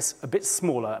to make this a bit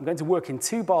smaller. I'm going to work in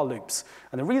 2-bar loops.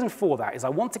 And the reason for that is I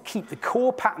want to keep the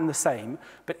core pattern the same,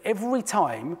 but every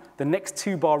time the next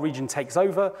 2-bar region takes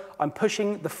over, I'm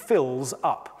pushing the fills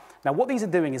up. Now, what these are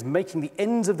doing is making the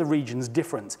ends of the regions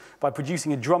different by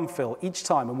producing a drum fill each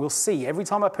time. And we'll see every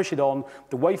time I push it on,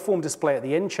 the waveform display at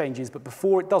the end changes, but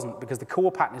before it doesn't, because the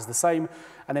core pattern is the same.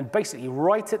 And then basically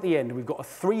right at the end, we've got a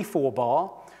 3/4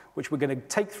 bar, which we're going to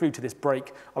take through to this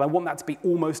break, and I want that to be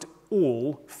almost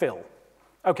all fill.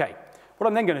 Okay, what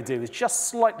I'm then going to do is just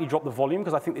slightly drop the volume,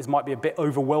 because I think this might be a bit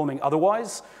overwhelming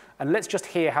otherwise, and let's just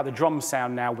hear how the drums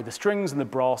sound now with the strings and the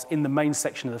brass in the main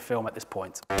section of the film at this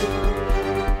point.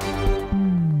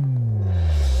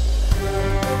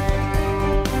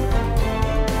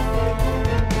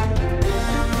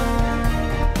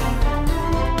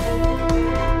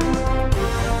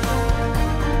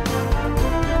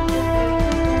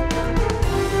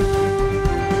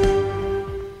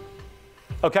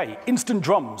 Okay, instant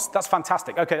drums, that's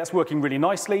fantastic. Okay, that's working really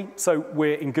nicely, so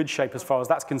we're in good shape as far as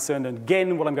that's concerned. And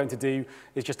again, what I'm going to do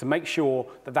is just to make sure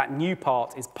that that new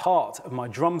part is part of my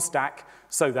drum stack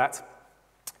so that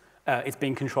it's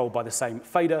being controlled by the same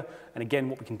fader. And again,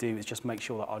 what we can do is just make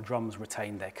sure that our drums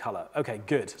retain their color. Okay,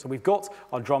 good. So we've got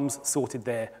our drums sorted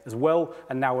there as well,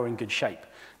 and now we're in good shape.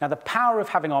 Now, the power of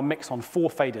having our mix on 4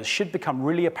 faders should become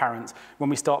really apparent when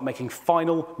we start making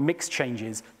final mix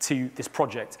changes to this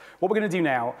project. What we're going to do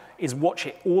now is watch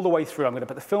it all the way through. I'm going to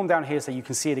put the film down here so you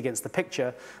can see it against the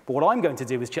picture. But what I'm going to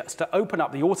do is just to open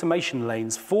up the automation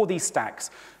lanes for these stacks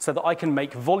so that I can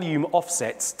make volume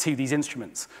offsets to these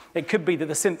instruments. It could be that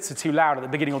the synths are too loud at the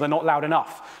beginning, or they're not loud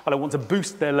enough, and I want to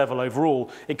boost their level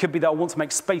overall. It could be that I want to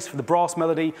make space for the brass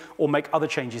melody or make other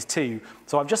changes too.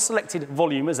 So I've just selected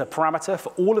volume as a parameter for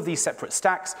all of these separate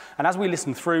stacks, and as we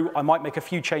listen through, I might make a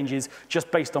few changes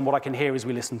just based on what I can hear as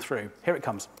we listen through. Here it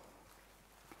comes.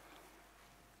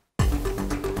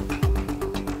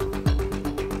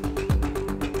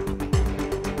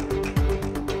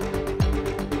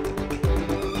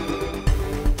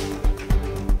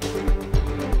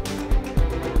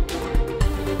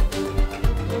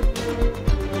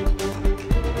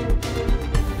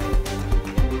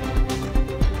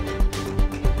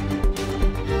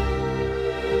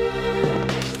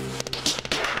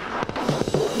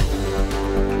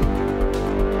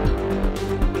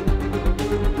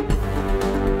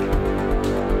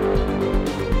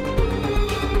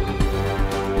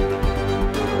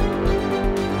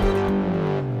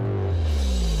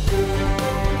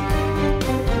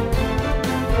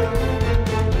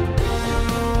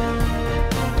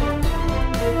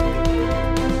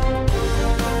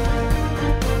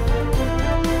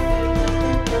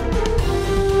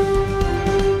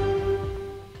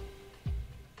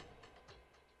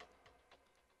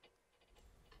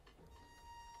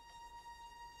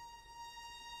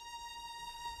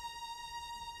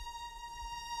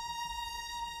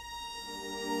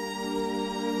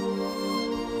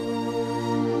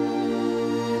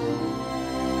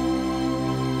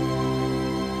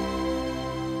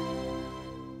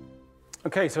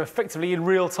 Okay, so effectively in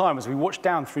real time, as we watch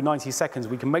down through 90 seconds,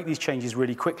 we can make these changes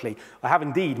really quickly. I have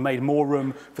indeed made more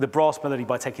room for the brass melody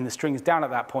by taking the strings down at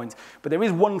that point, but there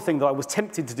is one thing that I was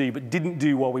tempted to do but didn't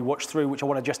do while we watched through, which I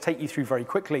want to just take you through very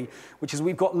quickly, which is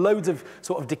we've got loads of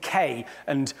sort of decay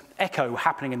and echo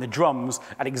happening in the drums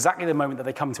at exactly the moment that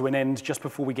they come to an end, just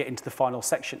before we get into the final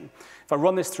section. If I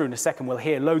run this through in a second, we'll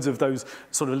hear loads of those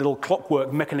sort of little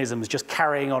clockwork mechanisms just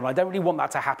carrying on. I don't really want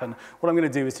that to happen. What I'm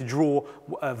going to do is to draw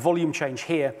a volume change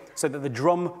here so that the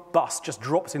drum bus just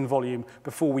drops in volume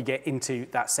before we get into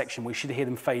that section. We should hear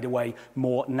them fade away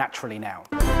more naturally now.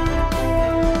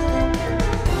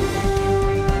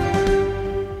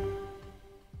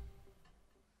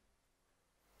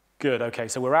 Good, okay,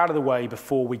 so we're out of the way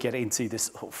before we get into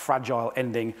this fragile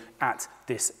ending at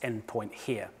this end point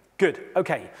here. Good,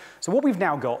 okay, so what we've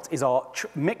now got is our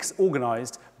mix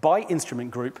organized by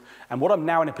instrument group, and what I'm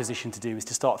now in a position to do is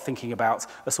to start thinking about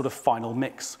a sort of final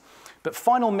mix. But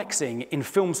final mixing in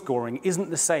film scoring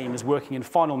isn't the same as working in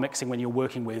final mixing when you're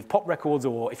working with pop records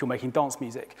or if you're making dance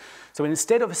music. So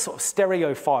instead of a sort of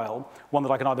stereo file, one that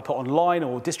I can either put online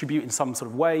or distribute in some sort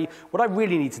of way, what I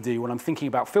really need to do when I'm thinking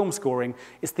about film scoring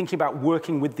is thinking about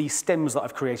working with these stems that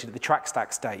I've created at the track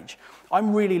stack stage.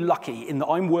 I'm really lucky in that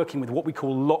I'm working with what we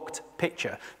call locked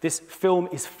picture. This film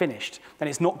is finished and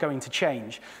it's not going to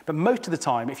change. But most of the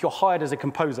time, if you're hired as a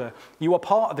composer, you are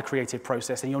part of the creative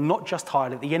process and you're not just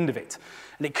hired at the end of it.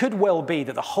 And it could well be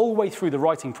that the whole way through the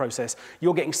writing process,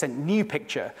 you're getting sent new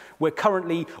picture, where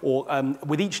currently, or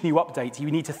with each new update, you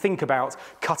need to think about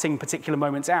cutting particular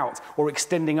moments out or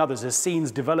extending others as scenes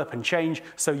develop and change,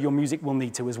 so your music will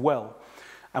need to as well.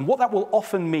 And what that will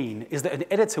often mean is that an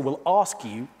editor will ask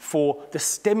you for the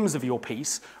stems of your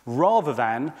piece rather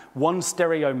than one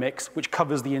stereo mix which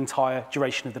covers the entire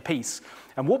duration of the piece.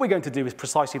 And what we're going to do is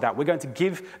precisely that. We're going to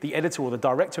give the editor or the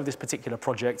director of this particular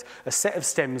project a set of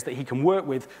stems that he can work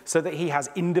with so that he has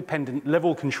independent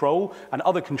level control and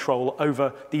other control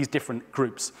over these different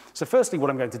groups. So firstly, what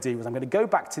I'm going to do is I'm going to go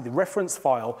back to the reference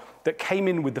file that came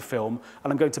in with the film,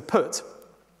 and I'm going to put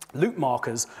loop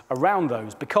markers around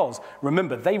those because,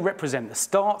 remember, they represent the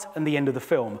start and the end of the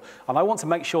film. And I want to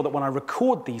make sure that when I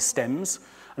record these stems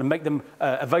and make them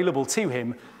available to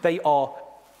him, they are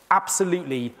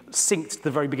absolutely synced to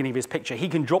the very beginning of his picture. He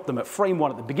can drop them at frame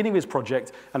 1 at the beginning of his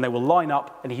project, and they will line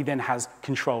up, and he then has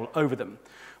control over them.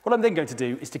 What I'm then going to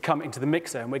do is to come into the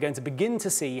mixer, and we're going to begin to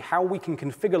see how we can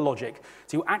configure Logic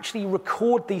to actually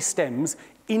record these stems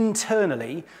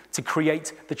internally to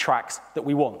create the tracks that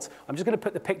we want. I'm just going to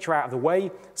put the picture out of the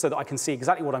way so that I can see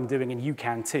exactly what I'm doing, and you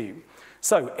can too.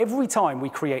 So every time we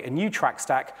create a new track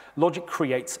stack, Logic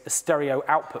creates a stereo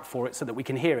output for it so that we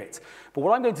can hear it. But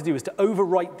what I'm going to do is to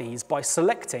overwrite these by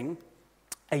selecting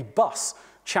a bus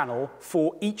channel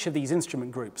for each of these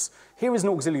instrument groups. Here is an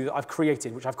auxiliary that I've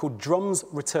created, which I've called drums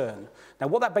return. Now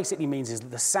what that basically means is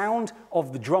that the sound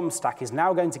of the drum stack is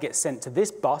now going to get sent to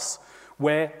this bus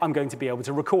where I'm going to be able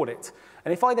to record it.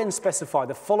 And if I then specify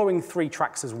the following 3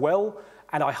 tracks as well,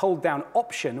 and I hold down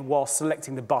Option while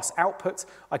selecting the bus output,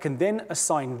 I can then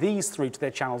assign these 3 to their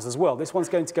channels as well. This one's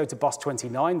going to go to bus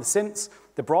 29, the synths,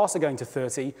 the brass are going to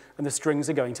 30, and the strings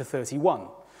are going to 31.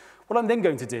 What I'm then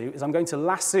going to do is I'm going to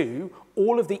lasso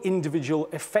all of the individual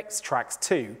effects tracks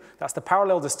too. That's the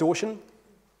parallel distortion,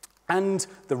 and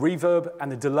the reverb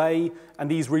and the delay, and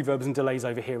these reverbs and delays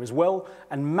over here as well.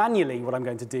 And manually, what I'm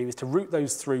going to do is to route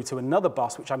those through to another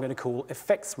bus, which I'm going to call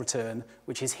effects return,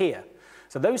 which is here.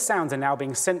 So those sounds are now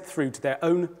being sent through to their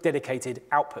own dedicated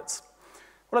outputs.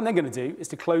 What I'm then going to do is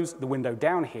to close the window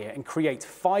down here and create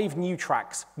 5 new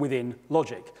tracks within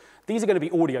Logic. These are going to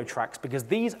be audio tracks because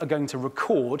these are going to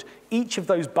record each of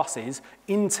those buses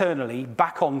internally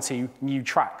back onto new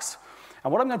tracks.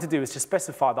 And what I'm going to do is to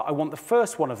specify that I want the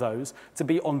first one of those to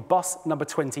be on bus number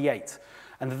 28.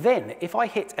 And then if I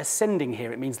hit ascending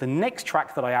here, it means the next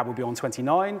track that I add will be on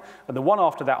 29 and the one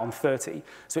after that on 30.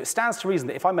 So it stands to reason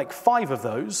that if I make 5 of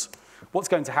those, what's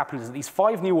going to happen is that these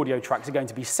 5 new audio tracks are going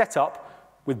to be set up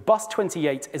with bus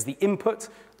 28 as the input,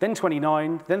 then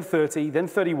 29, then 30, then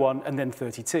 31, and then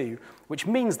 32, which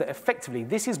means that effectively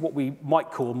this is what we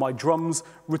might call my drums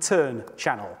return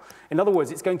channel. In other words,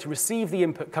 it's going to receive the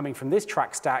input coming from this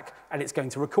track stack and it's going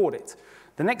to record it.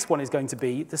 The next one is going to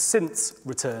be the synths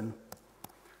return.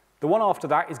 The one after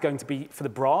that is going to be for the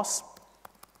brass.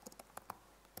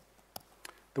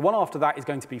 The one after that is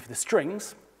going to be for the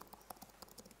strings.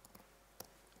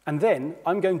 And then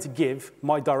I'm going to give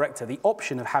my director the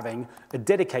option of having a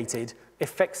dedicated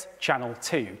effects channel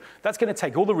 2. That's going to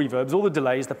take all the reverbs, all the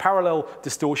delays, the parallel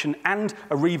distortion, and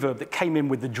a reverb that came in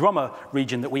with the drummer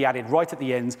region that we added right at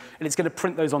the end, and it's going to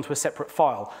print those onto a separate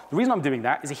file. The reason I'm doing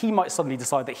that is he might suddenly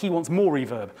decide that he wants more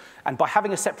reverb, and by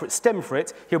having a separate stem for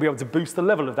it, he'll be able to boost the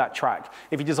level of that track.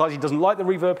 If he decides he doesn't like the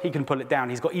reverb, he can pull it down.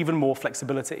 He's got even more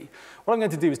flexibility. What I'm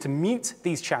going to do is to mute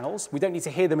these channels. We don't need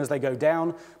to hear them as they go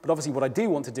down, but obviously what I do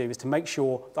want to do is to make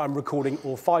sure that I'm recording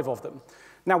all 5 of them.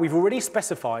 Now, we've already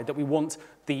specified that we want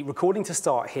the recording to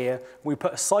start here. We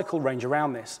put a cycle range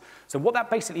around this. So what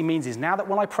that basically means is now that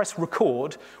when I press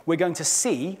record, we're going to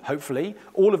see, hopefully,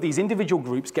 all of these individual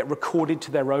groups get recorded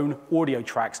to their own audio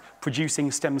tracks,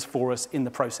 producing stems for us in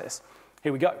the process.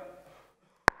 Here we go.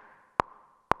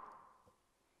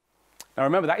 Now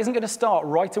remember, that isn't going to start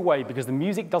right away because the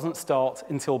music doesn't start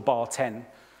until bar 10.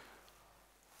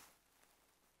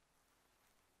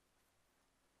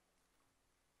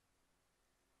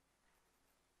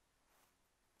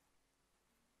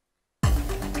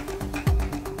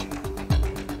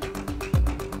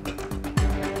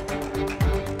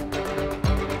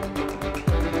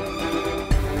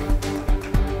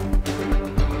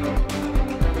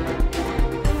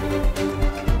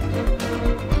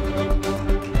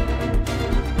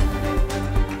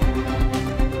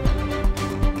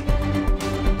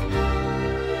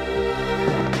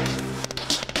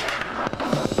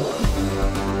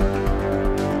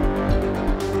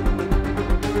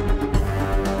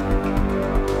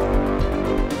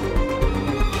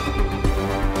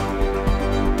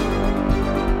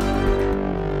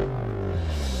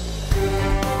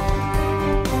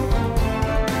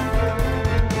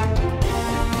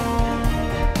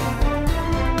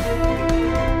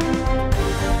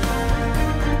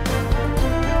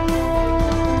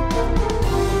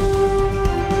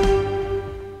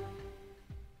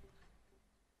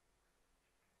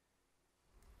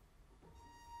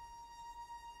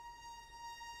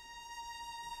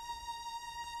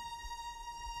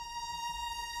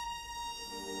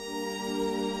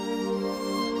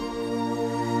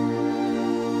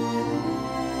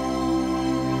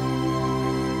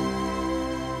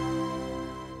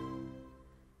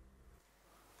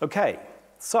 Okay,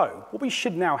 so what we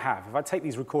should now have, if I take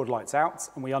these record lights out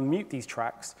and we unmute these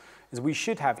tracks, is we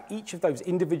should have each of those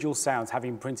individual sounds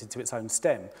having printed to its own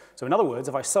stem. So in other words,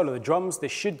 if I solo the drums,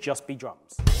 this should just be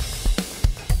drums.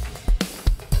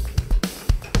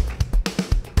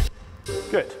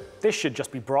 Good. This should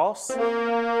just be brass.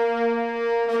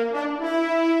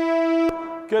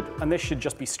 Good. And this should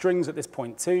just be strings at this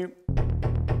point too.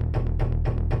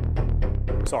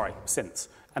 Sorry, synths.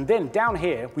 And then down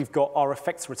here, we've got our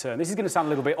effects return. This is going to sound a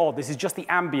little bit odd. This is just the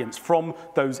ambience from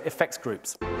those effects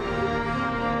groups.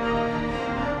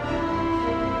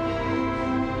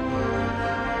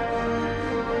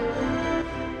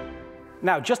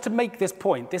 Now, just to make this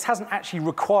point, this hasn't actually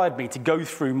required me to go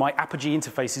through my Apogee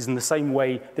interfaces in the same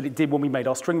way that it did when we made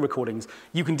our string recordings.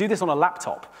 You can do this on a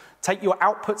laptop. Take your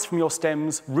outputs from your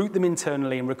stems, route them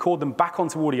internally, and record them back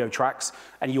onto audio tracks,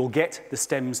 and you'll get the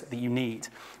stems that you need.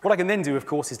 What I can then do, of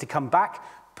course, is to come back,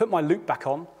 put my loop back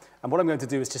on, and what I'm going to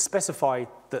do is to specify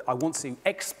that I want to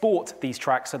export these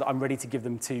tracks so that I'm ready to give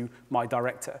them to my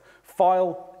director.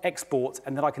 File, export,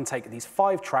 and then I can take these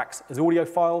 5 tracks as audio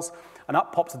files, and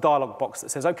up pops a dialog box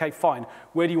that says, okay, fine,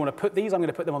 where do you want to put these? I'm going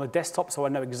to put them on the desktop so I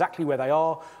know exactly where they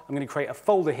are. I'm going to create a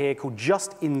folder here called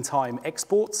just-in-time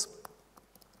exports.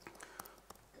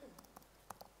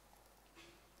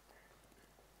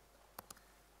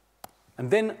 And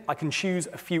then I can choose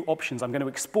a few options. I'm going to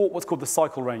export what's called the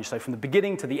cycle range, so from the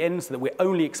beginning to the end, so that we're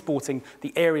only exporting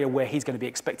the area where he's going to be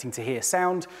expecting to hear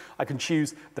sound. I can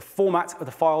choose the format of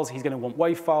the files. He's going to want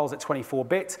WAV files at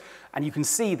 24-bit. And you can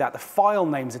see that the file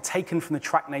names are taken from the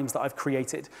track names that I've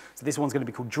created. So this one's going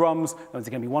to be called drums, and there's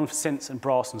going to be one for synths and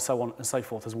brass and so on and so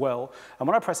forth as well. And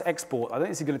when I press export, I don't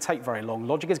think this is going to take very long.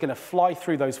 Logic is going to fly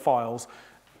through those files,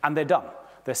 and they're done.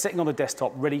 They're sitting on the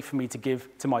desktop ready for me to give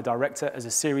to my director as a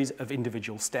series of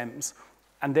individual stems.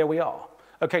 And there we are.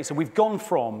 Okay, so we've gone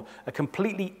from a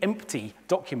completely empty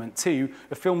document to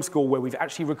a film score where we've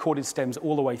actually recorded stems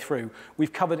all the way through.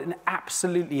 We've covered an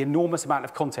absolutely enormous amount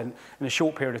of content in a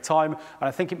short period of time, and I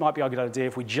think it might be a good idea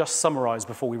if we just summarize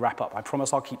before we wrap up. I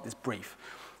promise I'll keep this brief.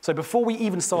 So before we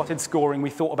even started scoring, we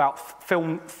thought about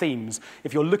film themes.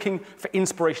 If you're looking for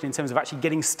inspiration in terms of actually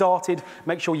getting started,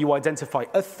 make sure you identify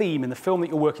a theme in the film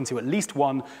that you're working to, at least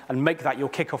one, and make that your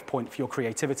kickoff point for your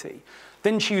creativity.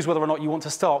 Then choose whether or not you want to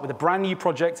start with a brand new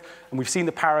project, and we've seen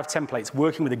the power of templates,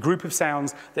 working with a group of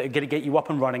sounds that are going to get you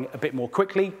up and running a bit more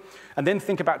quickly. And then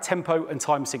think about tempo and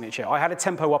time signature. I had a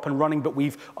tempo up and running, but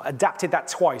we've adapted that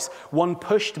twice. One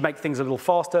push to make things a little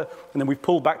faster, and then we've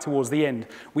pulled back towards the end.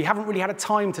 We haven't really had a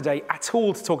time today at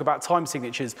all to talk about time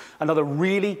signatures, another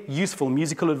really useful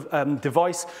musical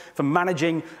device for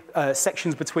managing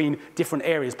sections between different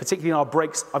areas, particularly in our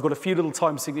breaks. I've got a few little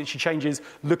time signature changes.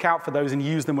 Look out for those and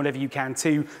use them whenever you can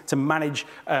too, to manage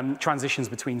transitions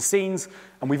between scenes.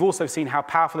 And we've also seen how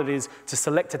powerful it is to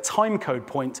select a time code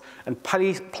point and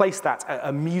place that at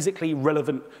a musically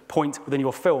relevant point within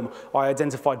your film. I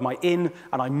identified my in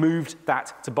and I moved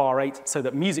that to bar 8 so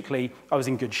that musically I was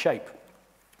in good shape.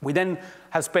 We then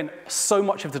have spent so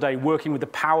much of today working with the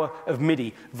power of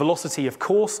MIDI. Velocity, of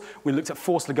course. We looked at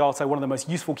force legato, one of the most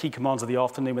useful key commands of the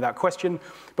afternoon without question.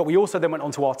 But we also then went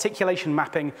on to articulation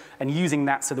mapping and using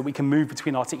that so that we can move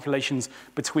between articulations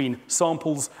between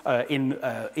samples in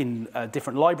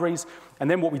different libraries. And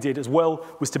then what we did as well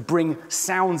was to bring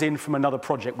sounds in from another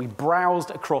project. We browsed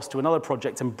across to another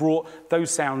project and brought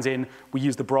those sounds in. We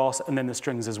used the brass and then the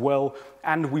strings as well.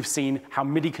 And we've seen how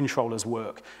MIDI controllers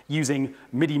work, using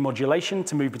MIDI modulation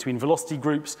to move between velocity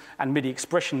groups and MIDI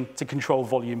expression to control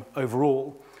volume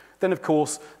overall. Then, of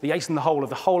course, the ace in the hole of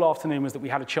the whole afternoon was that we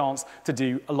had a chance to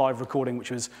do a live recording, which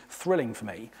was thrilling for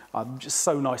me. Just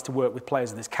so nice to work with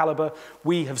players of this caliber.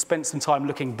 We have spent some time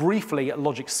looking briefly at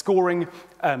Logic scoring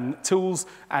tools,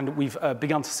 and we've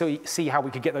begun to see how we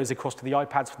could get those across to the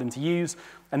iPads for them to use.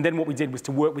 And then what we did was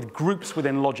to work with groups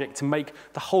within Logic to make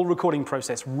the whole recording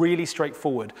process really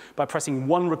straightforward. By pressing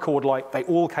one record light, they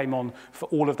all came on for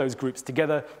all of those groups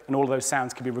together, and all of those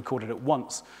sounds could be recorded at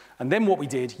once. And then what we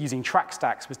did, using track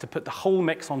stacks, was to put the whole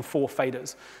mix on 4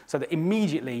 faders, so that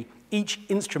immediately each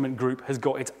instrument group has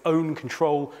got its own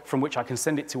control from which I can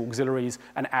send it to auxiliaries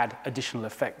and add additional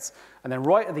effects. And then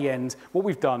right at the end, what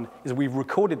we've done is we've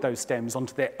recorded those stems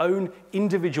onto their own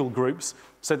individual groups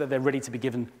so that they're ready to be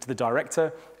given to the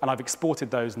director, and I've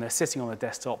exported those and they're sitting on the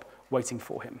desktop waiting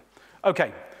for him.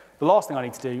 Okay. The last thing I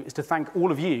need to do is to thank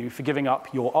all of you for giving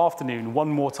up your afternoon one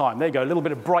more time. There you go, a little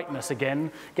bit of brightness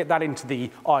again. Get that into the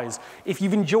eyes. If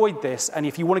you've enjoyed this and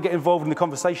if you want to get involved in the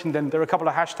conversation, then there are a couple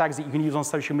of hashtags that you can use on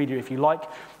social media if you like.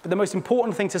 But the most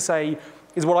important thing to say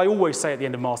is what I always say at the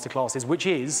end of masterclasses, which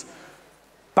is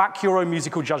back your own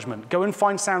musical judgment. Go and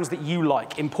find sounds that you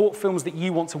like. Import films that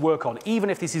you want to work on. Even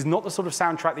if this is not the sort of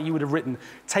soundtrack that you would have written,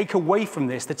 take away from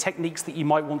this the techniques that you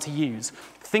might want to use.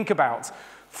 Think about,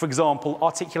 for example,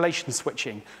 articulation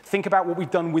switching. Think about what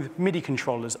we've done with MIDI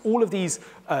controllers. All of these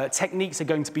techniques are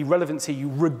going to be relevant to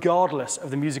you regardless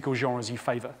of the musical genres you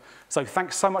favor. So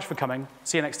thanks so much for coming.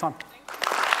 See you next time.